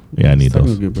 Yeah. Yeah, I need That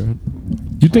was those. good, bro.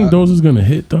 You think those is gonna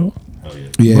hit though?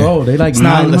 Yeah. Bro, they like It's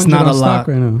not. It's not a $900 on lot. stock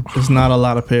right now. It's not a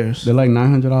lot of pairs. They're like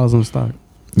 $900 on stock.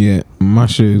 Yeah. My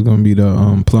shit is gonna be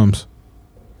the plums.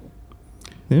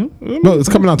 Yeah. No, it's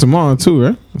coming out tomorrow too,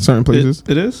 right? In certain places.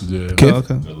 It is. Yeah. Kid? Oh,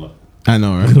 okay. I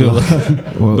know,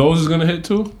 right? Well, Those is gonna hit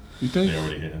too? You think?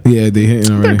 yeah, they hitting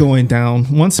They're already. going down.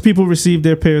 Once people receive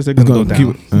their pairs, they're It's gonna go gonna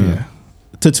down. keep- yeah.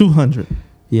 To 200.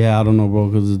 Yeah, I don't know, bro,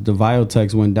 because the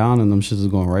Viotex went down and them shits is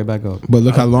going right back up. But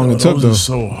look how long it took Those though.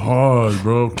 are so hard,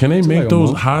 bro. Can they make like a those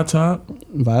month. high top?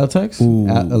 Viotex?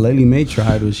 Ooh. Lily Mae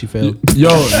tried, but she failed. Yo,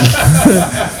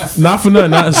 not for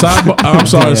nothing. Not sidebar. I'm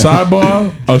sorry.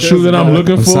 Sidebar. A shoe that I'm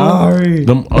looking for. sorry.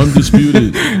 Them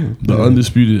undisputed, the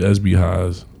undisputed SB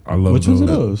highs. I love Which those.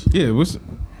 ones are those? Yeah, what's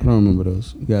I don't remember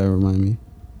those. You gotta remind me.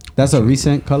 That's a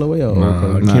recent colorway or Nah,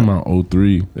 okay. it came out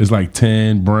 03. It's like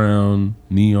tan, brown,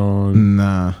 neon.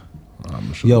 nah.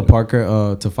 I'm sure. Yo,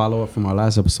 Parker, to follow up from our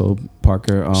last episode,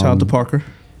 Parker Shout out to Parker.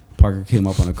 Parker came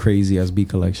up on a crazy SB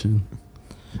collection.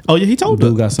 Oh yeah, he told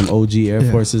Dude us. got some OG Air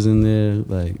Yeah. Forces in there.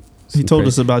 Like He some told crazy-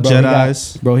 us about Bro, he got-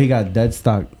 Jedi's. Bro, he got dead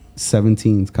stock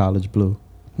 17s college blue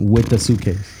with the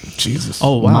suitcase. Jesus.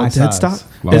 Oh wow, My dead size. stock.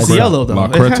 La It's Creta. yellow though. La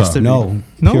It has Creta. to be. No,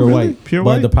 No, pure really? white. Pure but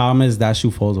white? the problem is that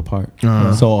shoe falls apart.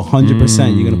 Uh-huh. So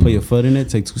 100%, you're gonna put your foot in it,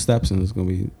 take 2 steps, and it's gonna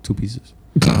be 2 pieces.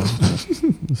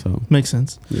 So Makes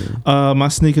sense. yeah. My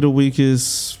sneak of the week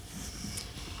is.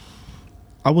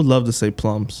 I would love to say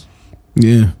plums.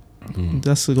 Yeah.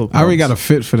 That's a go. I already got a plums.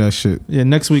 fit for that shit. Yeah,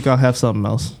 next week I'll have something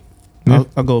else. Yeah.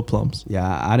 I'll go with plums.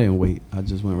 Yeah, I didn't wait. I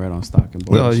just went right on stock and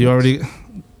bought. Oh, the you shits. already.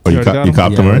 Oh, you, already got you them?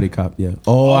 copped Yeah, them, I right? already copped. Yeah.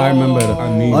 Oh, I remember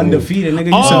the undefeated nigga.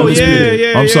 You said Oh yeah, undisputed.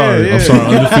 yeah. I'm sorry. yeah. I'm sorry.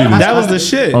 Undefeated. That was the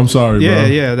shit. I'm sorry, Yeah,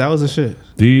 bro. yeah, that was the shit.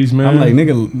 These man. I'm like,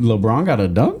 nigga, LeBron got a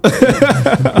dunk.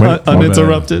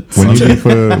 Uninterrupted.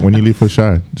 When you leave for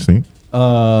Shy, see?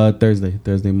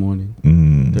 Thursday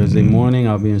morning. Thursday morning,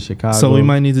 I'll be in Chicago. So we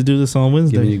might need to do this on giving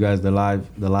Wednesday. you guys the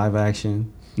live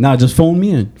action. Nah, just phone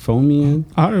me in. Phone me in.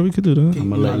 All right, we could do that. I'm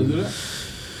gonna let you.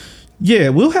 Yeah,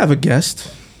 we'll have a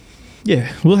guest.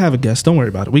 Yeah, we'll have a guest. Don't worry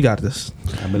about it. We got this.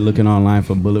 I've been looking online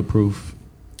for bulletproof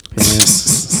pants,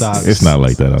 socks. It's not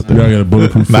like that out you gotta there. get a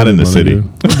bulletproof. Not fit, in the my city.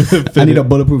 nigga. I need a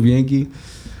bulletproof Yankee.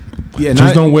 Yeah,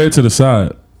 Just don't wear it to the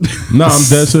side. Nah, I'm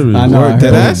dead serious. I know, I heard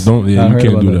Dead that. ass? Don't. Yeah, I you heard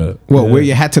can't about do that. that. What? Wear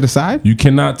your hat to the side? You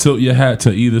cannot tilt your hat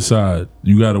to either side.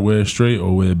 You got to wear it straight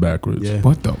or wear it backwards. Yeah.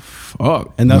 What the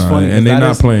fuck? And that's Nah, funny. and they're that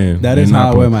not is- playing. That They is not how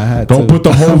I wear playing. my hat. Don't too. put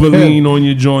the Hovaline on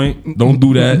your joint. Don't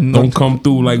do that. Don't come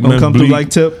through like Don't men come through bleed. like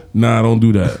Tip. Nah, don't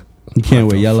do that. You can't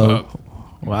wear yellow.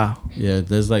 Wow. Yeah,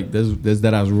 there's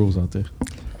that ass rules out there.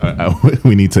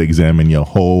 We need to examine your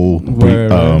whole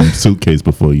Word. suitcase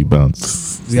before you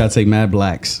bounce. You gotta take mad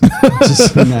blacks,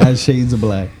 just mad shades of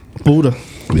black. Buddha,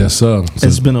 Yes, sir.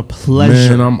 it's been a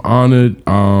pleasure. Man, I'm honored.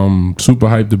 Super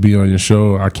hyped to be on your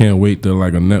show. I can't wait to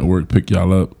like a network pick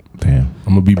y'all up. Damn.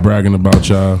 I'm gonna be bragging about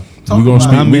y'all. We gonna about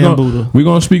speak. my We man gonna, Buddha. we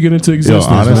gonna speak it into Yo,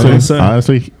 existence. man.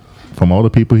 honestly, from all the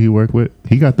people he worked with,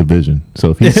 he got the vision.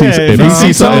 So if he sees, if if he he sees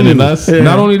sees something in something, us, yeah.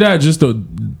 Not only that, just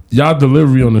y'all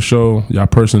delivery on the show, y'all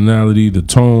personality, the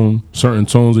tone, certain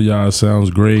tones of y'all sounds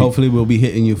great. Hopefully, we'll be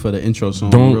hitting you for the intro song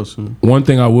Don't- real soon. One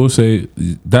thing I will say,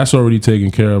 that's already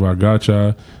taken care of. I got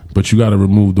y'all, but you got to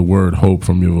remove the word hope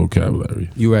from your vocabulary.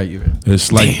 You're right. There's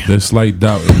slight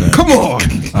doubt in that. Come on.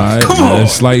 All right,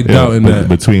 there's slight yeah, doubt in that.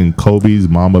 between Kobe's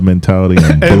Mamba mentality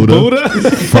and And Buddha,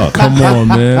 Buddha? fuck. Come on,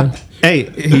 man. Hey,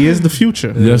 he is the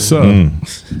future. Yes, sir. You know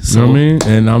what I mean?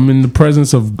 And I'm in the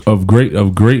presence of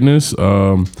greatness.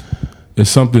 It's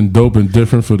something dope and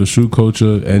different for the shoe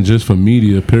culture and just for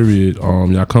media, period.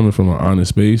 Y'all coming from an honest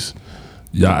space.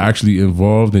 Y'all actually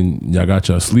involved and y'all got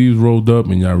your sleeves rolled up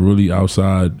and y'all really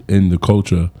outside in the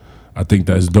culture. I think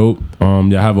that's dope.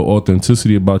 Y'all have an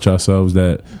authenticity about yourselves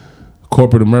that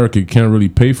corporate America can't really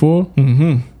pay for,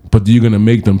 but you're going to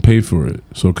make them pay for it.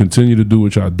 So continue to do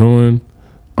what y'all doing.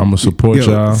 I'm going to support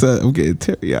y'all. son, I'm getting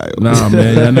teary-eyed. Nah,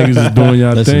 man, y'all niggas is doing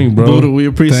y'all Listen, thing, bro. Buddha, we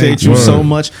appreciate Thank you you. so Word.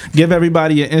 much. Give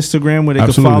everybody your Instagram where they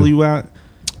Absolutely. can follow you out.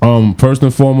 First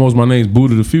and foremost, my name's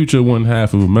Buddha the Future, one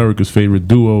half of America's favorite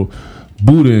duo,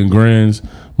 Buddha and Grands.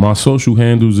 My social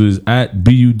handles is at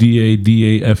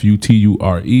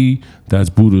BUDADAFUTURE. That's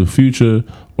Buddha the Future.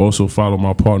 Also follow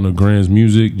my partner Grands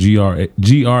Music,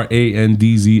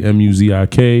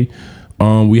 GRANDZMUZIK.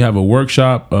 We have a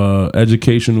workshop,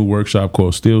 educational workshop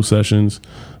called Steel Sessions.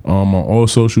 On all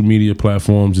social media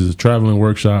platforms. It's a traveling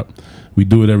workshop. We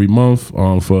do it every month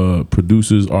for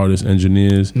producers, artists,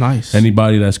 engineers. Nice.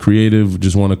 Anybody that's creative,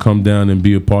 just want to come down and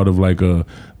be a part of like a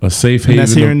safe haven. And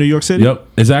that's here in New York City? Yep.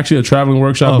 It's actually a traveling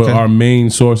workshop, Oh, okay. but our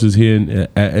main source is here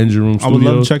at Engine Room I Studios. would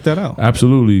love to check that out.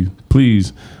 Absolutely.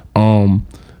 Please.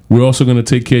 We're also going to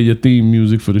take care of your theme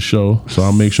music for the show. So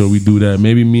I'll make sure we do that.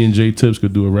 Maybe me and Jay Tips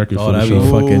could do a record Oh, for the that'd show. be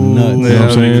fucking nuts. You know what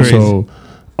I'm that'd be saying? So,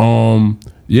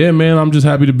 yeah, man, I'm just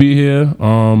happy to be here.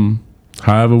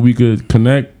 However we could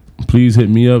connect, please hit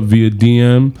me up via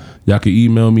DM. Y'all can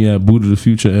email me at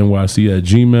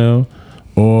BuddhaTheFutureNYC@gmail,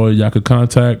 or y'all could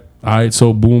contact Alright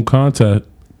So Boom Alright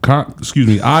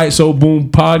So Boom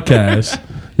Podcast.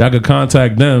 Y'all could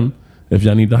contact them if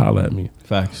y'all need to holler at me.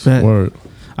 Facts. Bet. Word.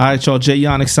 All right, y'all. Jay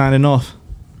Yannick signing off.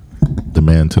 The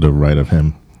man to the right of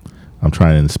him. I'm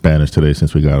trying in Spanish today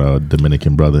since we got our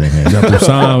Dominican brother in here. Ya tú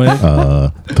sabes.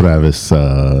 Travis Tu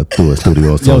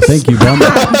Estudiosos. Yo, thank you, bro.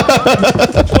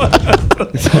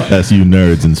 That's you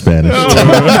nerds in Spanish.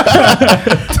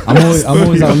 I'm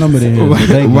always outnumbered in here. so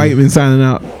thank you. Whiteman signing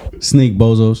out. Sneak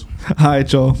bozos. All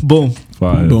right, y'all. Boom.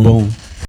 Fire. Boom.